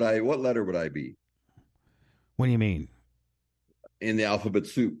letter would I be? What do you mean? in the alphabet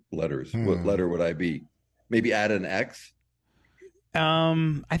soup letters, what letter would I be? Maybe add an X?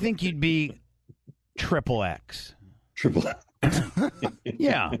 I think you'd be triple X. Triple X.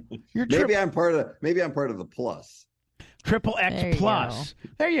 Yeah. Maybe I'm part of the plus. Triple X plus.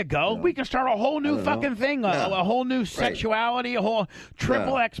 There you go. We can start a whole new fucking thing, a whole new sexuality, a whole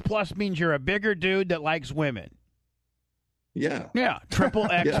triple X plus means you're a bigger dude that likes women. Yeah. Yeah. Triple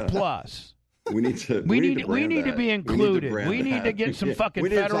X plus. We need to be included. We need to get some fucking federal. We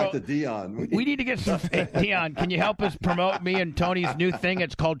need to talk to Dion. We need to get some. Hey, Dion, can you help us promote me and Tony's new thing?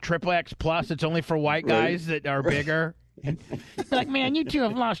 It's called Triple X Plus. It's only for white guys that are bigger. Like, man, you two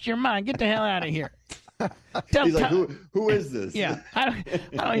have lost your mind. Get the hell out of here. He's like, who is this? Yeah, I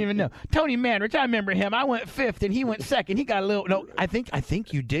don't even know. Tony Mandarich, I remember him. I went 5th and he went 2nd. He got a little. No, I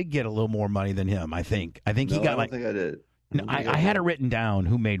think you did get a little more money than him. I think he got I don't think I did. No, I had it written down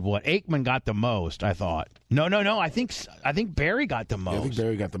who made what. Aikman got the most, I thought. No. I think Barry got the most. I think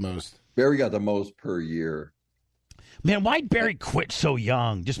Barry got the most. Barry got the most per year. Man, why'd Barry quit so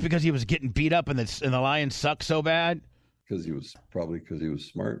young? Just because he was getting beat up and the Lions sucked so bad? Because he was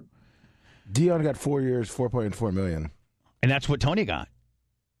smart. Dion got 4 years, $4.4 million. And that's what Tony got.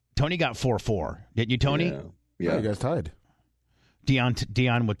 Tony got 4.4. Didn't you, Tony? Yeah. Oh, you guys tied. Dion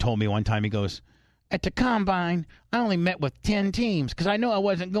told me one time, he goes, at the Combine, I only met with 10 teams because I know I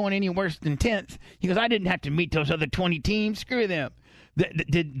wasn't going any worse than 10th. He goes, I didn't have to meet those other 20 teams. Screw them.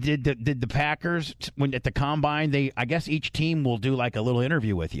 Did the Packers, when at the Combine, I guess each team will do like a little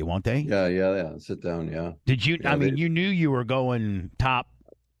interview with you, won't they? Yeah. Sit down, yeah. Did you, you knew you were going top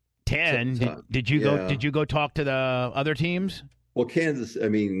 10. Did you go talk to the other teams? Well,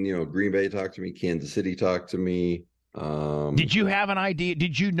 Green Bay talked to me. Kansas City talked to me. Did you have an idea?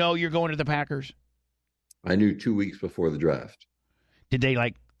 Did you know you're going to the Packers? I knew 2 weeks before the draft. Did they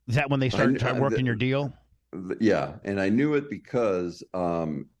is that when they started working your deal? Yeah, and I knew it because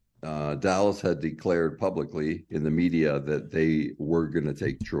Dallas had declared publicly in the media that they were going to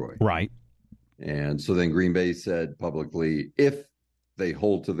take Troy. Right. And so then Green Bay said publicly, if they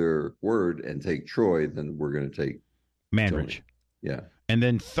hold to their word and take Troy, then we're going to take Mandarich. Tony. Yeah. And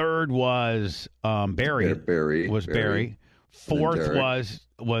then third was Barry. Barry. Fourth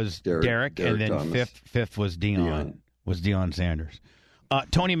was Derek, and then fifth was Dion. Was Dion Sanders.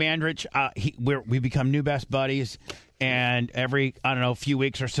 Tony Mandarich, we become new best buddies, and every few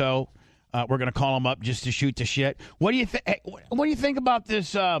weeks or so, we're going to call him up just to shoot the shit. What do you think? What do you think about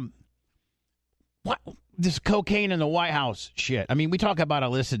this? This cocaine in the White House shit. I mean, we talk about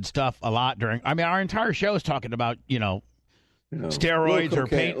illicit stuff a lot during. I mean, our entire show is talking about steroids or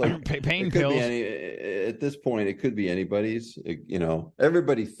pain pills. At this point, it could be anybody's.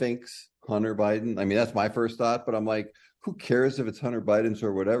 Everybody thinks Hunter Biden. I mean, that's my first thought, but I'm like, who cares if it's Hunter Biden's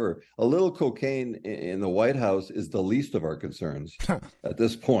or whatever? A little cocaine in the White House is the least of our concerns at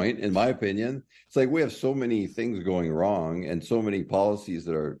this point, in my opinion. It's like we have so many things going wrong and so many policies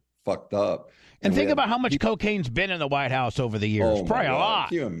that are fucked up. And think about how much cocaine's been in the White House over the years. Oh, probably a lot.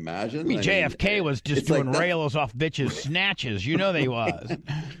 Can you imagine? I mean, JFK was just doing rails off bitches' snatches. You know they was.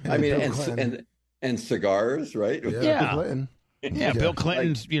 I mean, and cigars, right? Yeah. Bill Clinton. Yeah, Bill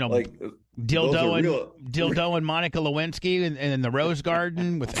Clinton's, dildo and Monica Lewinsky in the Rose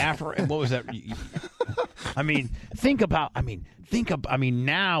Garden with Afro. What was that? I mean,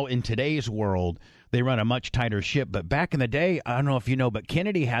 now in today's world, they run a much tighter ship. But back in the day, I don't know if you know, but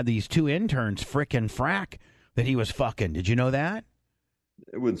Kennedy had these 2 interns, frickin' frack, that he was fucking. Did you know that?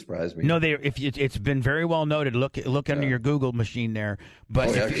 It wouldn't surprise me. No, it's been very well noted. Look under your Google machine there.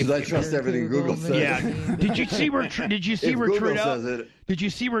 But because I trust everything Google says. Yeah. Did you see where Trudeau? Did you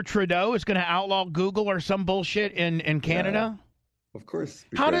see where Trudeau is going to outlaw Google or some bullshit in Canada? Yeah. Of course.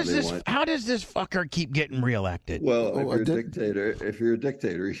 How does this fucker keep getting reelected? Well, if you're a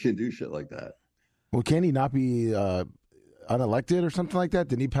dictator, you can do shit like that. Well, can he not be unelected or something like that?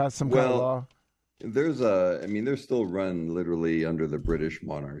 Didn't he pass some kind of law? They're still run literally under the British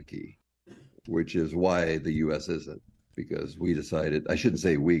monarchy, which is why the U.S. isn't, because we decided, I shouldn't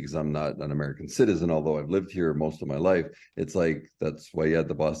say we, because I'm not an American citizen, although I've lived here most of my life. It's like, that's why you had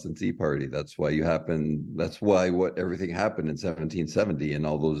the Boston Tea Party. That's why everything happened in 1770 and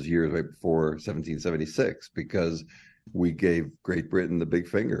all those years right before 1776, because we gave Great Britain the big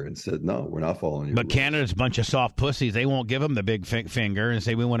finger and said, no, we're not following you. But Canada's a bunch of soft pussies. They won't give them the big finger and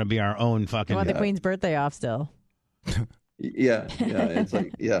say we want to be our own fucking. I want the Queen's birthday off still. Yeah. It's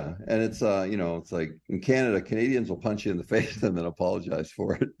like, yeah. And it's, it's like in Canada, Canadians will punch you in the face and then apologize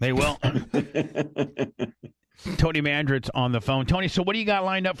for it. They will. Tony Mandrich's on the phone. Tony, so what do you got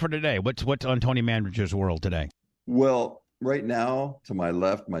lined up for today? What's on Tony Mandrich's world today? Well, right now, to my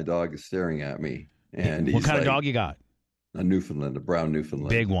left, my dog is staring at me. And what kind of dog you got? A Newfoundland, a brown Newfoundland.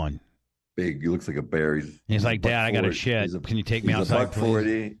 Big one. Big. He looks like a bear. He's like, Dad, I got a shit. Can you take me outside, please?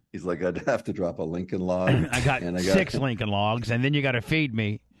 40. He's like, I'd have to drop a Lincoln log. I got 6 Lincoln logs, and then you got to feed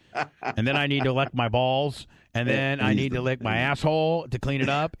me. And then I need to lick my balls, and then I need to lick my asshole to clean it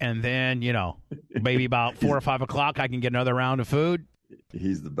up, and then, maybe about 4 or 5 o'clock I can get another round of food.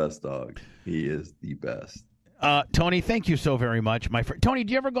 He's the best dog. He is the best. Tony, thank you so very much, my friend. Tony,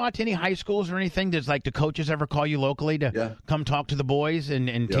 do you ever go out to any high schools or anything? Does the coaches ever call you locally to come talk to the boys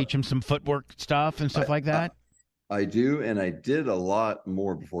and teach them some footwork stuff and stuff like that? I do, and I did a lot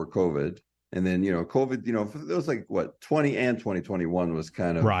more before COVID. And then, COVID, it was 20 and 2021 was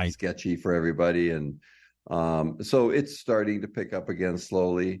kind of sketchy for everybody. And so it's starting to pick up again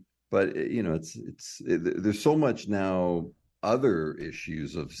slowly. But, there's so much now other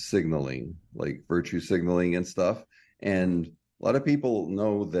issues of signaling, like virtue signaling and stuff. And a lot of people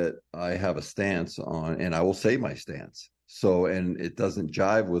know that I have a stance on, and I will say my stance. So, and it doesn't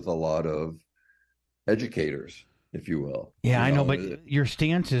jive with a lot of educators, if you will. Yeah, I know, but your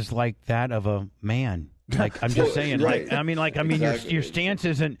stance is like that of a man. Like, I'm just saying, right. Exactly. your stance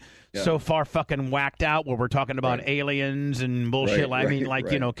isn't so far fucking whacked out where we're talking about aliens and bullshit.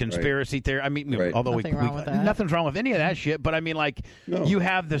 Conspiracy theory. Although nothing's wrong with any of that shit, but you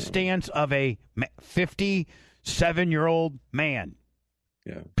have the stance of a 57-year-old man.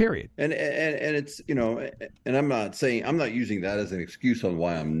 Yeah. Period. And it's, and I'm not using that as an excuse on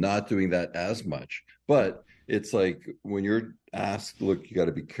why I'm not doing that as much, but it's like when you're asked, look, you got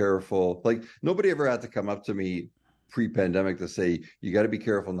to be careful. Like nobody ever had to come up to me pre-pandemic to say, you got to be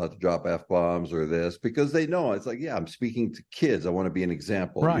careful not to drop F-bombs or this, because they know it's like, yeah, I'm speaking to kids. I want to be an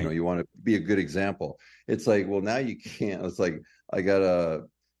example. Right. You want to be a good example. It's like, well, now you can't. It's like, I got to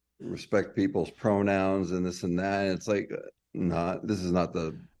respect people's pronouns and this and that. And it's like, this is not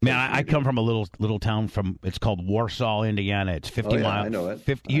the. Man, I come from a little town it's called Warsaw, Indiana. It's 50 miles. I know it.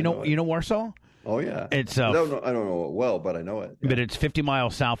 50. You know Warsaw? Oh yeah. It's I don't know it well, but I know it. Yeah. But it's 50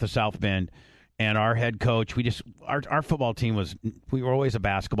 miles south of South Bend, and our head coach, our football team we were always a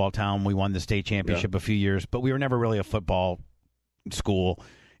basketball town. We won the state championship a few years, but we were never really a football school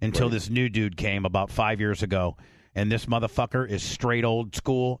until this new dude came about 5 years ago. And this motherfucker is straight old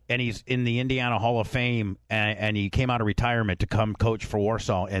school, and he's in the Indiana Hall of Fame, and he came out of retirement to come coach for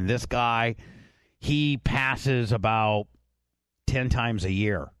Warsaw. And this guy, he passes about 10 times a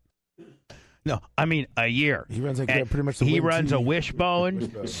year. No, I mean a year. He runs pretty much. He runs a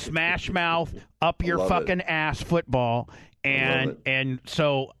wishbone, smash mouth, up your fucking ass football, and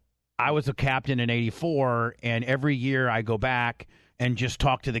so I was a captain in '84, and every year I go back and just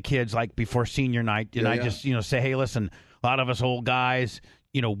talk to the kids like before senior night, and I just say, hey, listen, a lot of us old guys,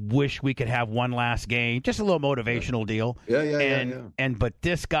 wish we could have one last game, just a little motivational deal. But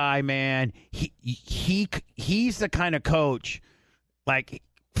this guy, man, he's the kind of coach like.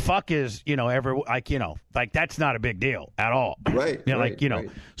 Fuck is, that's not a big deal at all. Right.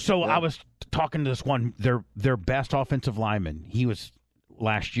 So I was talking to this one, their best offensive lineman. He was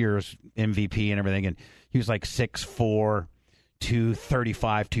last year's MVP and everything, and he was like 6'4",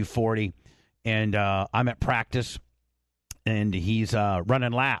 235, 240. And I'm at practice, and he's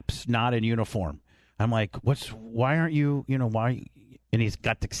running laps, not in uniform. I'm like, why aren't you, why? And he's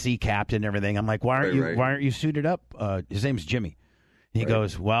got the C captain and everything. I'm like, why aren't you suited up? His name's Jimmy. He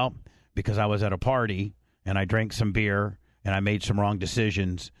goes, well, because I was at a party and I drank some beer and I made some wrong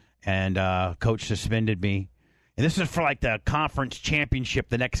decisions and coach suspended me. And this is for like the conference championship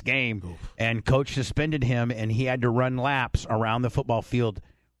the next game. Oof. And coach suspended him and he had to run laps around the football field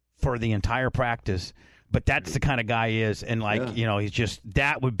for the entire practice. But that's the kind of guy he is. And he's just,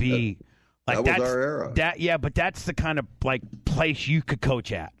 that would be. That was our era. But that's the kind of place you could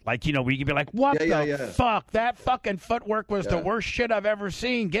coach at. Where you could be like, what the fuck? That fucking footwork was the worst shit I've ever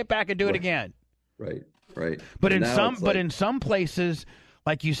seen. Get back and do it again. Right. But in some places,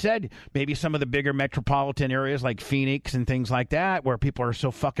 like you said, maybe some of the bigger metropolitan areas like Phoenix and things like that, where people are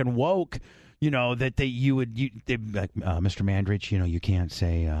so fucking woke, that they'd be like, Mr. Mandarich, you can't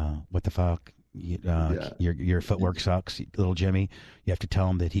say what the fuck. Your footwork sucks, little Jimmy. You have to tell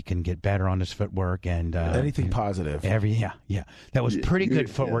him that he can get better on his footwork and anything positive. That was pretty good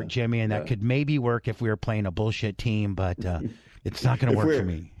footwork, Jimmy, and that could maybe work if we were playing a bullshit team, but it's not going to work for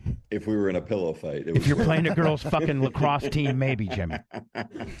me. If we were in a pillow fight, if you're playing a girls' fucking lacrosse team, maybe, Jimmy.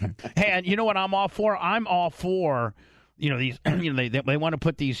 Hey, and you know what I'm all for? I'm all for these. They want to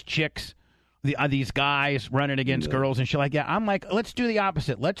put these chicks. These guys running against girls and shit like that. I'm like, let's do the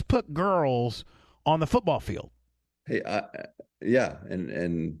opposite. Let's put girls on the football field. Hey, you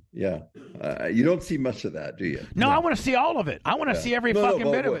don't see much of that, do you? No. I want to see all of it. I want to see every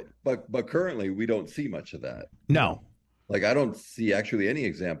fucking bit of it. But currently, we don't see much of that. No. Like I don't see actually any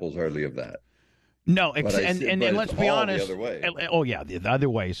examples hardly of that. No, But and let's be honest. The other way. Oh yeah, the other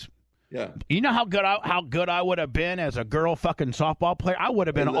ways. Yeah. You know how good I would have been as a girl fucking softball player. I would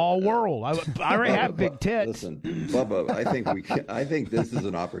have been all world. I already have big tits. Listen, Bubba, I think this is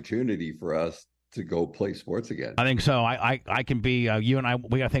an opportunity for us to go play sports again. I think so. I can be you and I.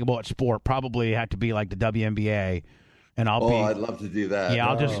 We got to think about sport. Probably have to be like the WNBA. And I'd love to do that. Yeah,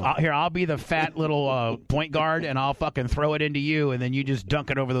 I'll be the fat little point guard, and I'll fucking throw it into you, and then you just dunk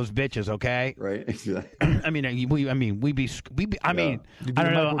it over those bitches, okay? Right. Exactly. I mean, I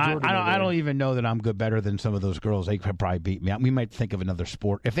don't know. I don't even know that I'm better than some of those girls. They could probably beat me. We might think of another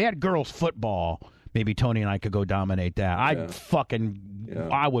sport. If they had girls football, maybe Tony and I could go dominate that. I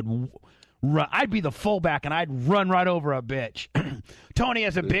would. I'd be the fullback, and I'd run right over a bitch. Tony,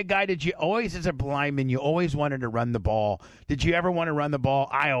 as a big guy, did you always, as a lineman, you always wanted to run the ball? Did you ever want to run the ball?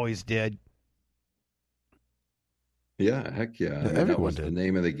 I always did. Yeah, heck yeah. That was the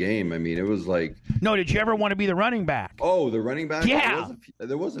name of the game. I mean, it was like... No, did you ever want to be the running back? Oh, the running back? Yeah.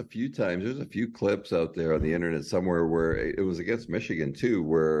 There was a few times. There's a few clips out there on the internet somewhere where it was against Michigan, too,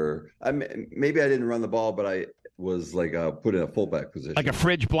 where maybe I didn't run the ball, but I was like put in a fullback position. Like a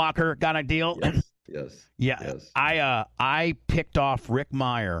fridge blocker kind of deal? Yes. Yeah. Yes. I picked off Rick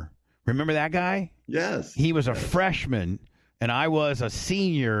Meyer. Remember that guy? Yes. He was a freshman, and I was a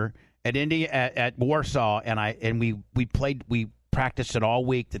senior at Warsaw, and we practiced it all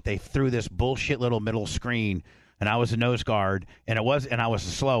week. That they threw this bullshit little middle screen, and I was a nose guard, and I was the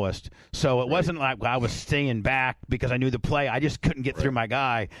slowest. So it wasn't like I was staying back because I knew the play. I just couldn't get through my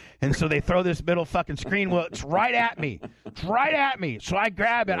guy, and so they throw this middle fucking screen. Well, it's right at me. It's right at me. So I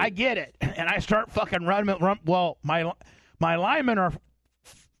grab it, I get it, and I start fucking running. Well, my linemen are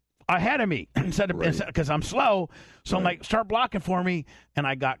ahead of me instead because I'm slow. So I'm like, start blocking for me, and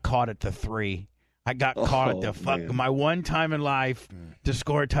I got caught at the 3. I got caught at my one time in life to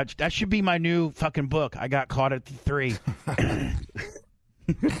score a touch. That should be my new fucking book. I got caught at the 3.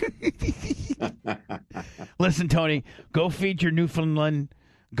 Listen, Tony, go feed your Newfoundland.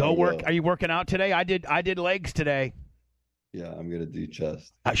 Go work. Are you working out today? I did legs today. Yeah, I'm gonna do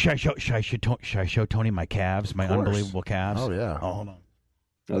chest. Should I show Tony my calves, my unbelievable calves? Oh yeah. Oh, hold on.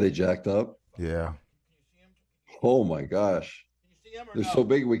 Are they jacked up? Yeah. Oh my gosh. They're so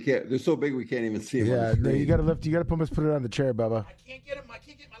big we can't even see them. Yeah, no, you gotta put it on the chair, Bubba. I can't get my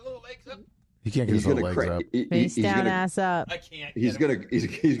little legs up. He can't get his little legs up. Face down, ass up. I can't. He's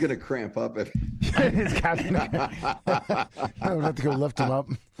gonna cramp up if I don't have to go lift him up.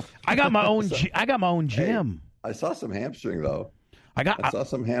 I got my own gym. Hey, I saw some hamstring though. I saw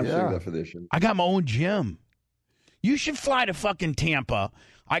some hamstring definition. I got my own gym. You should fly to fucking Tampa.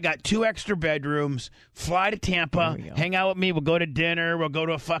 I got 2 extra bedrooms. Fly to Tampa. Hang out with me. We'll go to dinner. We'll go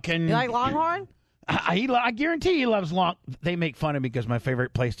to a fucking... You like Longhorn? I guarantee he loves They make fun of me because my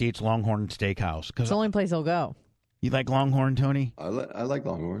favorite place to eat is Longhorn Steakhouse. It's the only place he'll go. You like Longhorn, Tony? I like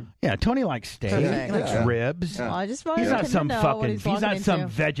Longhorn. Yeah, Tony likes steak. Perfect. He likes ribs. Well, I just He's not some fucking. He's not some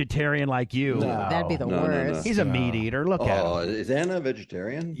vegetarian like you. No. That'd be the worst. No. He's a meat eater. Look at him. Is Anna a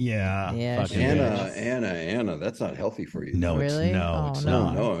vegetarian? Yeah. Yeah. Anna. That's not healthy for you. No, really? it's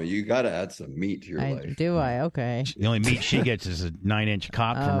not. No, you got to add some meat to your life. Do I? Okay. The only meat she gets is a 9-inch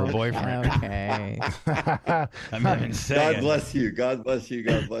cock from her boyfriend. Okay. I'm saying. God bless you. God bless you.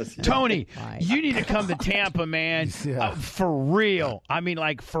 God bless you. Tony, Bye. you need to come to Tampa, man. Yeah. For real. I mean,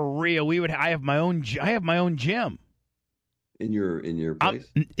 like for real. I have my own gym. In your place?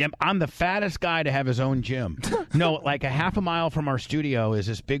 I'm the fattest guy to have his own gym. No, like a half a mile from our studio is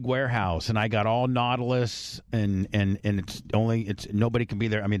this big warehouse, and I got all Nautilus, and it's nobody can be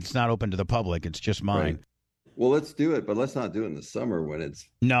there. I mean, it's not open to the public. It's just mine. Right. Well, let's do it, but let's not do it in the summer when it's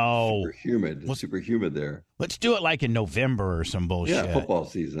super humid. It's super humid there. Let's do it like in November or some bullshit. Yeah, football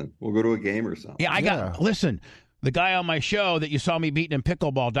season. We'll go to a game or something. Yeah, listen, the guy on my show that you saw me beating in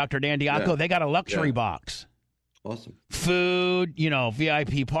pickleball, Dr. Dan Diaco, they got a luxury box. Awesome. Food,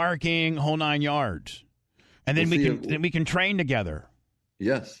 VIP parking, whole 9 yards. And then we can train together.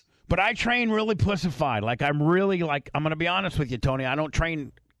 Yes. But I train really pussified. Like I'm going to be honest with you, Tony. I don't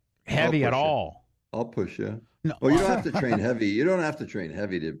train heavy at all. I'll push you. No. Well, you don't have to train heavy. You don't have to train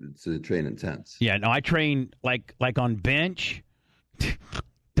heavy to train intense. Yeah, no, I train like on bench.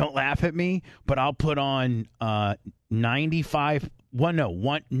 Don't laugh at me, but I'll put on 95.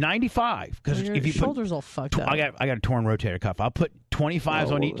 95 because if you shoulders all fucked up. I got a torn rotator cuff. I'll put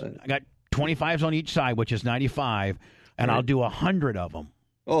 25s on each. I got 25s on each side, which is 95, and I'll do 100 of them.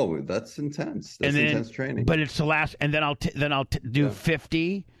 Oh, that's intense. That's intense training. But it's the last, and then I'll do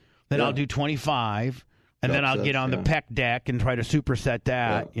 50. Then I'll do 25, and then I'll get on the pec deck and try to superset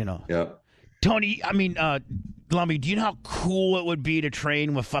that. Yeah. Tony, I mean, Lummy, do you know how cool it would be to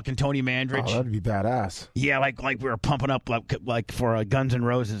train with fucking Tony Mandarich? Oh, that'd be badass. Yeah, like we were pumping up like for Guns N'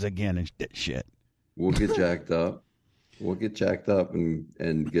 Roses again and shit. We'll get jacked up. We'll get jacked up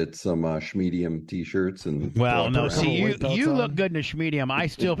and get some Schmedium T-shirts and. Well, no, see, you look on. good in a Schmedium. I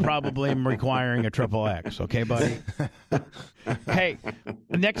still probably am requiring a XXX. Okay, buddy. Hey,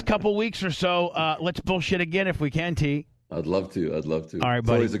 the next couple weeks or so, let's bullshit again if we can, T. I'd love to. All right, buddy. It's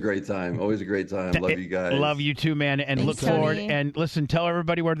always a great time. Love you guys. Love you too, man. And Thanks, look forward. Tony. And listen, tell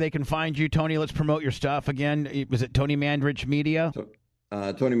everybody where they can find you, Tony. Let's promote your stuff again. Was it Tony Mandarich Media?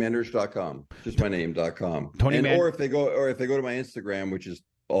 TonyMandarich.com. Just my name.com. Or if they go to my Instagram, which is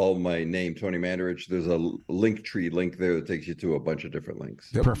all my name, Tony Mandarich, there's a Linktree link there that takes you to a bunch of different links.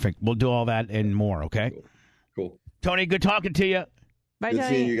 Yep. Perfect. We'll do all that and more. Okay. Cool. Tony, good talking to you. Bye, Good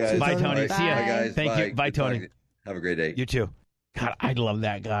Tony. seeing you guys. Bye, Tony. Bye. See ya. Bye, guys. Thank you. Bye, Good Tony. talking. Have a great day. You too. God, I love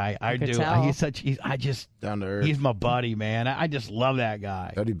that guy. I could do. tell. Down to earth. He's my buddy, man. I just love that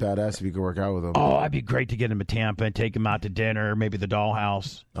guy. That'd be badass if you could work out with him. Oh, I'd be great to get him to Tampa and take him out to dinner, maybe the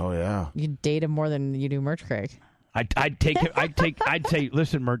Dollhouse. Oh, yeah. You date him more than you do Merch Craig. I'd take him. I'd say,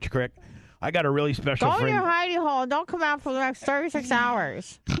 listen, Merch Crick, I got a really special Go in friend. your hidey hole. Don't come out for the next 36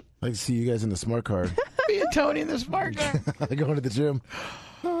 hours. I'd like to see you guys in the smart card. Me and Tony in this market. Going to the gym.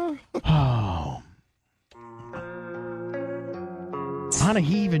 Oh. Anna,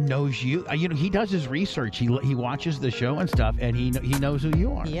 he even knows you. He does his research. He watches the show and stuff, and he knows who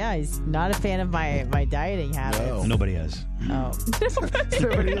you are. Yeah, he's not a fan of my dieting habits. No. Nobody is. Oh.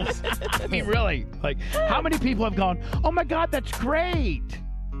 Nobody is. I mean, really. Like, how many people have gone, oh, my God, that's great?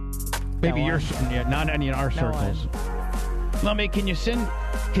 Maybe not any in our circles. Lummy, can you send...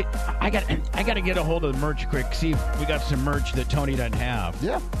 I got to get a hold of the merch quick, see if we got some merch that Tony doesn't have.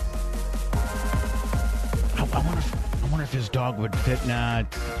 Yeah. I wonder if his dog would fit. Nah.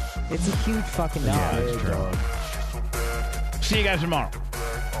 It's a huge fucking dog. Yeah, that's true. See you guys tomorrow.